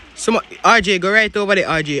 Some RJ go right over there,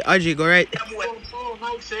 RJ go right. Oh,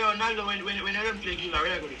 Mike say, NALDO when I don't play game, I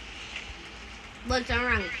really But I'm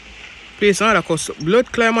wrong. Please, another cause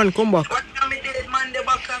blood climb and come back. What time it is, man? They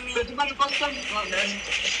back on me. Yo, I'm they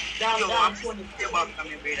back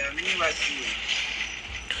on me, brother. I never see you.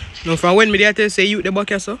 No, from when me there tell say you the back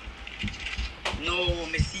here, so? No,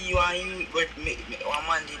 me see you and you, but one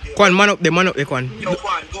man did do. Go on, man up the Kwan. Yo, go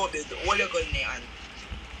on, go there. Hold your gun there and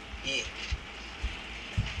yeah.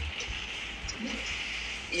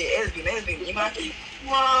 Yeah, Elvin, you might keep.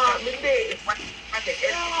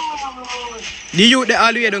 The youth the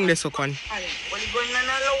all the way down there, so Kwan. What you going on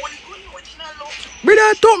now? What you going on? What you now? Brother,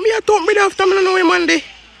 I talk me after me know him Monday.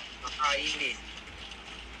 Indeed.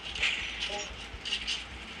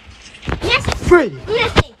 Yes. Freddy.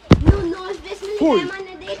 Listen. You know it's this Oi. man on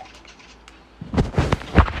the day.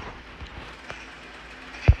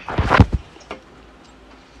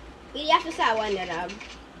 You have to start one dog.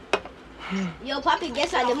 Yo, Papi,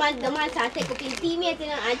 guess what? The man start take up his teammate, you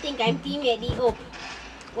know, and think I'm teammate the up.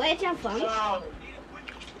 Where you come from?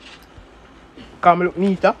 Come look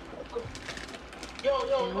neater. Yo,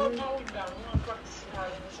 what now we done? We want to practice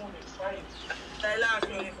I last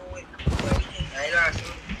one for week. I last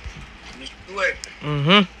one. Mr. Work.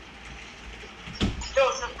 Yo,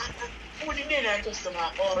 who the main customer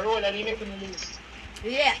or role that they make in the list?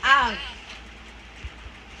 Yeah,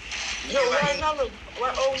 Yo, why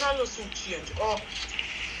NALDO suit change? Oh,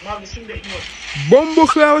 now the suit that you want. Bumbo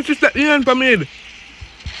cloud, what is that in for me?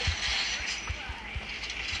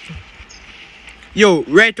 Yo,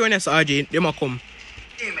 right when it's RJ, they might come.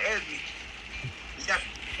 Team, help me. Just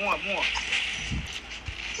more.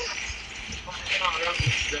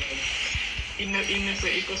 In the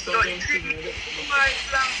say it costs Yo, something. my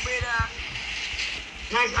flank, brother.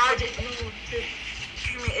 Nice RJ.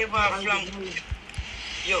 Give me ever flank.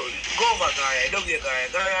 Yo, go over, Gara. W, Gara.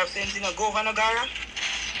 Gara have sent in a go over, no, Gara?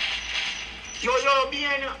 Yo,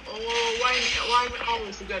 behind why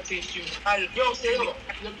always you got taste you? Yo, say yo, you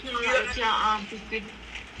can't fix it.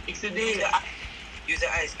 It's a day. Use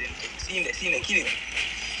the ice then. See him, kill him.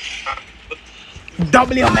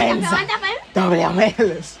 WMLs!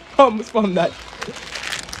 WMLs! Come from that.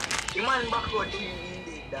 The man back out to him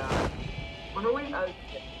indeed, dog. On the way, I'll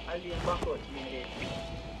back out to him indeed.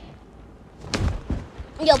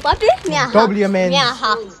 Yo, papi, me a WMLs. Me a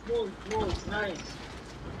hack. Nice.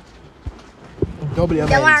 WMLs.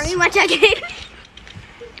 They want to rematch again.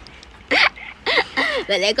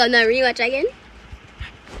 But they gonna rematch again.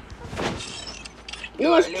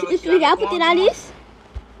 No, if we got put in all this.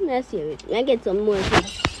 Let's see it. I get some more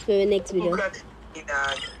for the next video.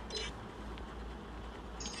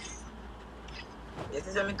 Yes,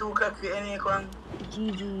 it's only 2 o'clock for any one.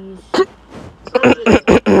 GG's.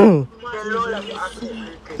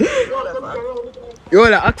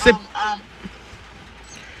 Yola, accept.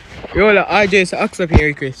 Yola, RJ, so accept your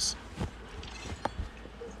request.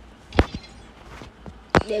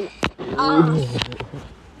 Them. On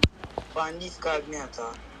this card, me at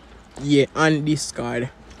all. Yeah, on this card.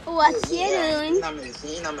 What you doing? In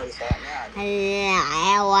America,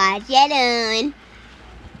 What you doing?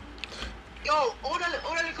 Yo, all the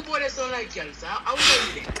little boy that sound like Jens, I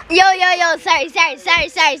was like that. Yo, sorry.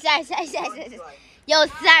 Yo,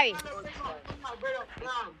 sorry. My brother,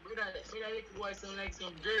 little boy sound like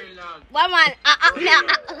some girl, dog. One man,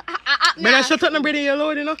 Better shut up, no brother, you're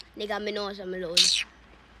loud, you know? nigga, me know some alone.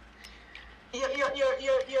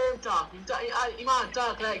 You're talk. You might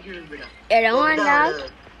talk like girl, brother. You're the one,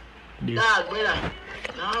 dog. Dog, brother.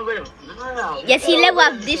 No, brother. No. You see level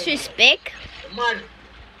of disrespect? Man.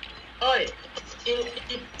 Oi.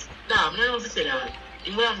 Nah, I'm not going to say that.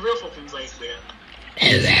 You might have rough up in place, brother.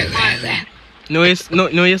 No,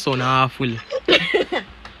 you're so awful. Me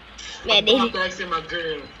I'm did. not like say my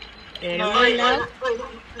girl. You're the one, dog.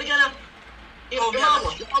 Look at him.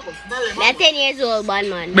 Me 10 years old, bad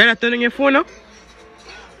man. Better turn on your phone now.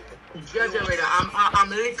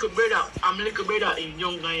 I'm a little brother in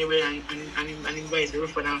young guy and invite the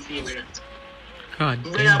rougher than feel, brother. God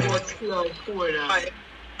Brother damn. about 3 or 4, dog.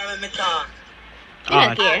 I'm a talk. You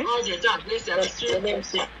don't care. RJ, talk, listen, I'm straight.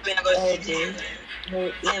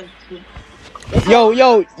 Yo,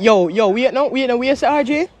 wait now, where's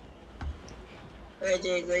RJ?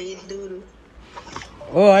 RJ, go eat doodoo.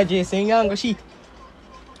 Oh, RJ saying you go shit.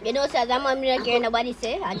 You know, sir, that man don't care nobody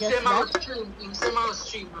say. I just that.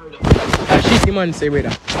 Stream, brother. Shit, the man say,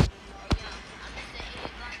 brother.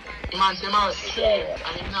 Man, say man stream,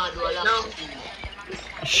 and him not do a lot of stream.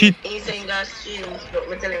 Shit. He's saying that streams, but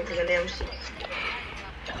we tell him to go them shit.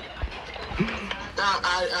 I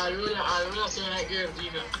really say like girl,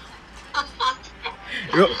 you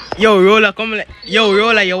know. Yo, Roller, come like. Yo,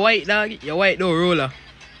 Roller, you white, dog. You white though, Roller.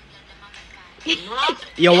 You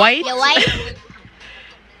white? You white?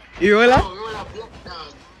 You Roller? Yo, Roller black,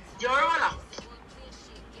 dog. Yo, Roller.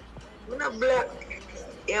 I'm not black.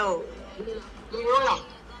 Yo. Roller.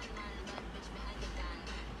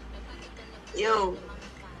 Yo.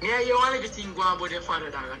 Yeah, you want to think go about your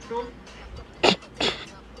father, dog, too?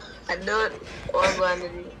 I don't. What going to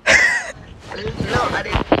do? No, I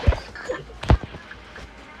didn't.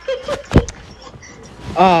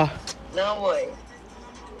 No, boy.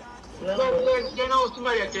 No, boy. You know,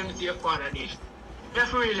 somebody tell me to your father this.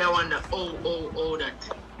 That's really wonder, oh, that.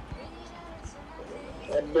 I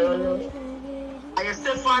don't know. Are you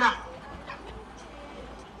still father?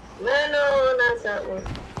 No, not that one.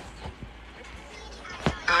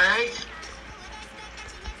 Alright?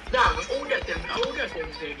 Nah, who that them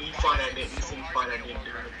say the father did, the same father did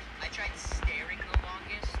there? I tried staring the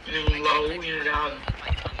longest. Low, you know, dog.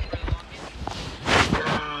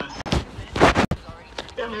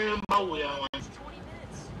 I remember where I was.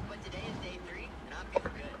 But today is day 3, and I'm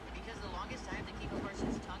feeling good. Because the longest time to keep a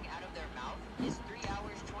person's tongue out of their mouth is 3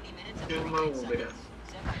 hours, 20 minutes, and 48 seconds.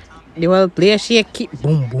 Set by Tom. They will play shake keep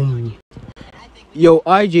boom boom. Yo,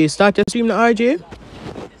 RJ, start your stream now, RJ.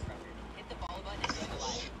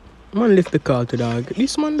 Man, lift the call to dog.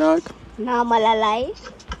 This man, dog. Normal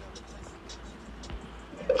alive.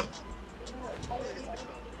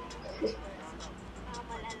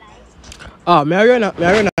 Mariana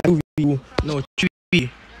 2v2. No, 3v.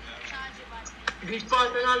 This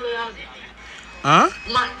part and all that. Huh?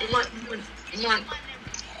 Man.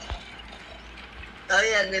 Oh,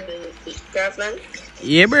 yeah, good to see. Girlfriend?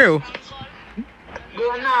 Yeah, bro.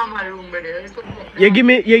 Go now, my room, brother. You give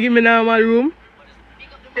me normal room.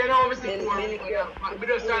 You know what I'm saying? We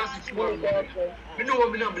don't start to score. We know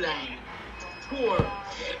we're not blind. Score.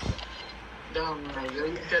 Damn, man.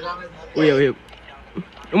 You tell them. Wait.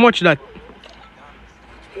 How much that?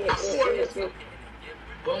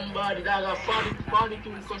 Bombarded dog, a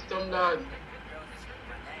 42 custom dog.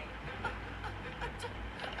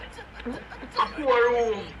 A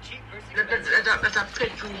room. That's a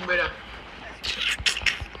pet room, brother.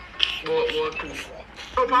 What two?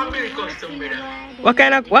 Oh, family custom, brother. What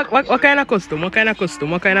kind of custom? What kind of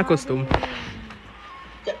custom?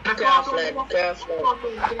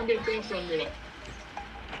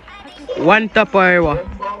 One top or what?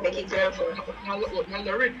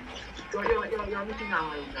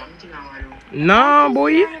 No,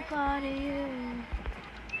 boy.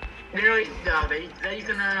 You know it's that you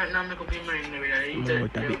can make up your mind, brother.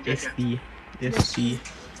 SP.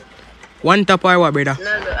 One top or what, brother?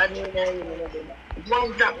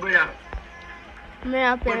 One tap, brother. Me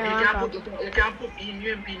a But pay you can put in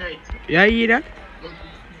UMP night. Yeah, you hear that?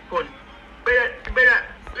 Fun. Brother,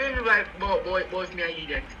 when you like boys me I eat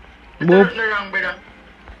that. Bob. Nothing wrong, brother.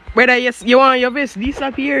 Brother, yes, you want your vest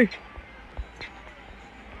disappear.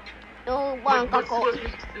 No, one cock.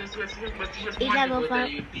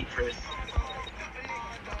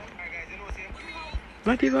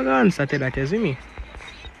 Not even gonna answer to that, you see me?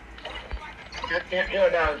 Yo,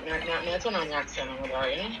 dog, I turn on your accent, you know?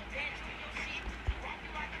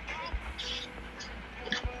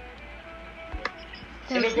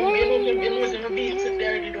 You know, beats in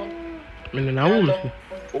there, you know? I'm not woman.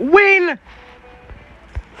 Win!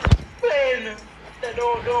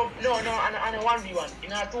 No, and a 1v1,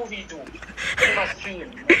 in a 2v2. In a stream.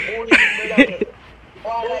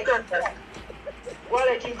 Well,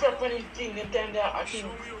 I think that when it's thing, the time that I think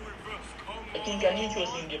an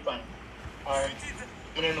interesting Japan. Or, I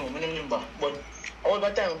don't know, I don't remember. But all the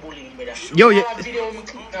time bullying, brother. Yo, I have video of me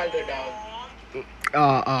click NALDO,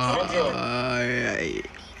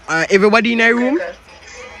 dog. Everybody in the room?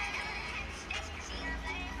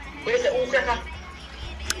 Where's the old cracker?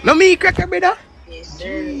 No, me, cracker, brother.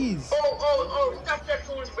 Jeez. Oh, stop that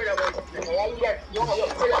fool, brother. You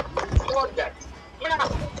want that. You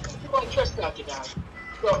want trust that, dog.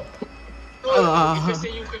 So, if you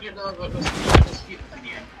say you can get dog, just skip it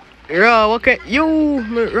again. Yeah, okay. You,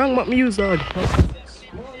 wrong what me use, dog.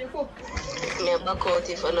 Me back out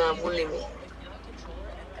if I not bully me.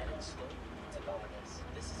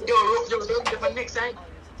 Yo, next time.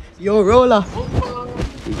 Yo, roller.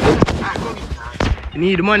 You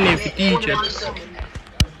need money for teacher.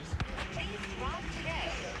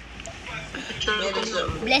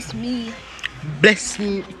 Bless me. Bless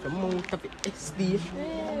me with the amount of SD.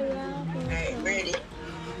 Alright, ready.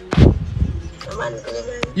 Come on.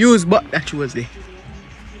 Use but that was there.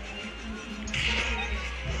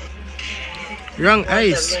 Wrong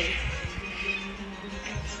ice.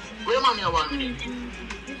 Where man you want me?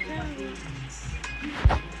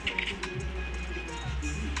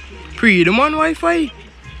 Freedom on Wi-Fi.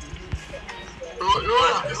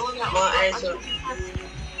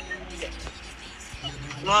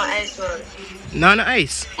 More ice one. No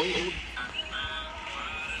ice.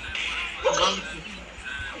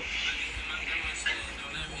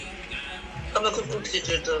 Come on, cook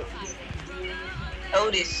it. How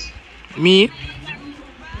this? Me?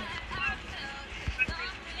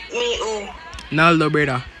 Me, who? Naldo,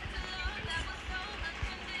 brother.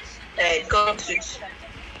 Alright, come switch.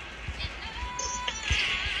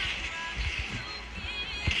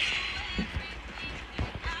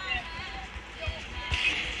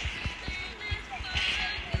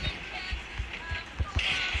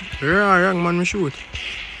 Yeah, young man, me shoot.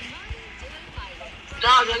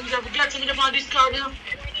 Dog, you have to get to me upon this card here.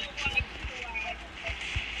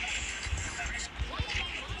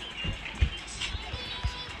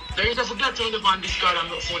 There is a forget to me upon this card. I'm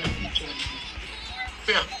not phone.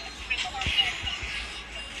 Fair.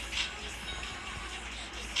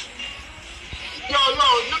 Yo, no,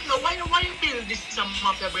 why you build this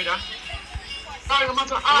mafia, brother? Why you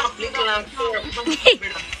matter half little and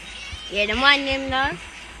Yeah, the man name now.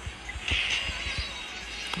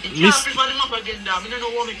 You can't prepare the map again, dog. I don't know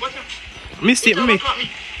what me. What's up? Mistake me.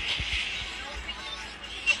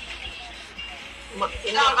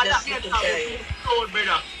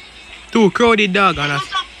 Too crowded, dog, on us.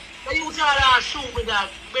 You shoot with that,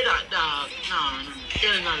 dog.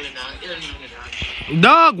 No.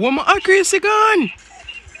 Dog, what my accuracy gun?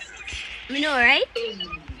 You know, right?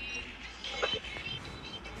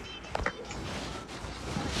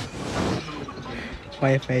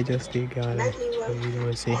 Wi-Fi just take on. You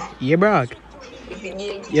know say, yeah, bro.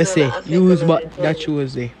 You say, use but that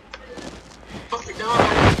shows there.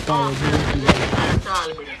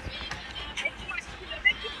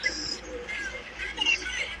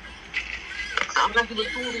 I'm not even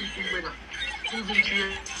doing brother.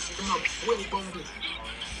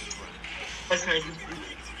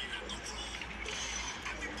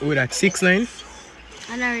 Oh, that's 6'9".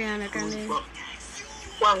 And Ariana Grande.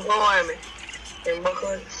 One, go on me. Then back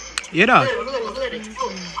on. You dog?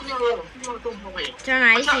 Turn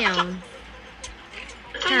right down.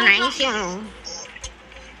 Turn right down.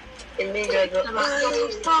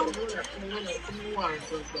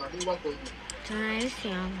 Turn right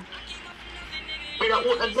down.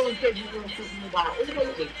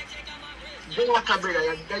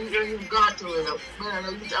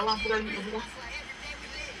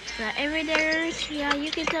 So every day, yeah,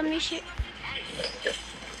 you can tell me shit.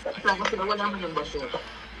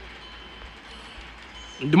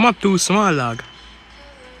 The map too small, dog.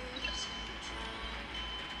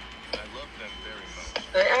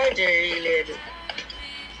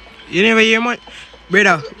 You never hear man,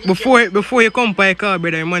 brother. Before you come by a car,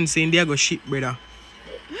 brother, man saying they go shit, brother.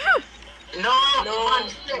 No.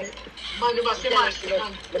 Man, they must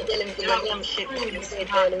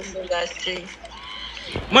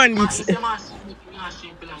Man, it's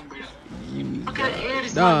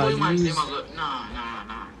dog.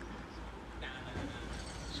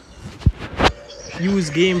 Use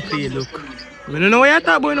gameplay, look. I don't know what you're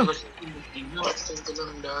talking about now.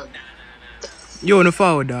 You on the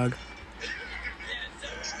forward, dog.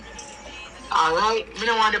 Alright, I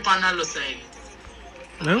don't want the panel side.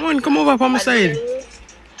 No one come over from my side.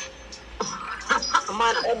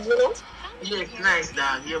 Yes, nice,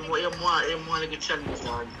 dog. You want a good challenge,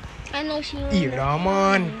 dog. I know she will. Yeah,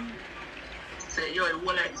 man. Say, yo, you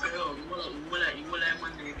will like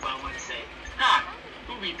Monday for one side. Ah,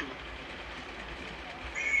 who we do?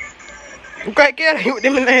 You can't get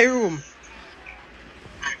them in the room.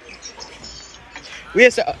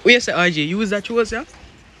 Where's the RJ? Use that choice, yeah?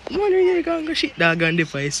 Man, really can't go shit dog on the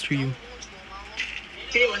fire stream.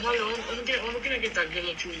 Okay, I'm gonna get that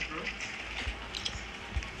girl choice, bro.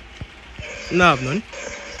 No, have none.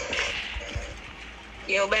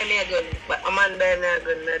 Yo, buy me a gun. But a man buy me a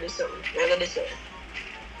gun. I do something. I gotta do something.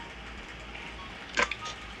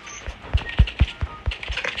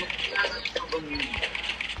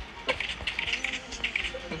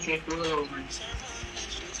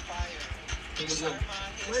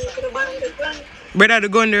 Brother, the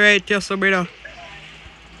gun the right here, so brother.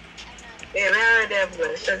 Yeah, man, I already have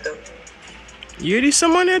gun. Shut up. You hear this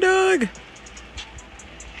some money, dog?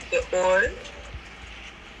 The oil.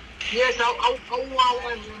 Yes, I want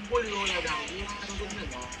one bully on that down.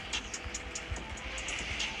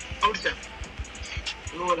 Outside.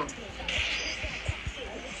 Lower down.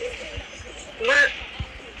 What?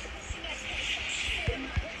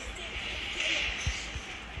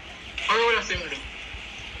 I don't want to say anything.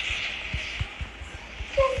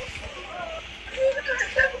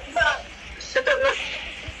 Shut up, man.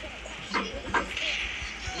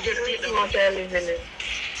 You get straight down. What are you living in?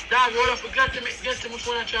 Dog, you forgot to get my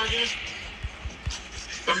phone and charge it.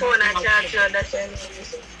 The phone I charge you, that's why I'm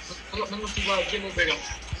I'm going to see what Jimmy brother.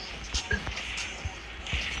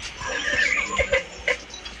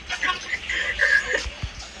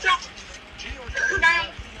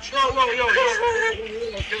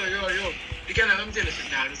 Yo. You can't let me tell you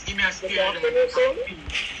something now. Just give me a spear.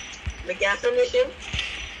 The gas finish him?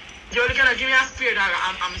 Yo, you cannot give me a spear, dog.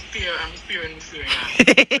 I'm spearing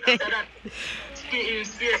now. After that,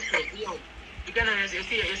 spear. Yo, you cannot you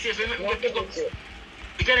see if you make me pick up.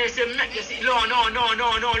 You cannot say, no.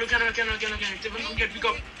 You cannot get pick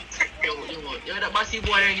up. Yo, that bossy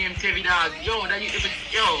boy named Tevi, dog. Yo, that you,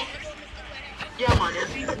 yo. Yeah, man,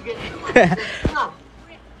 no.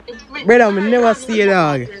 Brother, I never see a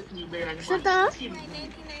dog. Shut up.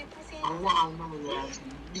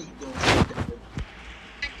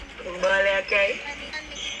 Okay.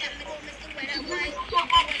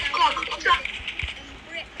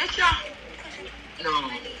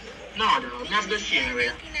 No, that's the shame,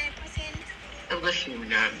 man. That's the shame,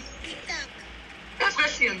 dog. That's the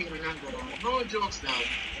shame, man. No jokes, dog.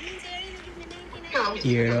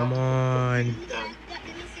 Yeah, man.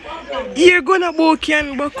 You're gonna book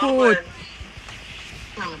and back out.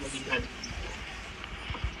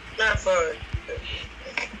 Not for it.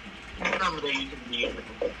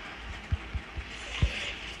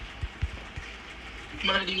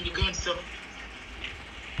 Man, the gun stuff.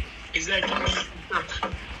 It's like I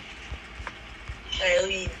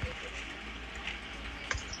leave.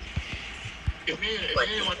 if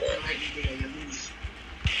you want to hide the gun, you lose.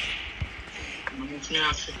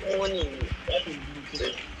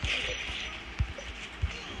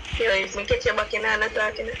 Yo, if me catch you back in and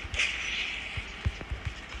talking.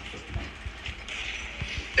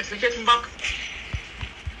 If you get him back,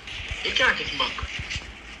 you can't get him back.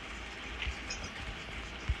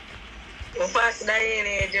 Well, faster than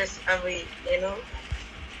you just have it, you know?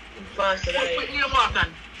 Faster than Put your mark on.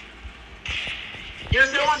 You know,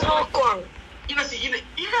 say one so come. you know, see,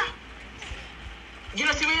 yeah. You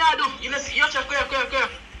know see what you do? You know see you check clear.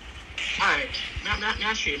 Alright.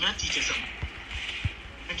 Me show you, me teach you something.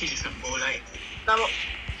 Me teach you something about life. Come on.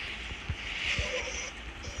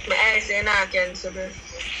 My eyes say nah cancel bro.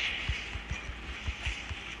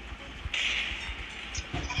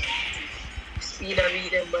 Speed of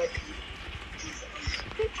reading but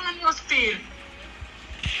On your speed.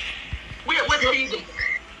 Wait, what speed?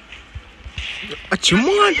 What you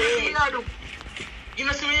want? You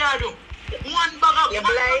know see what you do? One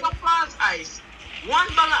bag of false ice. One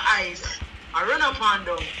bag of ice. I run up and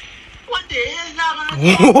down. What the hell is that gonna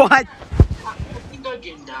do? What? Think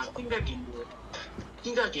again, dog. Think again, bro.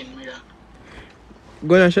 Think again, brother.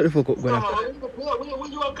 Gonna shut the fuck up, gonna.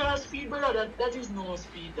 When you are class speed, brother, that is no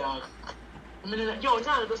speed, dog. I mean, yo,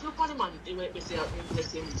 nah, just look on the man. They say, the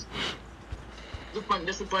same. Look on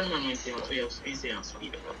the man, we say, on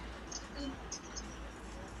speed, bro.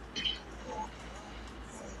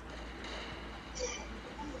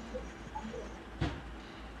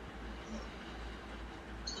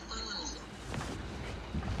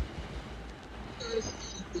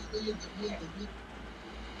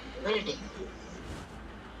 Ready?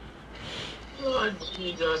 Lord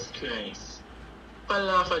Jesus Christ. I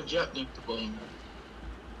laugh at Jack the bomb.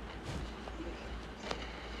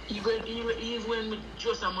 Even when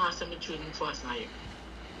just a master me choose me first night.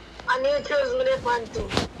 and you choose me the one too.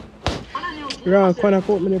 Ra, can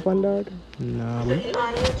put me on dog? Nah, man.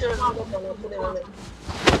 And you choose me the one put them on it.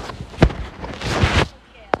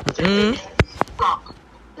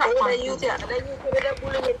 And when I use it, they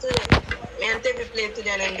bully me today. Me and take the play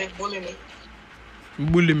today and they bully me.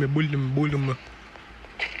 Bully me.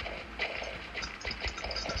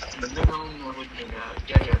 But they don't know what they got.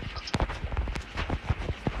 Yeah.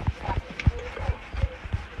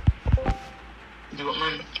 Do it,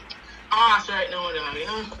 man. So right now,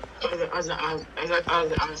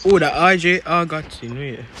 Oh, the RJ, I got you,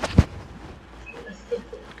 yeah.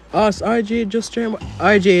 Ask RJ, just try.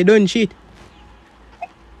 RJ, don't cheat.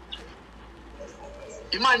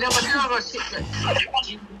 You might never do about shit.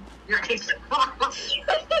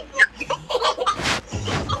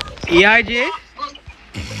 RJ?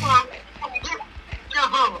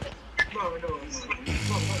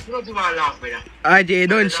 RJ,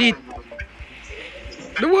 don't cheat.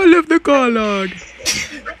 The one left the call, dog.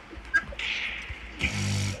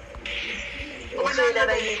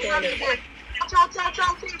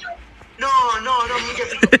 No, me get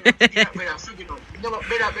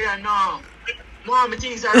better, no. No, my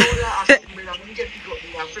things are all that, me get pick up,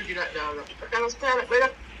 I figure that dog. I can spell it,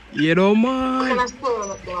 brother. You know, I man. can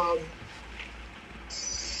spell it, dog.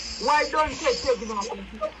 Why don't you take it off?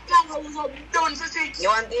 Don't you see? You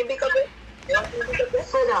want to pick up it? You want to pick up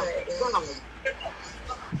it? Brother,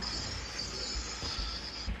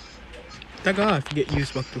 That guy have to get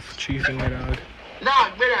used back to cheating, dog.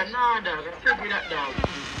 dog, brother, no, dog. I figure that, dog.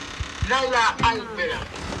 No, I brother.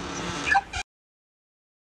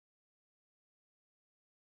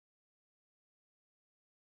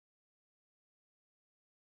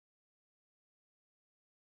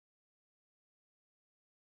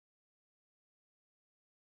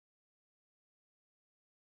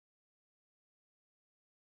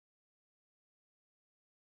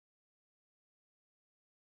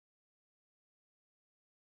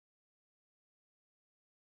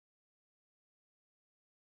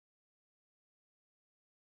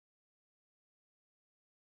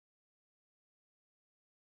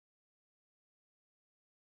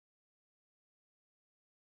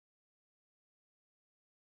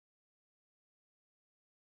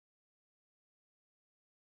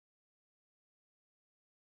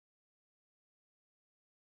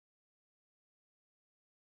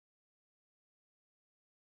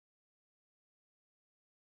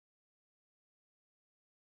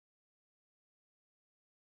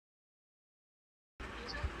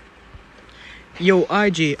 Yo,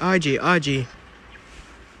 RJ.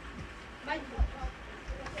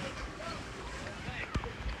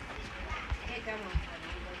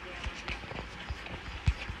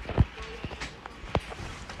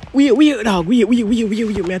 Wait, dog. Wait.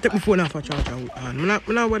 May I take my phone off a charger? I'm not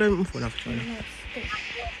bother my phone off a charger.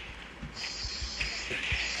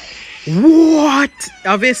 What?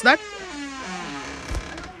 Have you that?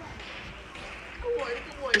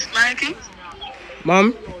 It's 90?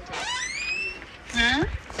 Mom?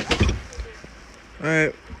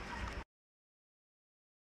 Alright.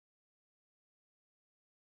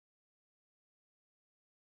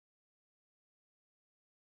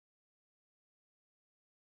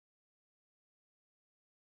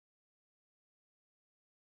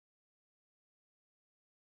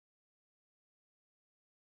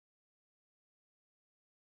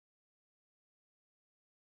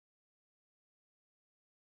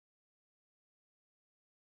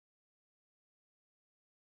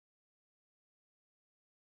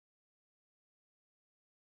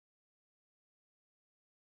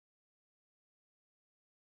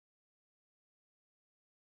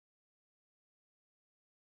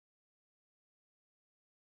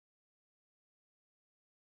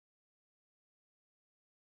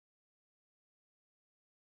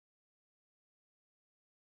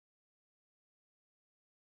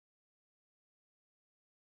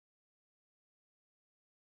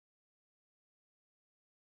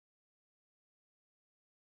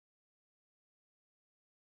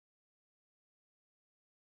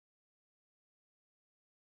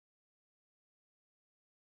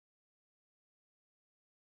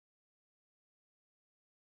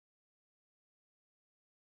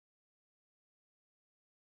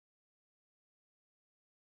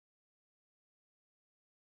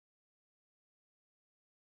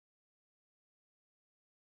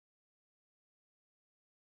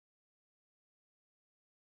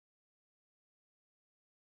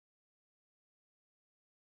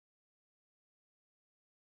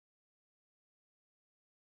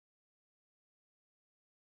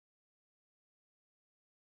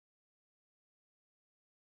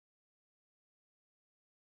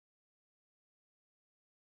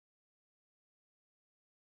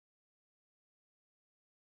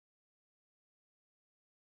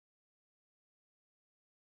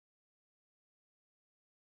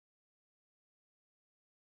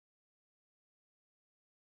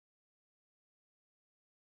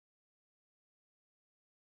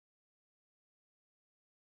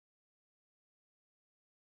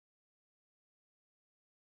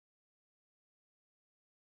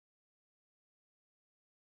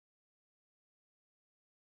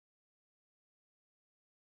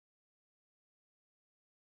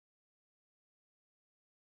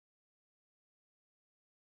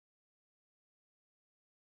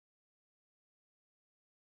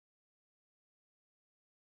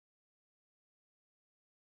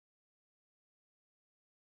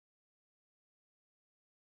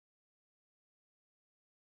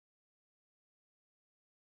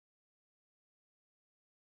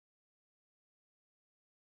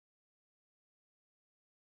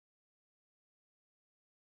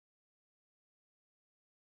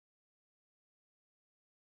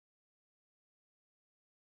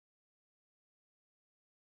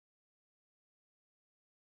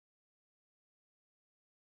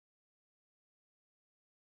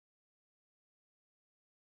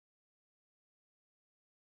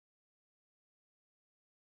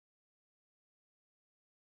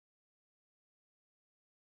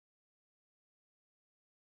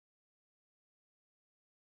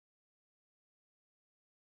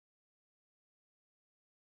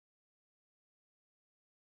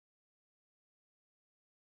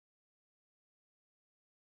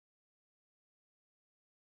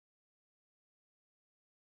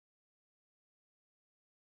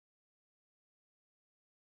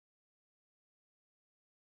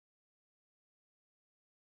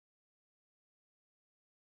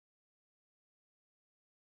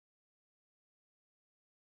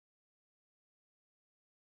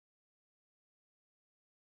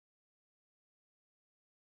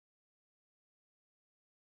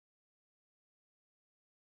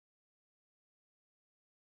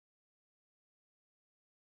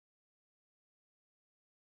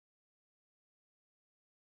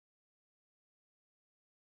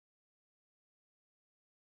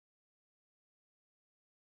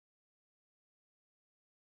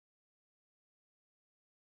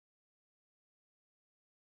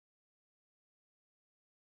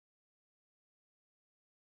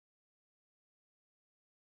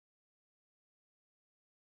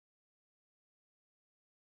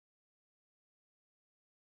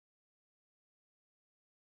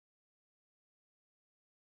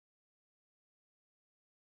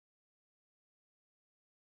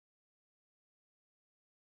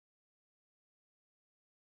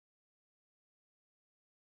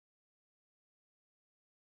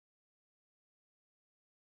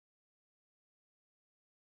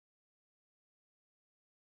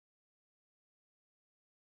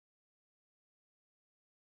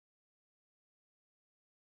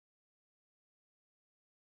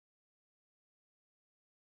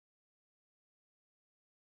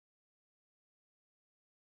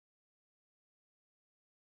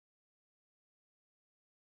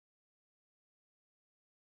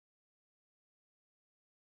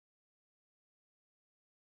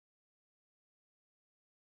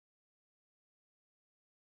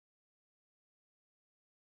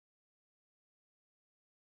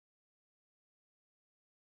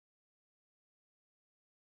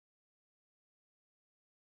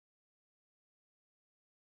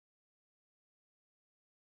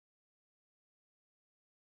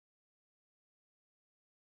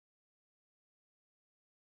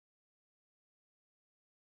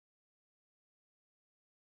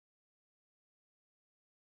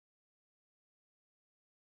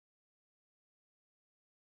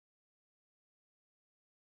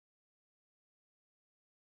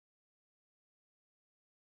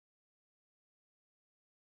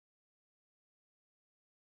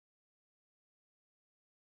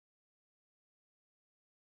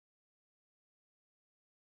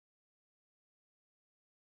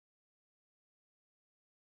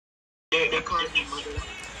 They call me mother.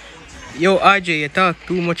 Yo, RJ, you talk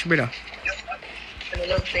too much, brother. I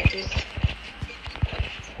love things.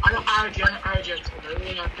 I don't argue. I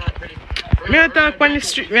really not talk really. Me I talk on the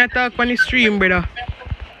street. Me I talk on the stream, brother.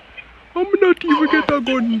 I'm not even get a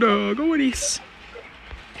gun, dog. What is this?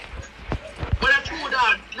 But that's true,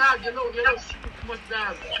 dog. Now you know too much,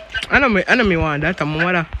 dog. I know me want that. I'm my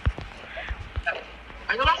mother.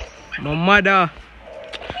 I know that. My mother.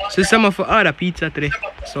 So some of order pizza today.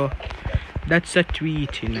 So that's a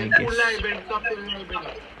tweeting, I guess.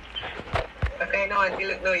 Okay, no, until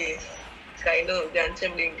it no yes. I know Dan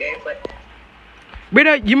Chamberlain guy, but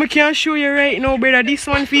Brother, you can't show you right now, brother. This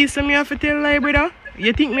one face me have to tell lie, brother.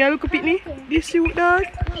 You think me I look up at me? This you, dog?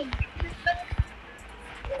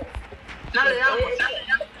 Now they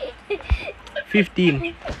have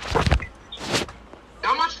 15.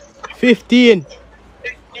 how much? 15.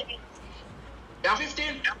 You have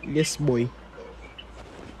 15? Yes, boy.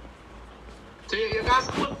 So you got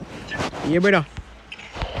school? Yeah, brother.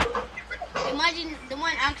 Imagine the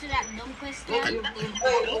one answer that dumb question.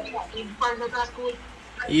 You find that school?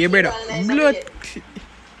 Yeah, brother. Blood.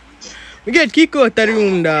 We get kicked out of the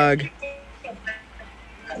room, dog.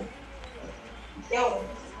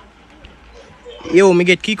 Yo, me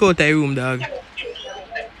get kicked out of the room, dog.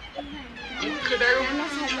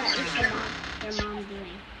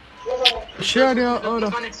 Sure, they are out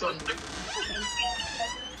of.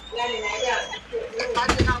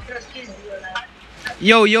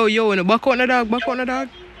 Yo, in the back on the dog,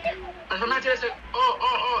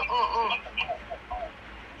 Oh.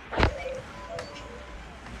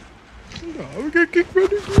 No, we get kicked out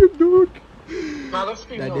of the game, dog. Now let's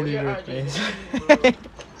speak That now. didn't Yeah, work, RJ.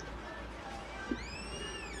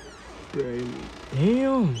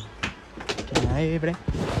 Damn. Ay, bre.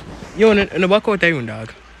 Yo, in the back out the room,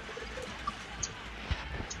 dog.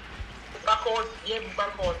 Back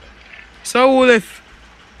out. So, who left?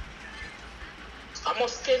 I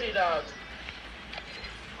must tell you, dog.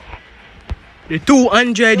 The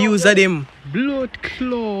 200 user them. Blood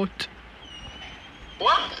clot.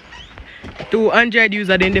 What? 200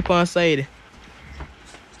 user them the on side.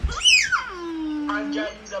 Android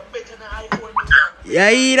is a better than iPhone user. Yeah,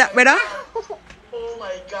 hear that, brother? Oh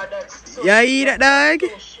my god, that's so Yeah, hear that, dog?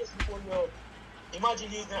 so shit for you.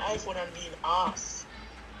 Imagine using an iPhone and being ass.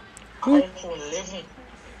 Who? iPhone 11.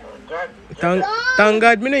 Oh god. Thank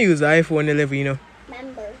God me no use the iPhone 11, you know.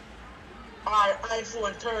 Member. Or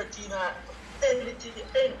iPhone 13 or anything,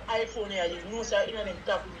 any iPhone here, you know, so you know them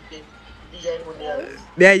top with the iPhone there.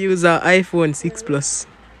 They use a iPhone 6 Plus.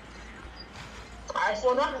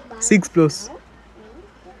 iPhone 1? 6 Plus.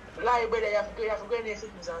 Lie, brother, you have to go in the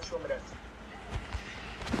settings and show me that.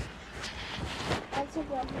 That's a good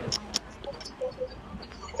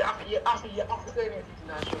You have to go in the settings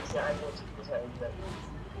and show me the iPhone 6 Plus.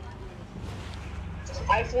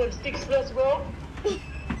 iPhone 6 Plus, bro?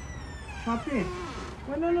 Happy?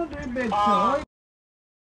 When I know the bed,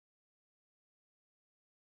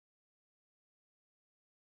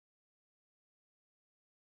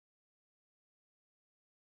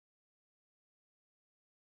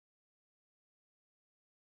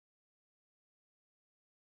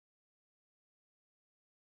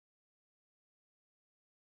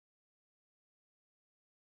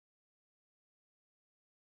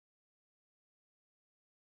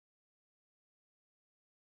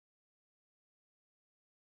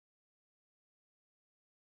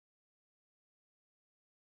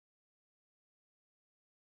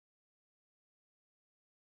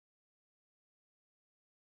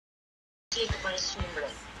 Take my stream,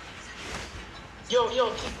 brother.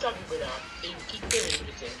 Yo, keep talking, brother. Keep telling me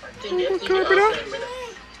the thing. I take you offline, brother.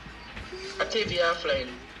 I take you offline.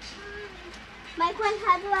 Mike,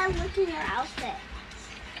 how do I look in your outfit?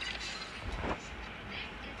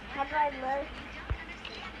 How do I look?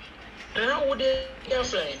 How would they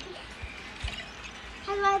offline?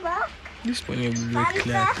 How do I look? This one you look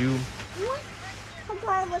like you. How do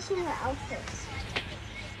I look in your outfit?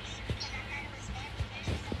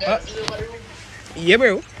 Yeah,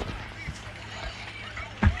 bro.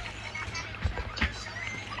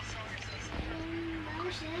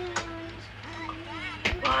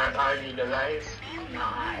 I need the lights.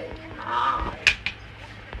 Nice.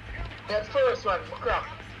 That first one, crap.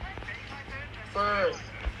 First.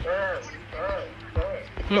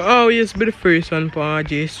 I always be the first one for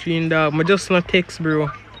RJ stream, dog. I just not text, bro.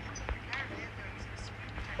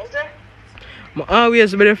 What's that? I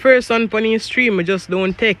always be the first one for the stream. I just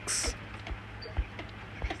don't text.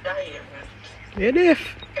 Yeah, deaf.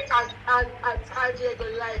 RJ go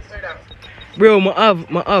live for that. Bro, I have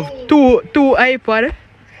two iPad,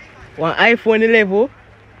 one iPhone 11,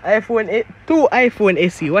 Two iPhone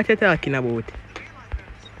SE. What you talking about?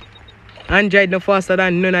 Android no faster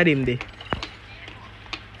than none of them there.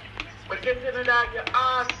 But then you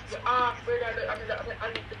ask, brother,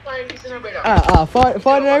 and the point is, brother.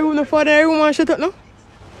 Father in the room and shut up now.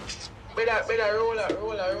 Brother, roller,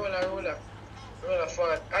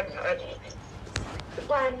 forward. The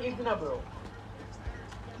point is, bro.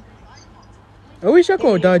 I wish I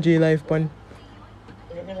could RJ life, pan.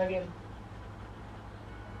 Again.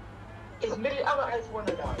 It's middle of an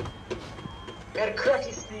iPhone, dog. You the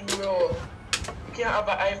crackest thing, bro. You can't have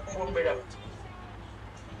an iPhone, brother.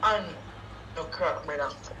 And no crack, brother.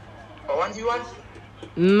 But once you want?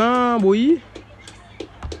 Nah, boy.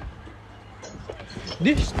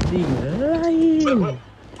 This thing lying. You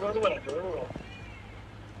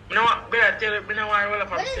know what, brother, tell you, I don't want to roll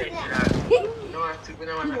up on stage, dog. You know what, I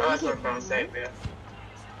want to ask one on side, brother.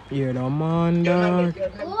 You're the man, dog.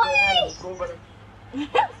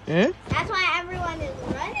 Eh? That's why everyone is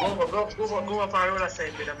running. Go up and roll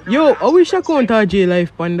aside, brother. Yo, I wish I could RJ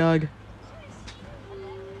life, pan, dog.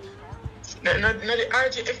 No, the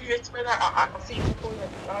RJ, if you expect that, I see you going to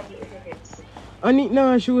RJ if you get. I need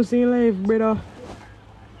no shoes in life, brother.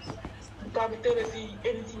 Because I tell you, see,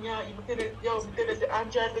 anything you tell you, the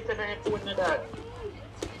Android better than your phone, dog.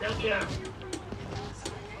 That's it.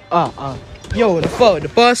 Yo, the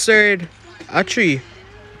first third, a 3.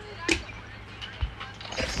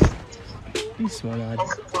 This one, lad.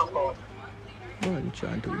 Man,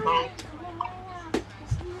 trying to.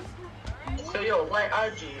 So, yo, why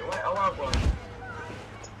RG? Why I want one?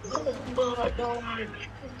 Dog.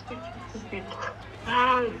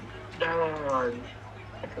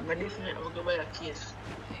 I'm definitely going to buy a case.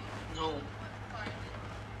 No.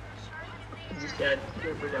 This guy,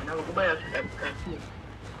 brother, I'm going to buy a case.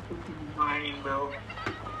 Mine, bro.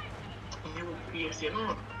 You case, you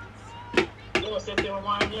know.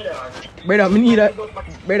 Brother, me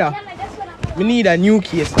need a new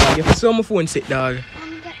case, dog. If you saw my phone sit, dog.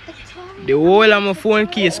 The whole of my phone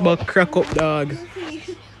case but crack up, dog.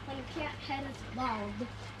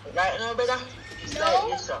 Right now, brother?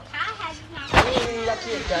 No.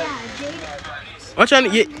 Watch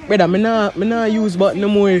on, yeah, brother, me nah use but no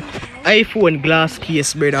more iPhone glass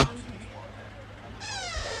case, brother.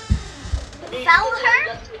 Sell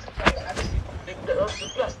her? The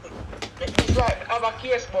plastic. It's like have a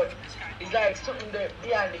case, but it's like something there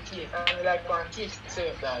behind the case, and like one case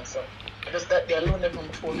same that. So just that they alone them from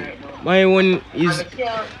the phone right now. My one is. And you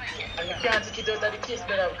can't take it out of the case,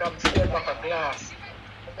 but I've come straight back a glass.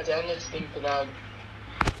 That's the next thing to dog.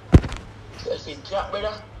 So I say, drop,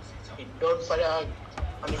 brother. It's done for dog.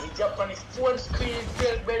 And if you drop on his phone screen,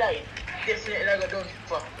 brother, it's definitely like done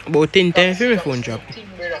for. About 10 times for my phone drop.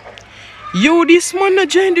 Yo, this man not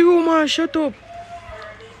join the room, man. Shut up.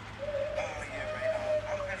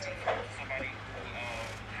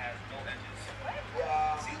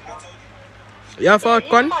 Yeah, for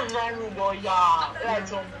con?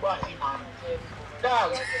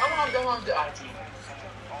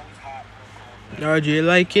 RJ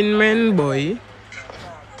liking men, boy.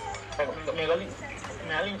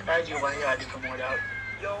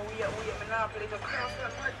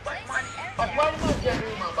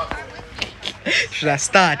 Should I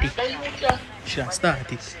start it? Should I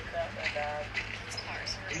start it?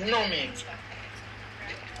 No, man.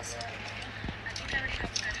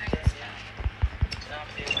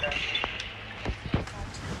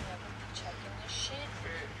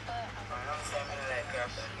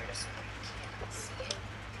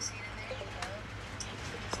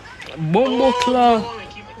 Bombo claw.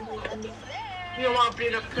 You don't want to play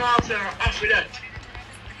the cards after that.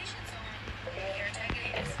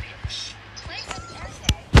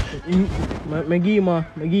 I give him a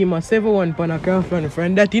 7-1 pan a Craftland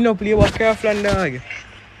friend. That he no play with Craftland, dog.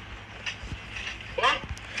 What?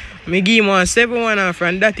 I give him a 7-1 a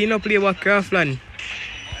friend. That he no play with Craftland.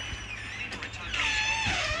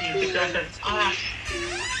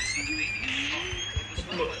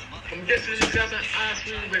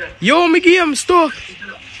 Yo, me give him stuff.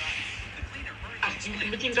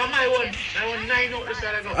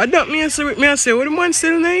 I don't me say what the man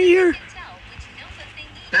still 9 here.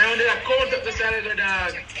 Now they are caught up the side of the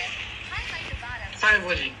dog.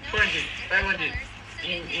 500, 500.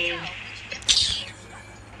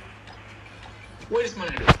 What is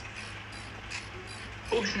money?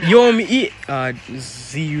 Yo, me eat.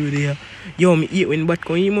 Zero there. Yo, me eat when but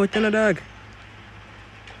come eat more than a dog.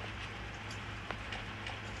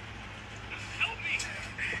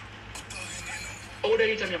 How do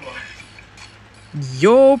you tell me about?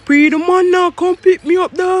 Yo, pre the man now come pick me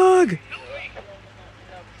up, dog.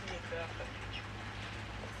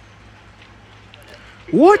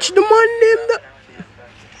 Watch the man name that.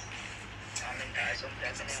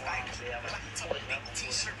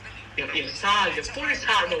 Yes, sorry, the police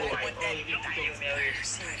hard no why.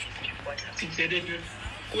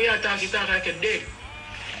 We are talking like a dead.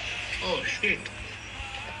 Oh shit.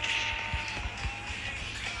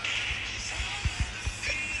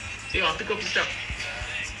 Yeah, pick up the stuff.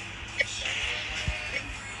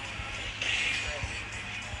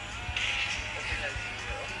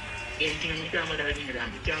 Anything on the camera that I did, the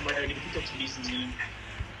camera that I did, pick up this name.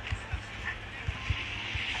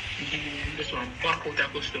 This one, back out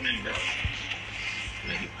of custom in there.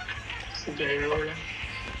 Okay, roller.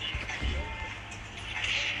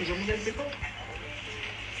 Is it going to pick up?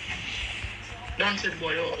 Dance it,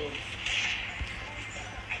 boy. Oh.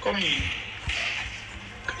 Come in.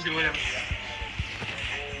 Come in, brother.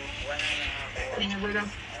 Come in, brother.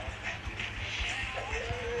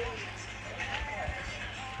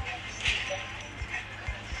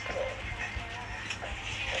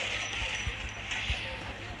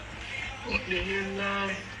 What the hell,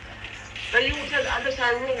 now you tell the other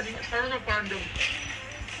side road, you turn up on them.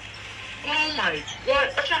 Oh my God,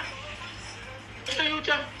 what's that you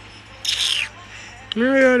tell?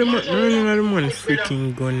 No, the man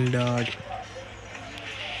freaking gun, dog.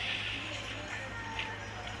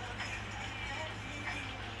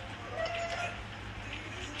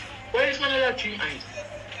 Why is man allowed 3 eyes?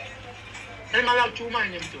 I'm allowed 2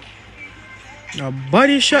 mine them too. A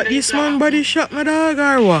body shot, this man body shot my dog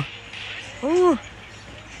or what? Oh.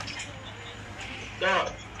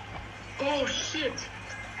 Dog. Oh shit.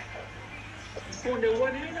 Phone the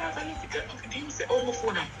one in there, I need to get off the team. Say, oh, my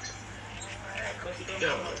phone out.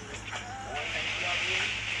 Yeah.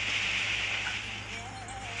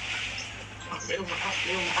 I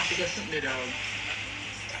have to get something down.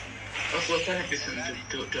 That's what I listen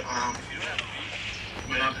to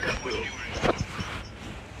my laptop will.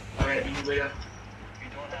 Alright, you better.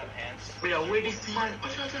 Wait, where this man?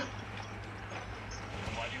 What's that?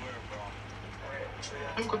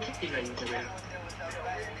 I'm going to keep it like that, bro.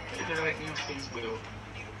 You're going to new things, bro.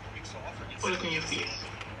 Oh, look on your face.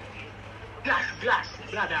 Blast,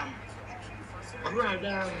 damn. Right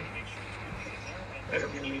down. Right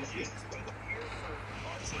up in your face.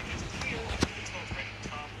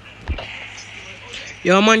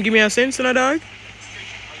 Yo, man, give me a sense, no, dog.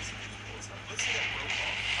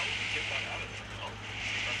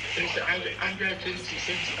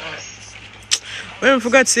 When I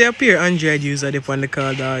forgot to say up here, Android user dip on the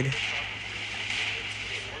call, dog.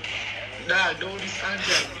 Nah, don't this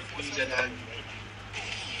Android user, dog.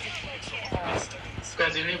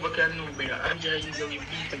 Because you never can know, but Android user will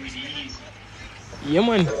beat them with the ease. Yeah,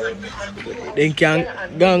 man. They can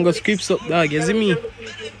go and go scripts up, dog. You see me?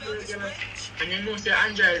 And you know, the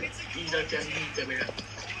Android user can beat them, brother.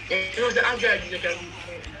 You know, the Android user can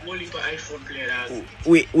only for iPhone player, dog.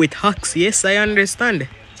 With hacks, yes, I understand.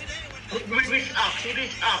 Which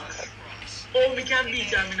apps? Oh, we can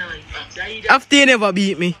beat them in apps. After you never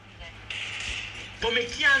beat me. But me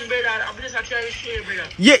can, brother. I'm just trying to show you, brother.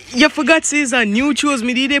 Yeah, you forgot to say a new chose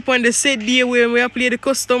me did it on the set day when we play the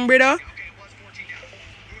custom, brother.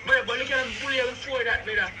 But look at them bully before that,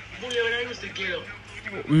 brother. Bully when I used to get up.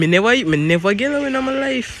 Me never get up in my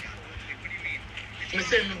life. Me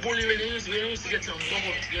say me bully when I used to get some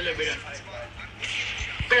bubble together, brother.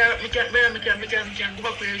 Brother, me can go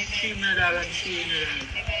back to the stream now, dog, and see you,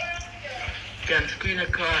 can screen a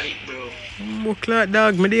car, bro. More clock,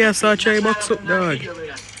 dog. Me there saw try box up, dog. Me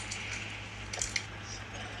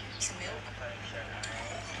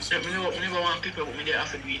never want people, but me there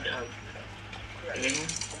have to do it, dog. You know?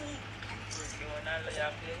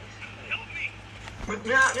 Me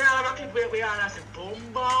have a clip where we all have to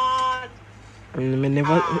bombard. Me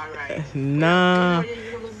never... Nah.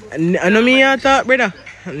 I know me here talk, brother.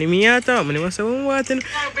 I know me here talk. I never say one word.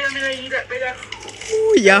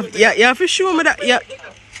 Oh, you have to show me that.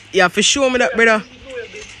 You have to show me that, brother.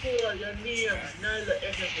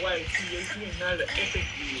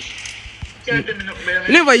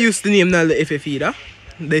 Never used to name NALDO FF either.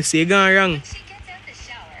 They say gone wrong.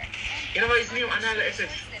 You never used to name NALDO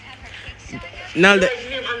FF?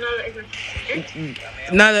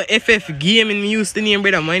 NALDO FF gaming me used to name,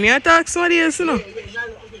 brother. Mine you talk somebody else, you know.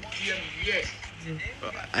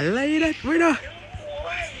 I like that, brother.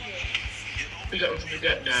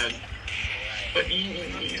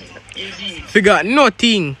 Forgot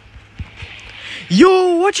nothing.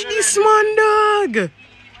 Yo, watch this man, dog.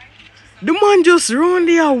 The man just run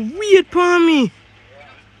there, wait for me.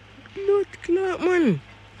 Blood clot, man.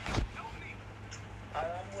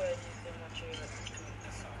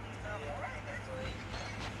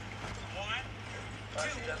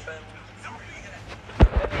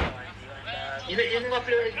 You never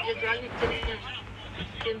play with your granny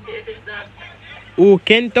Kente FX that? Oh,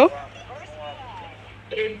 Kento?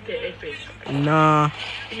 Kente FX. Nah.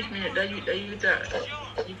 Finish me, that you not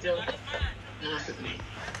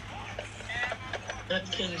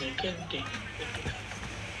Kente.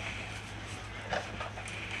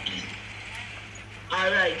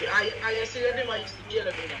 Alright, I see them I used to get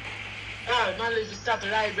it, brother. Ah, man, let's just stop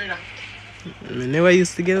right, brother. We never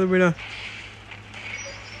used to get it, brother.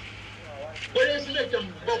 But let's make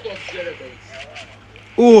them buck up together, brother.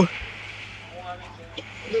 Oh.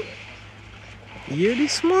 Look. Hear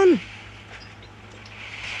this, man?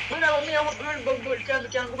 Brother, me, I want to go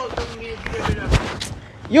can go back to me, brother.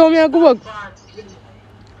 Yo, me, I go back.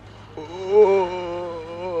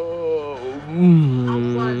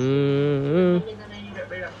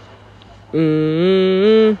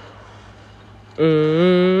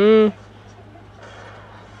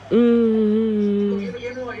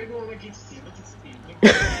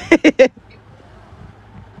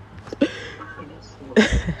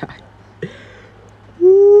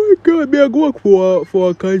 Oh God, me I go work for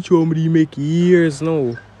a country where they make years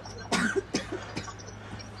now.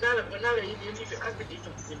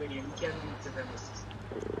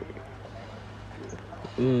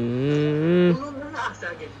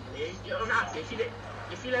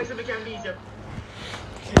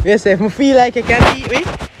 Yes, if I feel like I can beat me.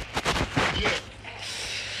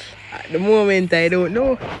 At the moment, I don't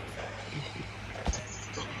know.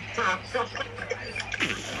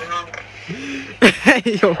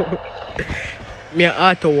 Yo, me a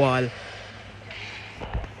auto wall.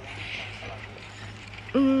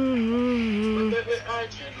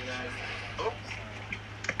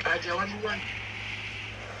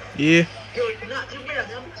 Yeah.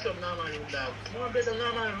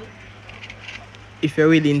 If you're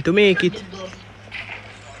willing to make it.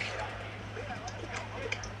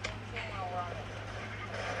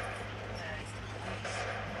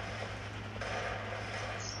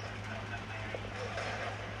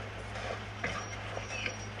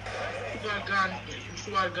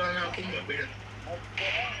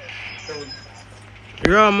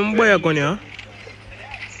 Yeah, I'm boy going here.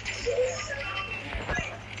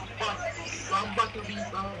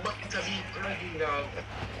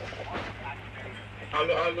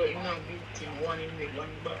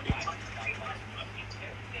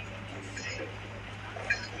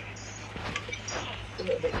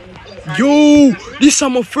 Yo, this is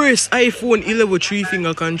my first iPhone 11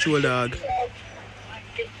 3-finger control, dog.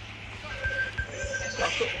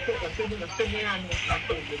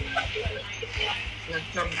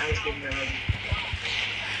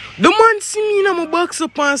 The man see me in my box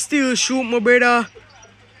up and still shoot my brother.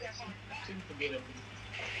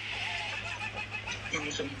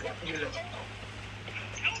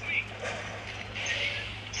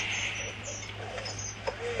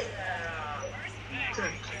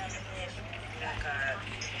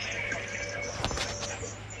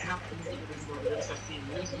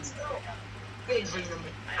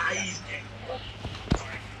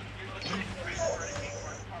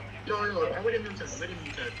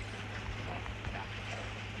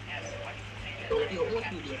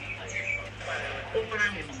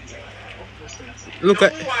 Look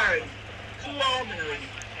at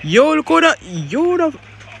yo, look at that. Yo, the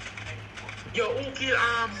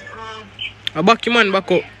back your man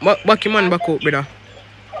back up. Back your man back up, brother.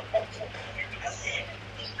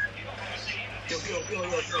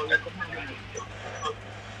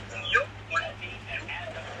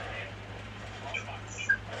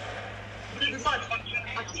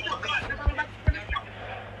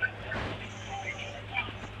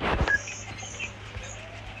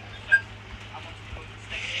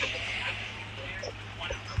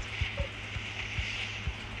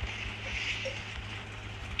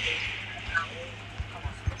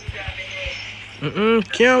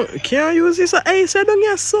 Can't use this ice down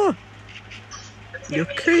here, so. You're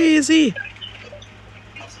crazy.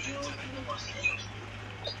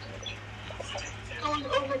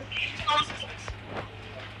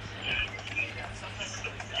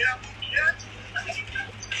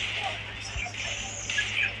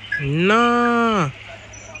 Nah.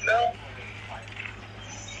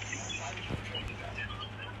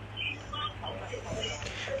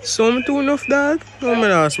 Some too enough, dog. No, me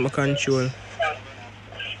lost my control.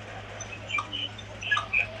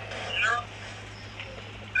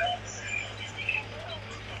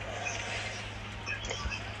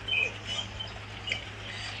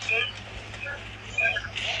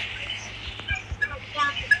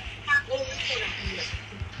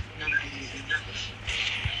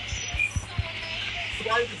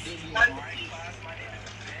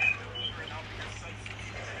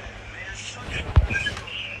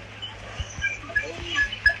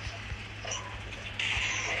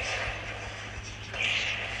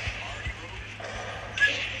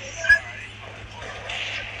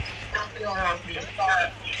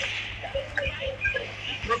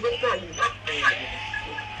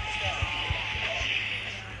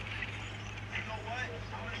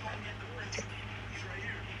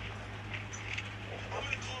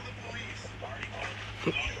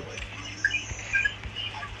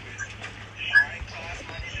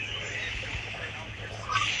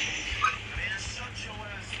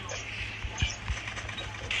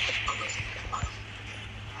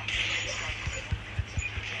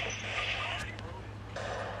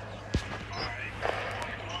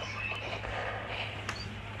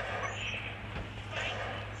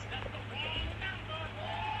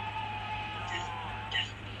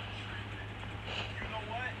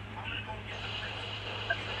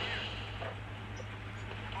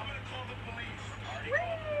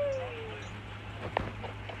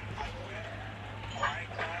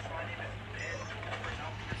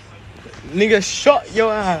 Nigga, shut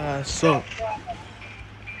your ass up.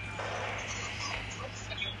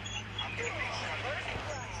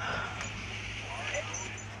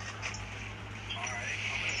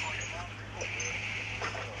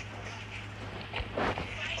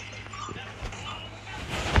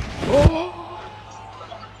 Oh,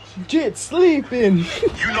 Jit sleeping.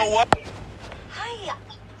 You know what? Hi.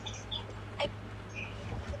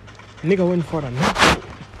 Nigga went for the nap.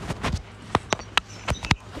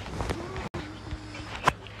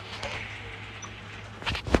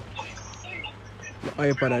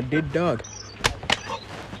 I put a dead dog.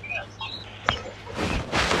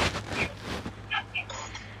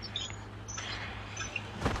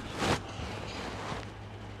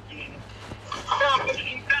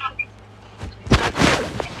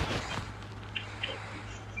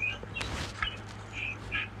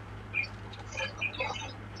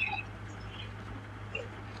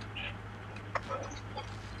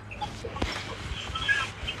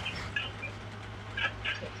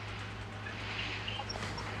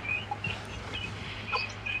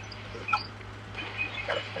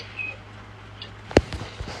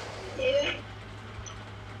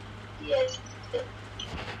 Yes.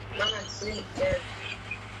 Man, sleep there.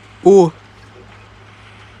 Oh.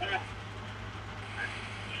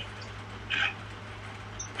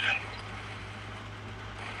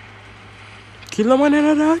 Kill the man in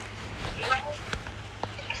the dog.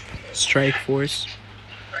 Strike force.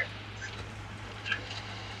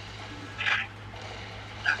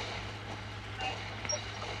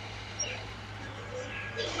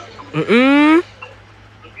 Mm-mm.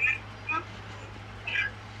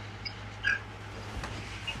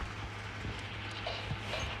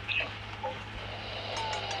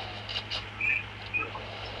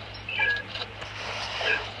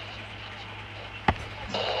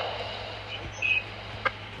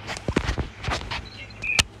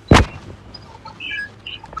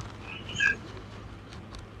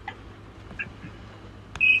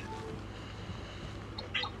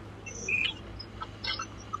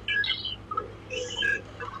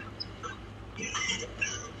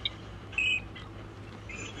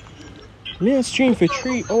 Me and stream for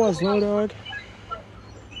 3 hours now, dog.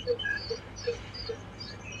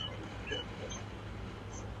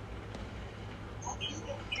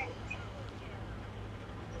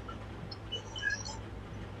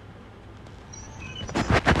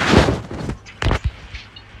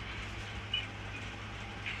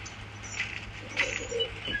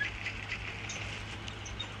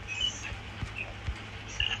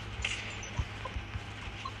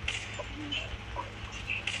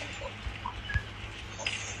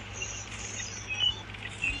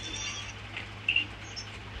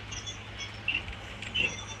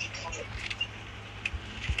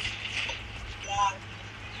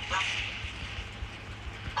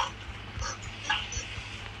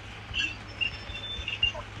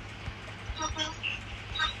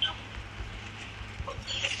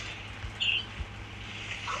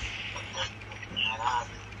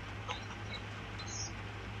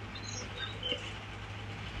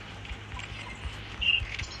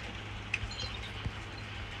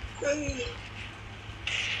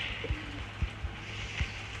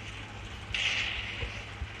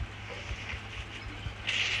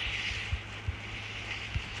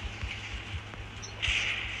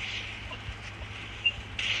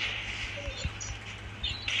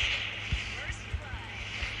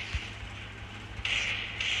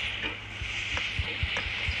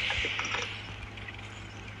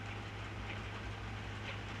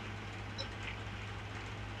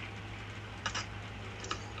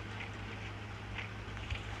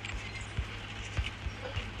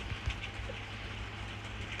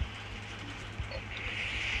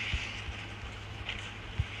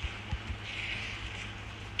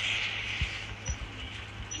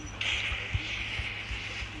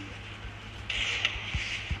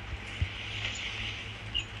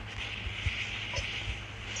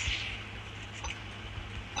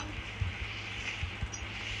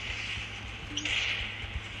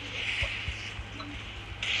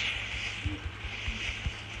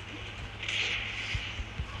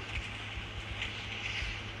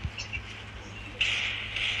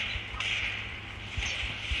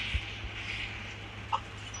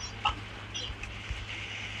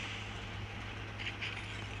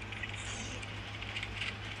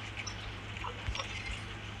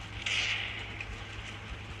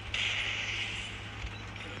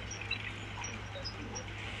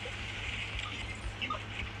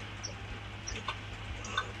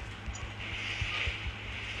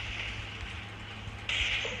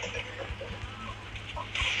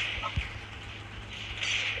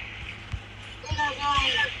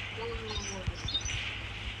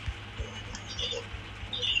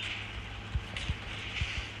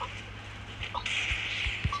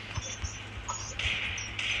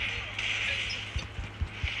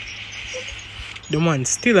 The man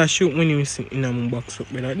still a shoot when you sit in a box up,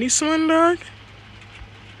 brother. This one, dog.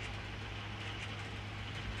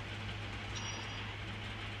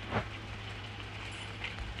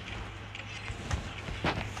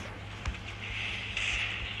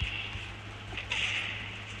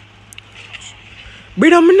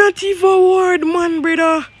 Brother, I'm not even a word, man,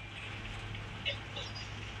 brother.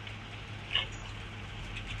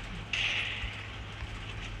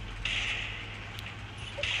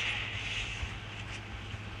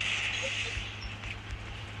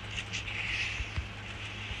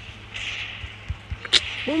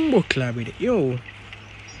 Bumbo club with it, yo.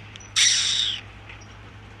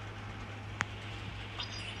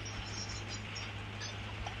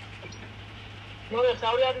 No, that's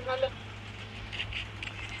how we are doing.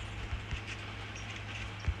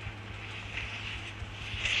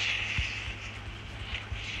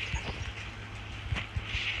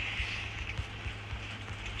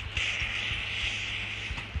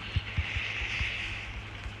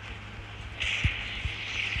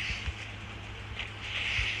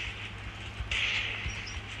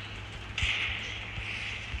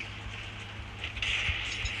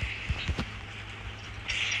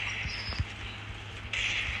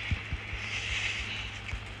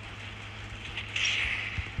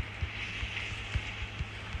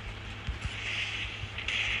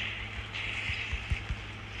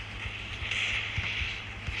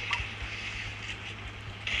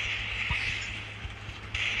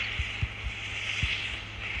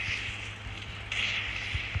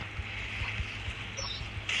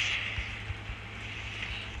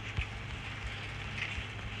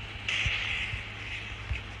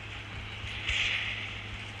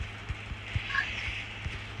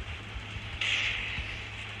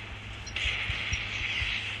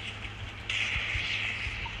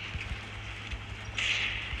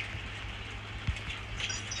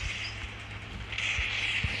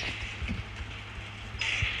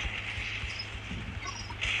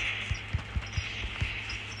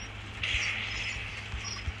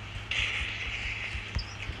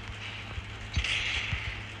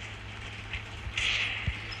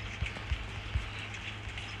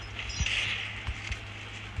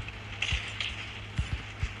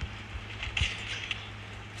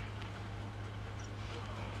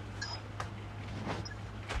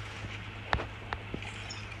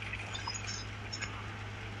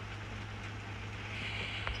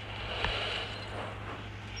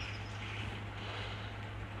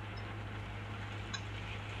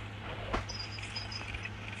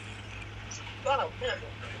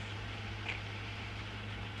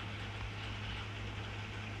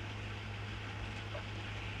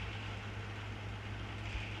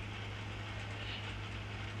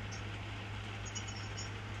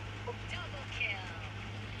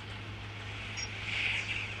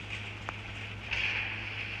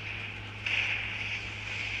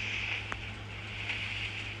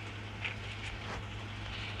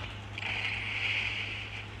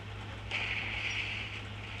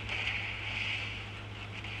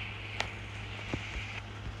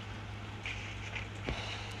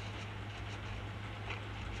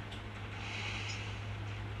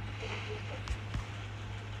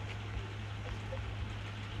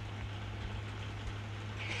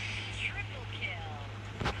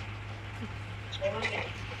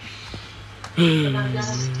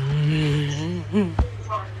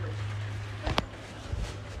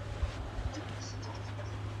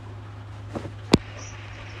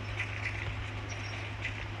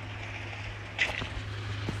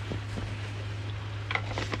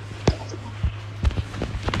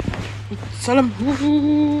 Salam.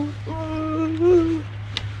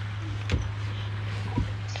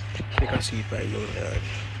 Take a seat by your dad.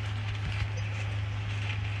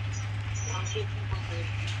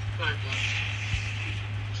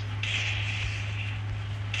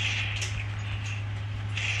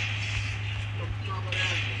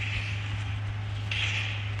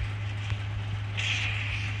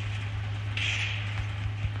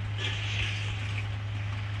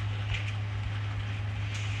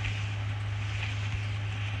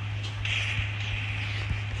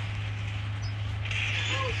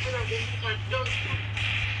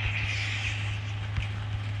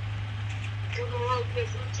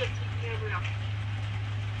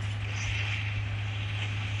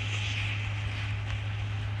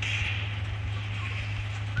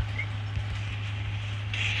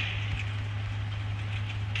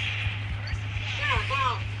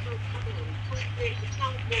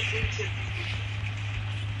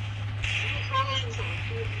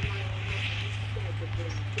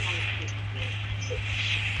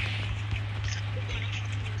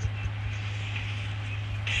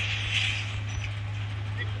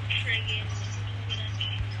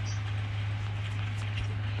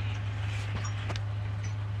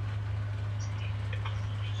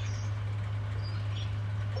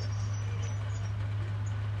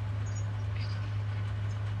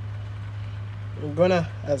 I'm gonna,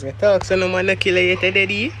 as I talk, so no man no kill you yet,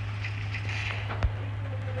 daddy.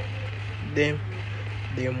 Them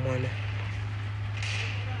man.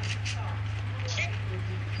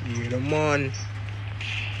 You the man.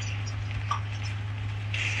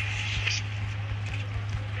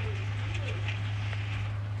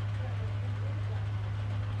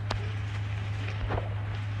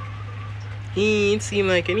 He ain't seem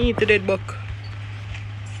like an eat to dead buck.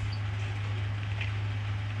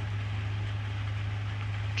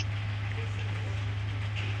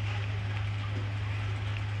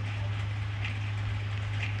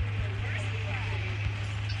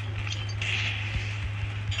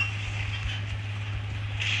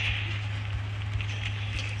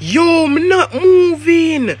 Yo, me not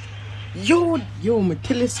moving. Yo, me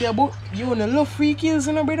tell you say about you wanna love free kills,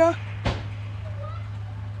 you know, brother.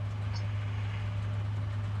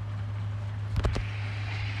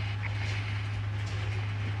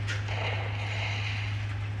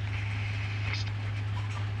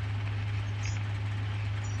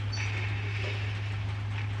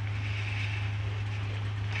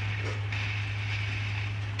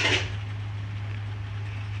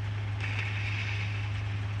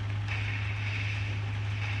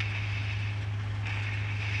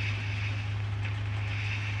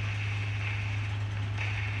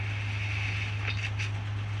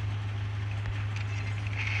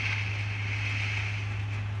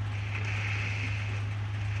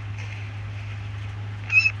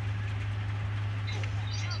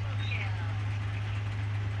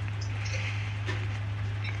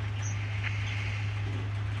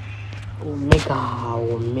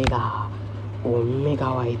 Omega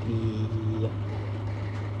whitey.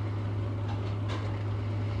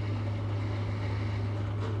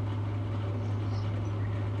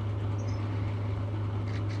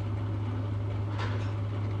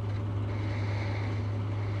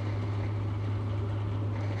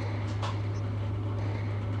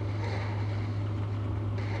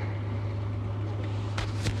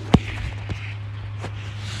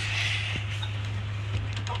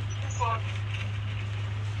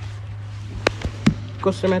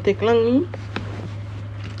 Customer take long.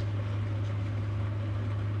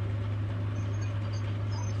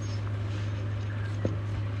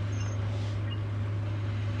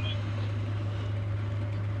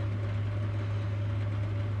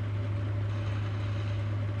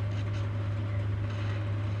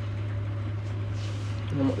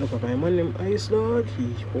 Look at my man, them ice dog.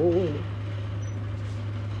 Oh,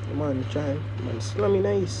 man, try, man, slammy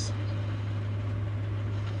nice.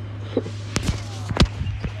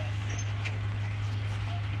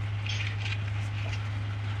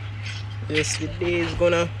 Yes, the day is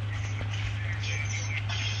gonna.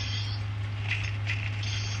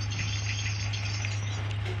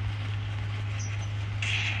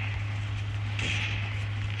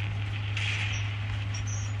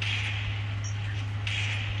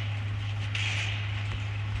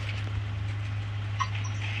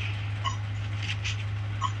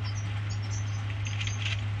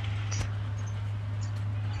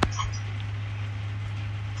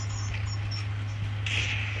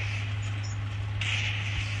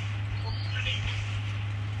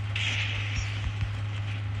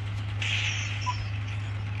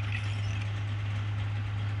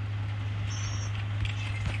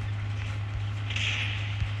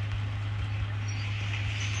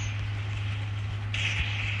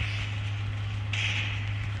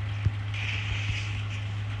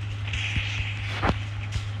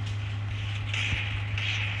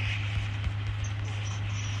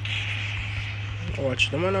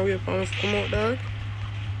 Watch the man away from come out, dog.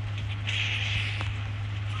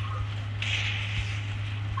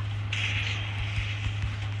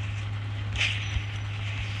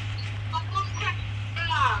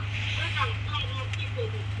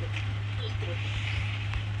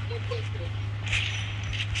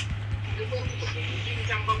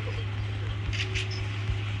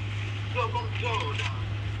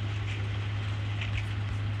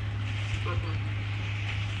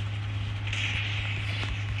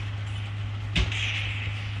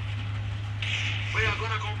 Where you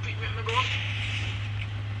gonna go pick me up, go?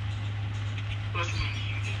 Plus me.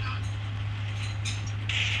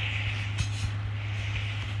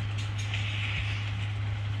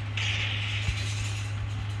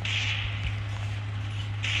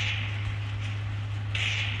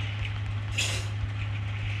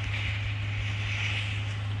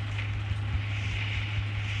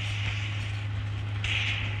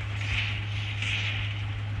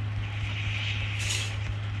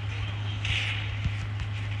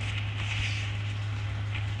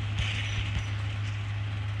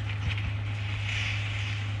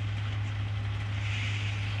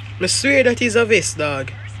 I swear that is a vest,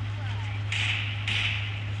 dog.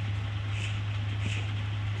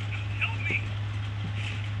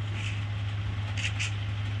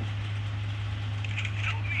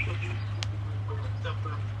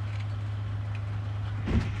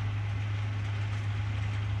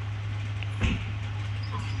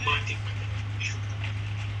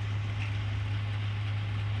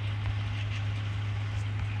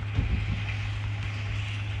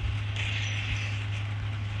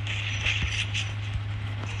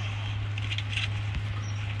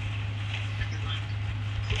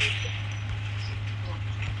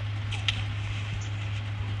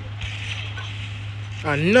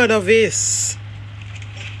 Another vase.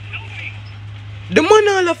 The money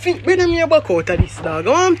all I think better me back out of this, dog. I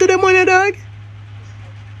want to the money, dog.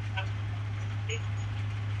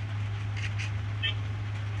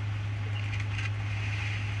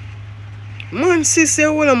 Man, say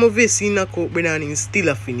all of my vase in a cup and it's still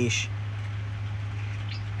a finish.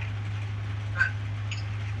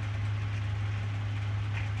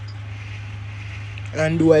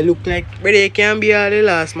 And do I look like brother? You can be all the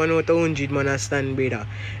last man out of 100 man a stand, brother.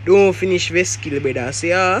 Don't finish vest skill, brother.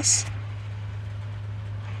 See us.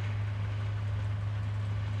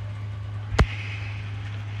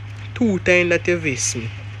 Two times that you vest me.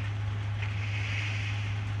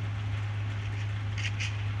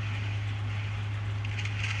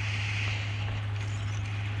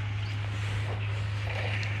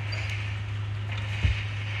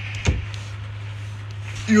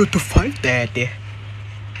 You to fight that, eh?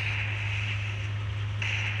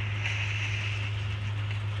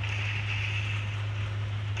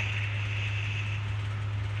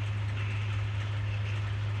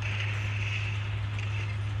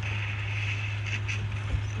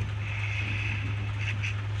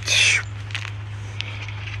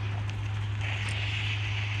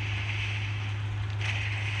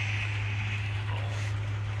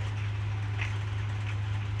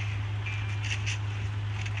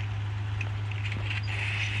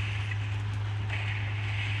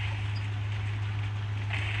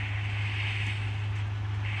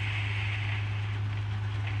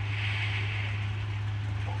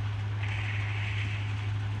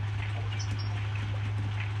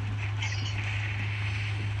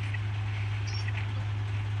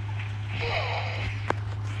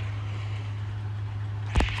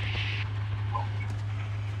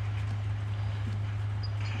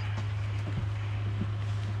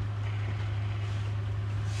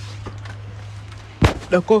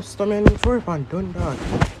 The customer need for and done that.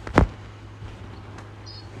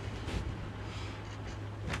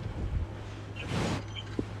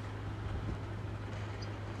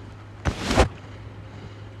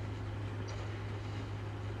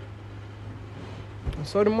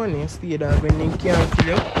 So the money stay, dog, when they can't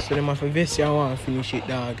kill you, so they have to vest you and want to finish it,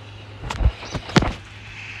 dog.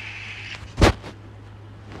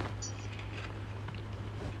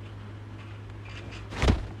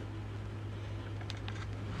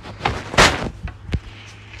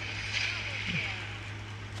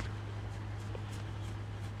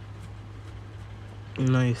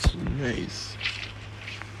 Nice, nice.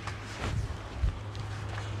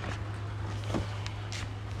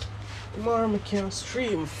 Tomorrow I can't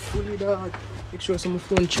stream fully, dog. Make sure some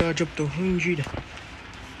phone charge up to 100.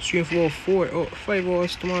 Stream for about 5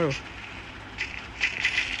 hours tomorrow.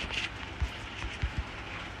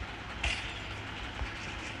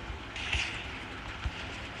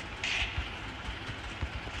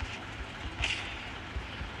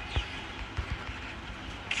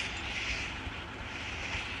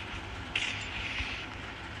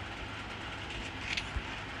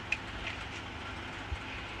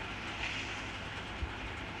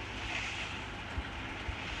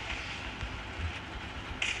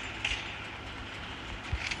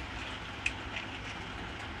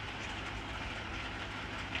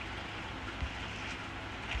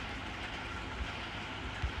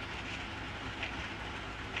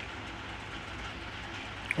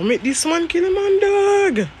 I make this man kill him, man,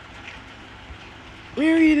 dog.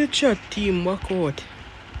 Me read the chat team walk out.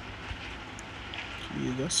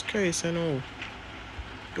 Jesus Christ, I know.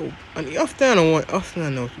 Yo, and after I know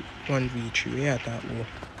 1v3, yeah, that war.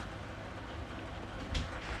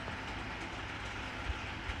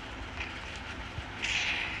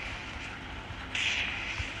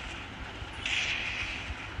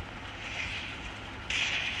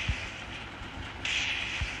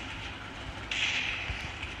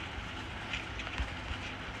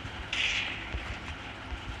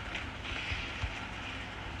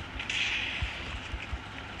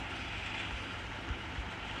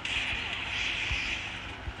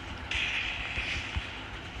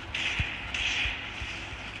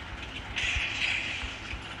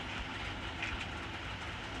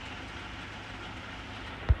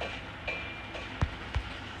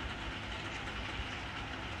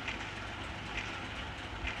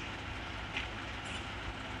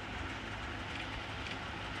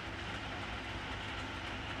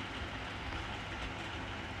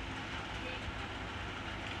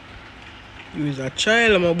 You is a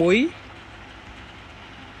child, my boy.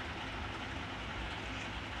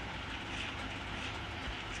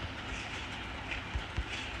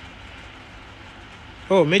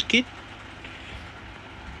 Oh, medkit.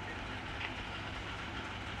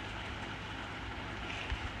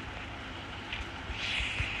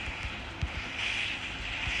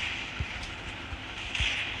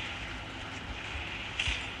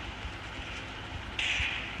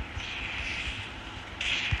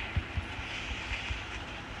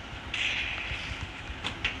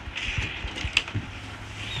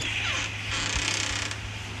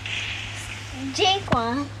 Jake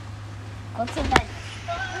one. Go to bed.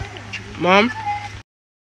 Mom?